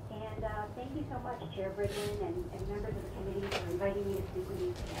 And thank you so much, Chair Briglin and members of the committee for inviting me to speak with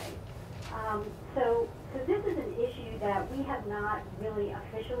you today. So this is an issue that we have not really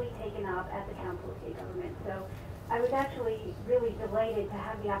officially taken up at the Council of State Government. So I was actually really delighted to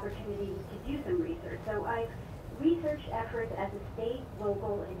have the opportunity to do some research. So I've researched efforts at the state,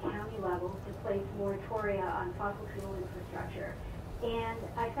 local, and county levels to place moratoria on fossil fuel infrastructure. And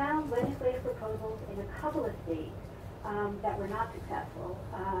I found legislative proposals in a couple of states that were not successful,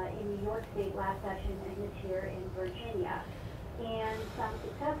 in New York State last session and this year in Virginia, and some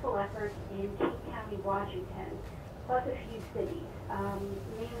successful efforts in King County, Washington, plus a few cities,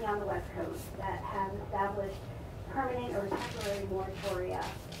 mainly on the West Coast, that have established permanent or temporary moratoria,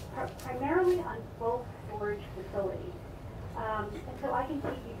 primarily on bulk storage facilities. And so I can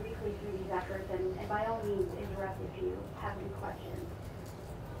take you briefly through these efforts, and by all means interrupt if you have any questions.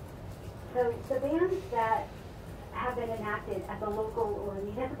 So the bans that have been enacted at the local or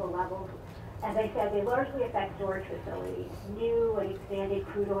municipal levels, as I said, they largely affect storage facilities, new and expanded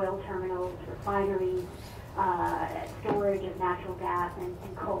crude oil terminals, refineries, storage of natural gas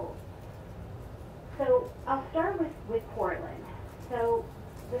and coal. So I'll start with Portland. So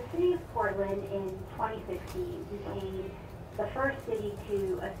the city of Portland in 2016 became the first city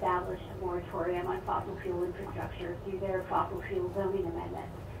to establish a moratorium on fossil fuel infrastructure through their fossil fuel zoning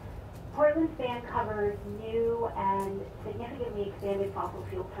amendments. Portland's ban covers new and significantly expanded fossil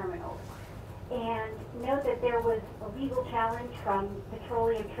fuel terminals. And note that there was a legal challenge from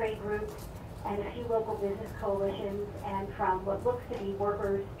petroleum trade groups and a few local business coalitions and from what looks to be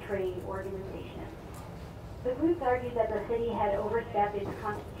workers' trade organizations. The groups argued that the city had overstepped its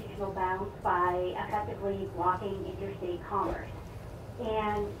constitutional bounds by effectively blocking interstate commerce.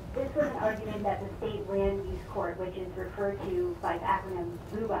 And this was an argument that the State Land Use Court, which is referred to by the acronym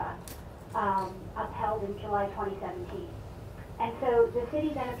LUBA, upheld in July 2017. And so the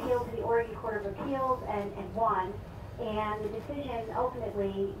city then appealed to the Oregon Court of Appeals and won, and the decision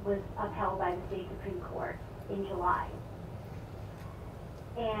ultimately was upheld by the state Supreme Court in July.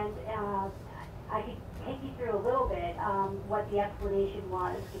 And I could take you through a little bit what the explanation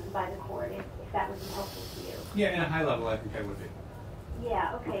was given by the court, if that would be helpful to you. Yeah, in a high level, I think that would be.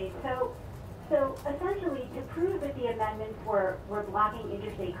 Yeah, okay. So essentially, to prove that the amendments were blocking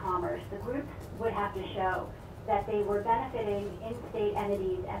interstate commerce, the groups would have to show that they were benefiting in-state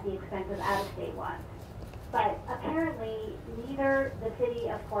entities at the expense of out-of-state ones. But apparently, neither the city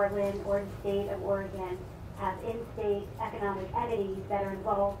of Portland or the state of Oregon have in-state economic entities that are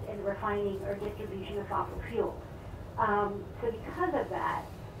involved in the refining or distribution of fossil fuels. So because of that,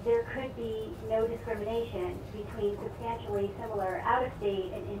 there could be no discrimination between substantially similar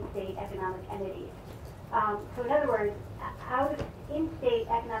out-of-state and in-state economic entities. So in other words, in-state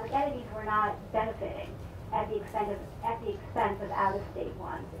economic entities were not benefiting at the expense of out-of-state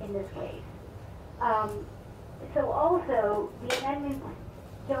ones in this case. So also, the amendments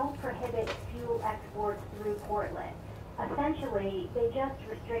don't prohibit fuel exports through Portland. Essentially, they just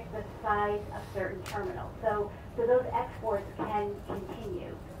restrict the size of certain terminals. So those exports can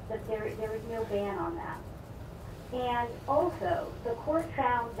continue, but there is no ban on that. And also, the court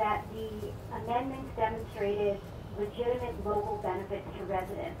found that the amendments demonstrated legitimate local benefits to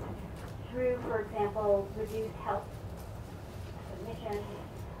residents through, for example, reduced health emissions,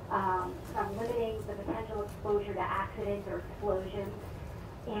 from limiting the potential exposure to accidents or explosions,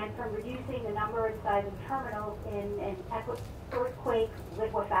 and from reducing the number and size of terminals in an earthquake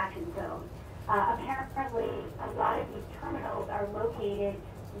liquefaction zone. Apparently, a lot of these terminals are located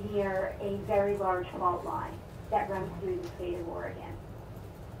near a very large fault line that runs through the state of Oregon.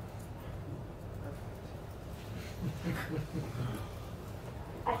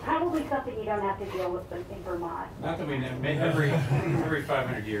 Probably something you don't have to deal with in Vermont. Not that we know, every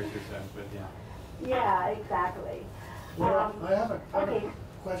 500 years or so, but yeah. Yeah, exactly. Well, I have a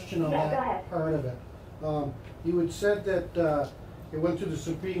question on that part of it. You had said that it went to the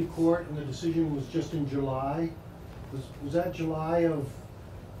Supreme Court and the decision was just in July. Was that July of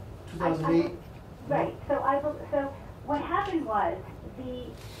 2008? Right. So what happened was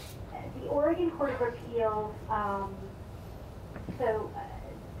the Oregon Court of Appeals.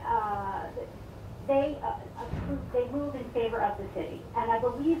 They moved in favor of the city, and I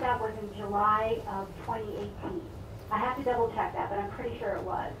believe that was in July of 2018. I have to double check that, but I'm pretty sure it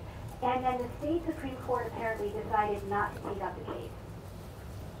was. And then the state Supreme Court apparently decided not to take up the case.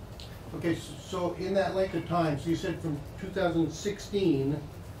 Okay, so in that length of time, so you said from 2016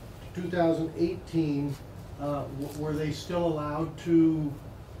 to 2018, were they still allowed to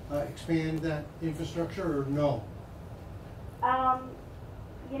expand that infrastructure, or no?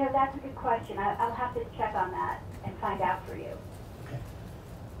 You know, that's a good question. I'll have to check on that and find out for you. Okay.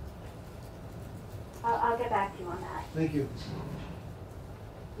 I'll get back to you on that. Thank you.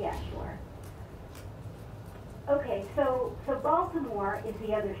 Yeah, sure. Okay, so Baltimore is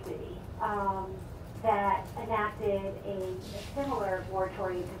the other city that enacted a similar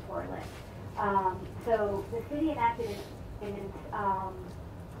moratorium to Portland. So the city enacted an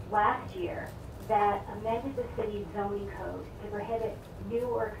last year that amended the city's zoning code to prohibit new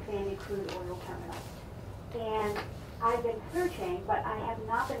or expanded crude oil terminals. And I've been searching, but I have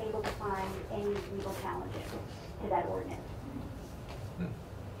not been able to find any legal challenges to that ordinance.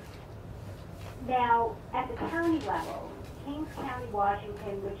 Now, at the county level, Kings County,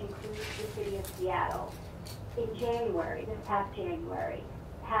 Washington, which includes the city of Seattle, in January, this past January,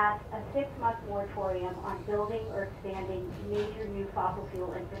 passed a 6-month moratorium on building or expanding major new fossil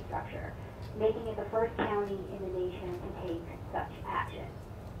fuel infrastructure, making it the first county in the nation to take such action.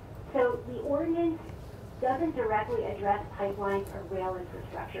 So the ordinance doesn't directly address pipelines or rail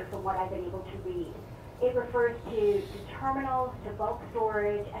infrastructure from what I've been able to read. It refers to terminals, to bulk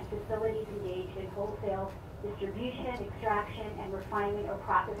storage, and facilities engaged in wholesale distribution, extraction, and refinement or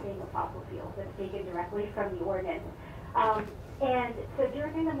processing of fossil fuels. That's taken directly from the ordinance. And so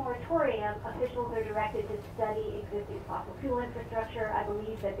during the moratorium, officials are directed to study existing fossil fuel infrastructure. I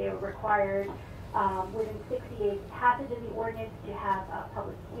believe that they were required within 60 days of passage of the ordinance to have a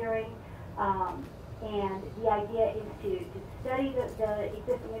public hearing. And the idea is to study the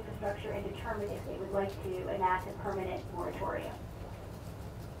existing infrastructure and determine if they would like to enact a permanent moratorium.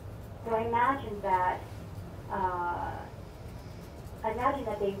 So I imagine that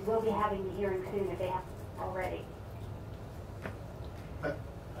they will be having the hearing soon if they haven't already.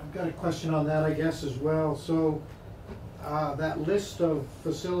 I've got a question on that, I guess, as well. So that list of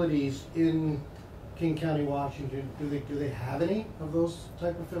facilities in King County, Washington, do they have any of those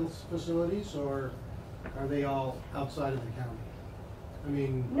type of facilities, or are they all outside of the county? I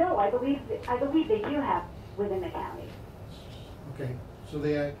mean. No, I believe they do have within the county. Okay, so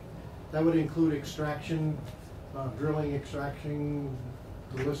that would include extraction, drilling, extraction.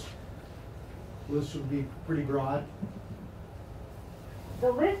 The list would be pretty broad.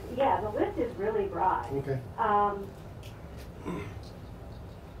 The list is really broad. Okay.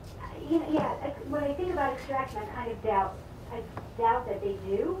 When I think about extraction, I doubt that they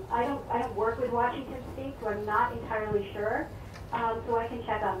do. I don't work with Washington State, so I'm not entirely sure. So I can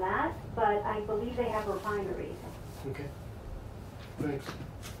check on that, but I believe they have refineries. Okay. Thanks.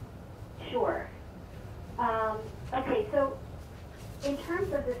 Sure. Okay, so in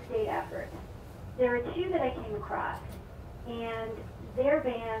terms of the state effort, there are two that I came across, and their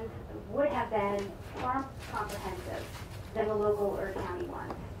bans would have been far more comprehensive than the local or county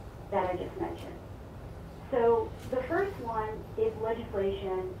ones that I just mentioned. So the first one is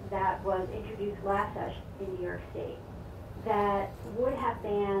legislation that was introduced last session in New York State that would have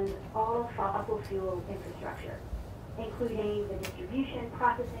banned all fossil fuel infrastructure, including the distribution,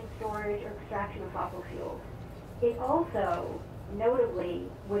 processing, storage, or extraction of fossil fuels. It also, notably,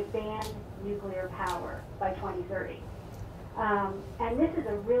 would ban nuclear power by 2030. And this is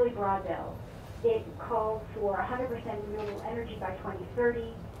a really broad bill. It calls for 100% renewable energy by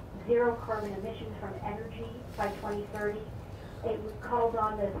 2030, zero carbon emissions from energy by 2030. It calls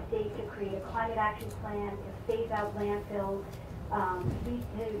on the state to create a climate action plan to phase out landfills, lead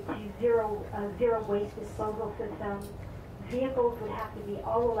to zero waste disposal system. Vehicles would have to be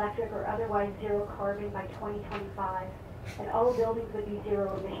all electric or otherwise zero carbon by 2025, and all buildings would be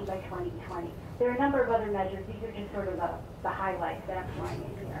zero emission by 2020. There are a number of other measures. These are just sort of the highlights that I'm throwing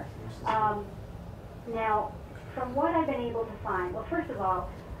in here. Now, from what I've been able to find, well, first of all,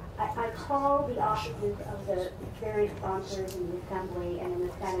 I called the offices of the various sponsors in the Assembly and in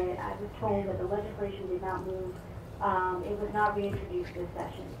the Senate. I was told that the legislation did not move. It was not reintroduced this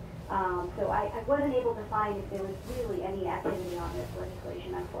session. So I wasn't able to find if there was really any activity on this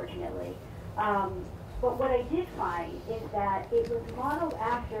legislation, unfortunately. But what I did find is that it was modeled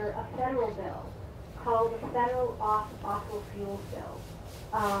after a federal bill called the Federal Fossil Fuels Bill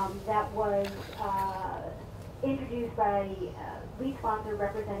that was introduced by lead sponsor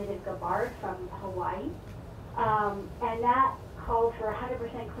Representative Gabbard from Hawaii. And that called for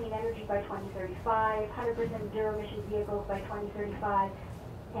 100% clean energy by 2035, 100% zero emission vehicles by 2035,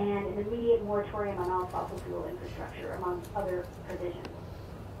 and an immediate moratorium on all fossil fuel infrastructure, among other provisions.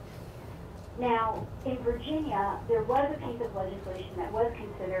 Now, in Virginia, there was a piece of legislation that was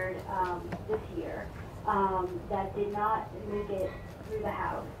considered this year that did not make it through the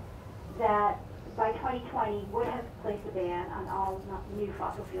House, that by 2020 would have placed a ban on all new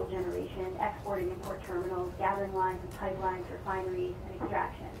fossil fuel generation, export and import terminals, gathering lines and pipelines, refineries, and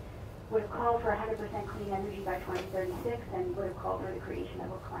extraction. Would have called for 100% clean energy by 2036 and would have called for the creation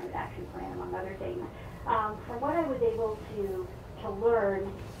of a climate action plan, among other things. From what I was able to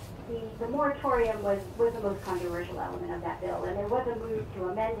learn, the moratorium was the most controversial element of that bill, and there was a move to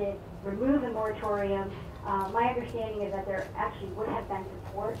amend it, remove the moratorium. My understanding is that there actually would have been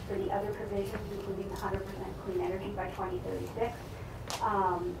support for the other provisions, including 100% clean energy by 2036.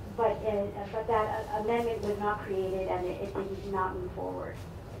 But that amendment was not created, and it did not move forward.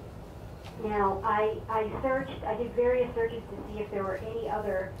 Now, I did various searches to see if there were any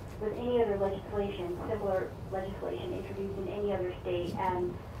other legislation, similar legislation introduced in any other state,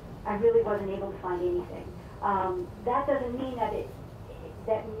 and I really wasn't able to find anything. That doesn't mean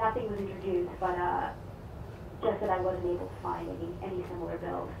that nothing was introduced, but just that I wasn't able to find any similar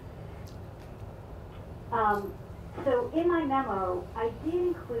bills. So in my memo, I did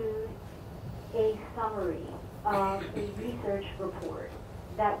include a summary of a research report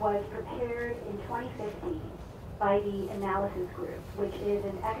that was prepared in 2015 by the Analysis Group, which is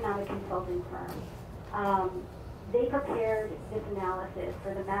an economic consulting firm. They prepared this analysis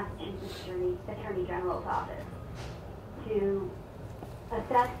for the Massachusetts Attorney General's office to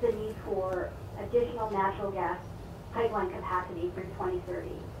assess the need for additional natural gas pipeline capacity through 2030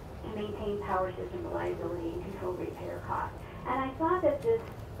 to maintain power system reliability and control repair costs. And I thought that this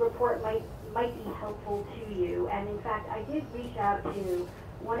report might be helpful to you. And in fact, I did reach out to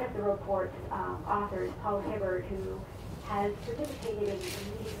one of the report's authors, Paul Hibbert, who has participated in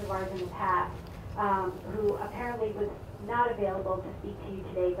meetings of ours in the past, who apparently was not available to speak to you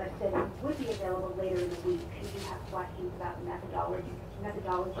today, but said he would be available later in the week should you have questions about the methodology that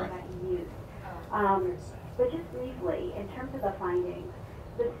you used. But just briefly, in terms of the findings,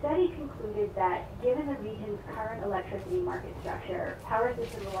 the study concluded that given the region's current electricity market structure, power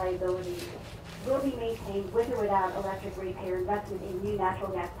system reliability will be maintained with or without electric ratepayer investment in new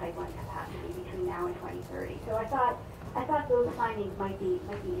natural gas pipeline capacity between now and 2030. So I thought those findings might be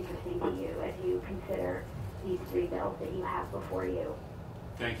interesting to you as you consider these three bills that you have before you.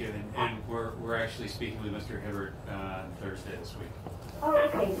 Thank you, and we're actually speaking with Mr. Hibbert Thursday this week. Oh,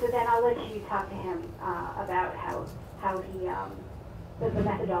 okay. So then I'll let you talk to him about how he the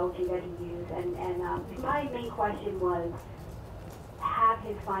methodology that he used. And my main question was, have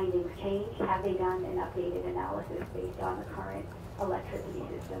his findings changed? Have they done an updated analysis based on the current electricity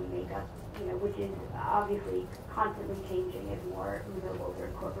system makeup, which is obviously constantly changing as more renewables are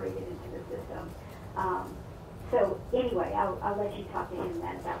incorporated into the system? So anyway, I'll let you talk to him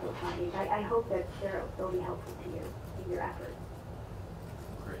then about those findings. I hope that they'll be helpful to you in your efforts.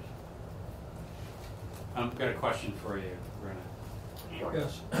 Great. I've got a question for you, Rona. Sure.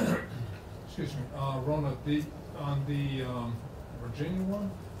 Yes. Excuse me, Rona, on the Virginia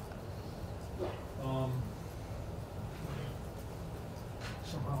one,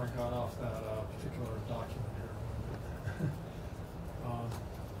 somehow I got off that particular document here. I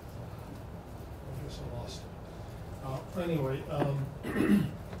guess I lost it. Anyway,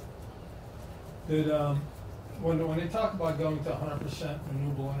 when they talk about going to 100%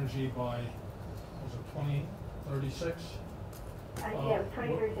 renewable energy by, was it 2036? Yeah, it was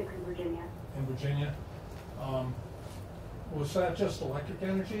 2036 in Virginia. In Virginia. Was that just electric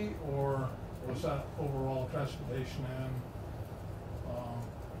energy, or was that overall transportation and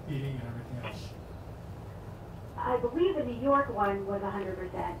heating and everything else? I believe the New York one was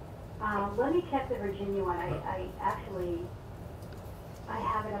 100%. Let me check the Virginia one. I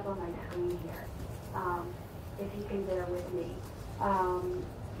have it up on my screen here. If you can bear with me.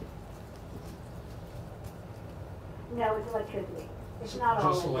 No, it's electricity. It's not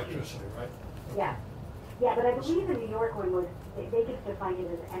all just electricity, right? Yeah. Yeah, but I believe the New York one was, they just defined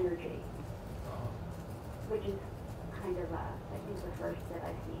it as energy, which is kind of, I think, the first that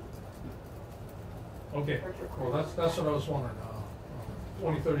I've seen. Okay, well, that's what I was wondering.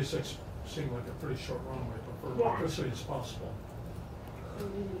 2036 seemed like a pretty short runway, but for electricity it's possible. It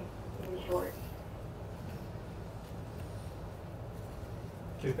is short.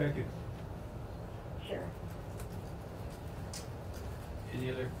 Okay, thank you. Sure. Any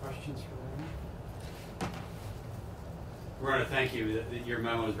other questions for Rona? Rona, thank you. Your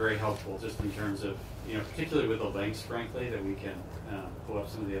memo is very helpful, just in terms of, particularly with the links, frankly, that we can pull up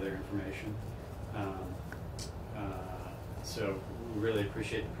some of the other information. So we really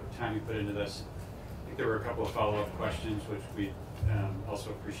appreciate the time you put into this. I think there were a couple of follow-up questions, which we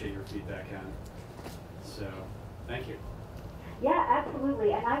also appreciate your feedback on. So, thank you. Yeah,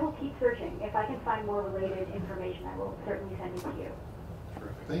 absolutely. And I will keep searching. If I can find more related information, I will certainly send it to you.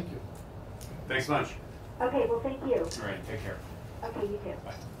 Terrific. Thank you. Thanks much. Okay, well, thank you. All right, take care. Okay, you too.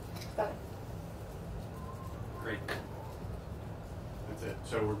 Bye. Bye. Great. That's it.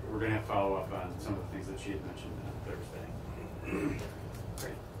 So we're going to have follow-up on some of the things that she had mentioned on Thursday.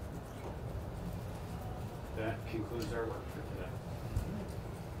 Great. That concludes our work for today.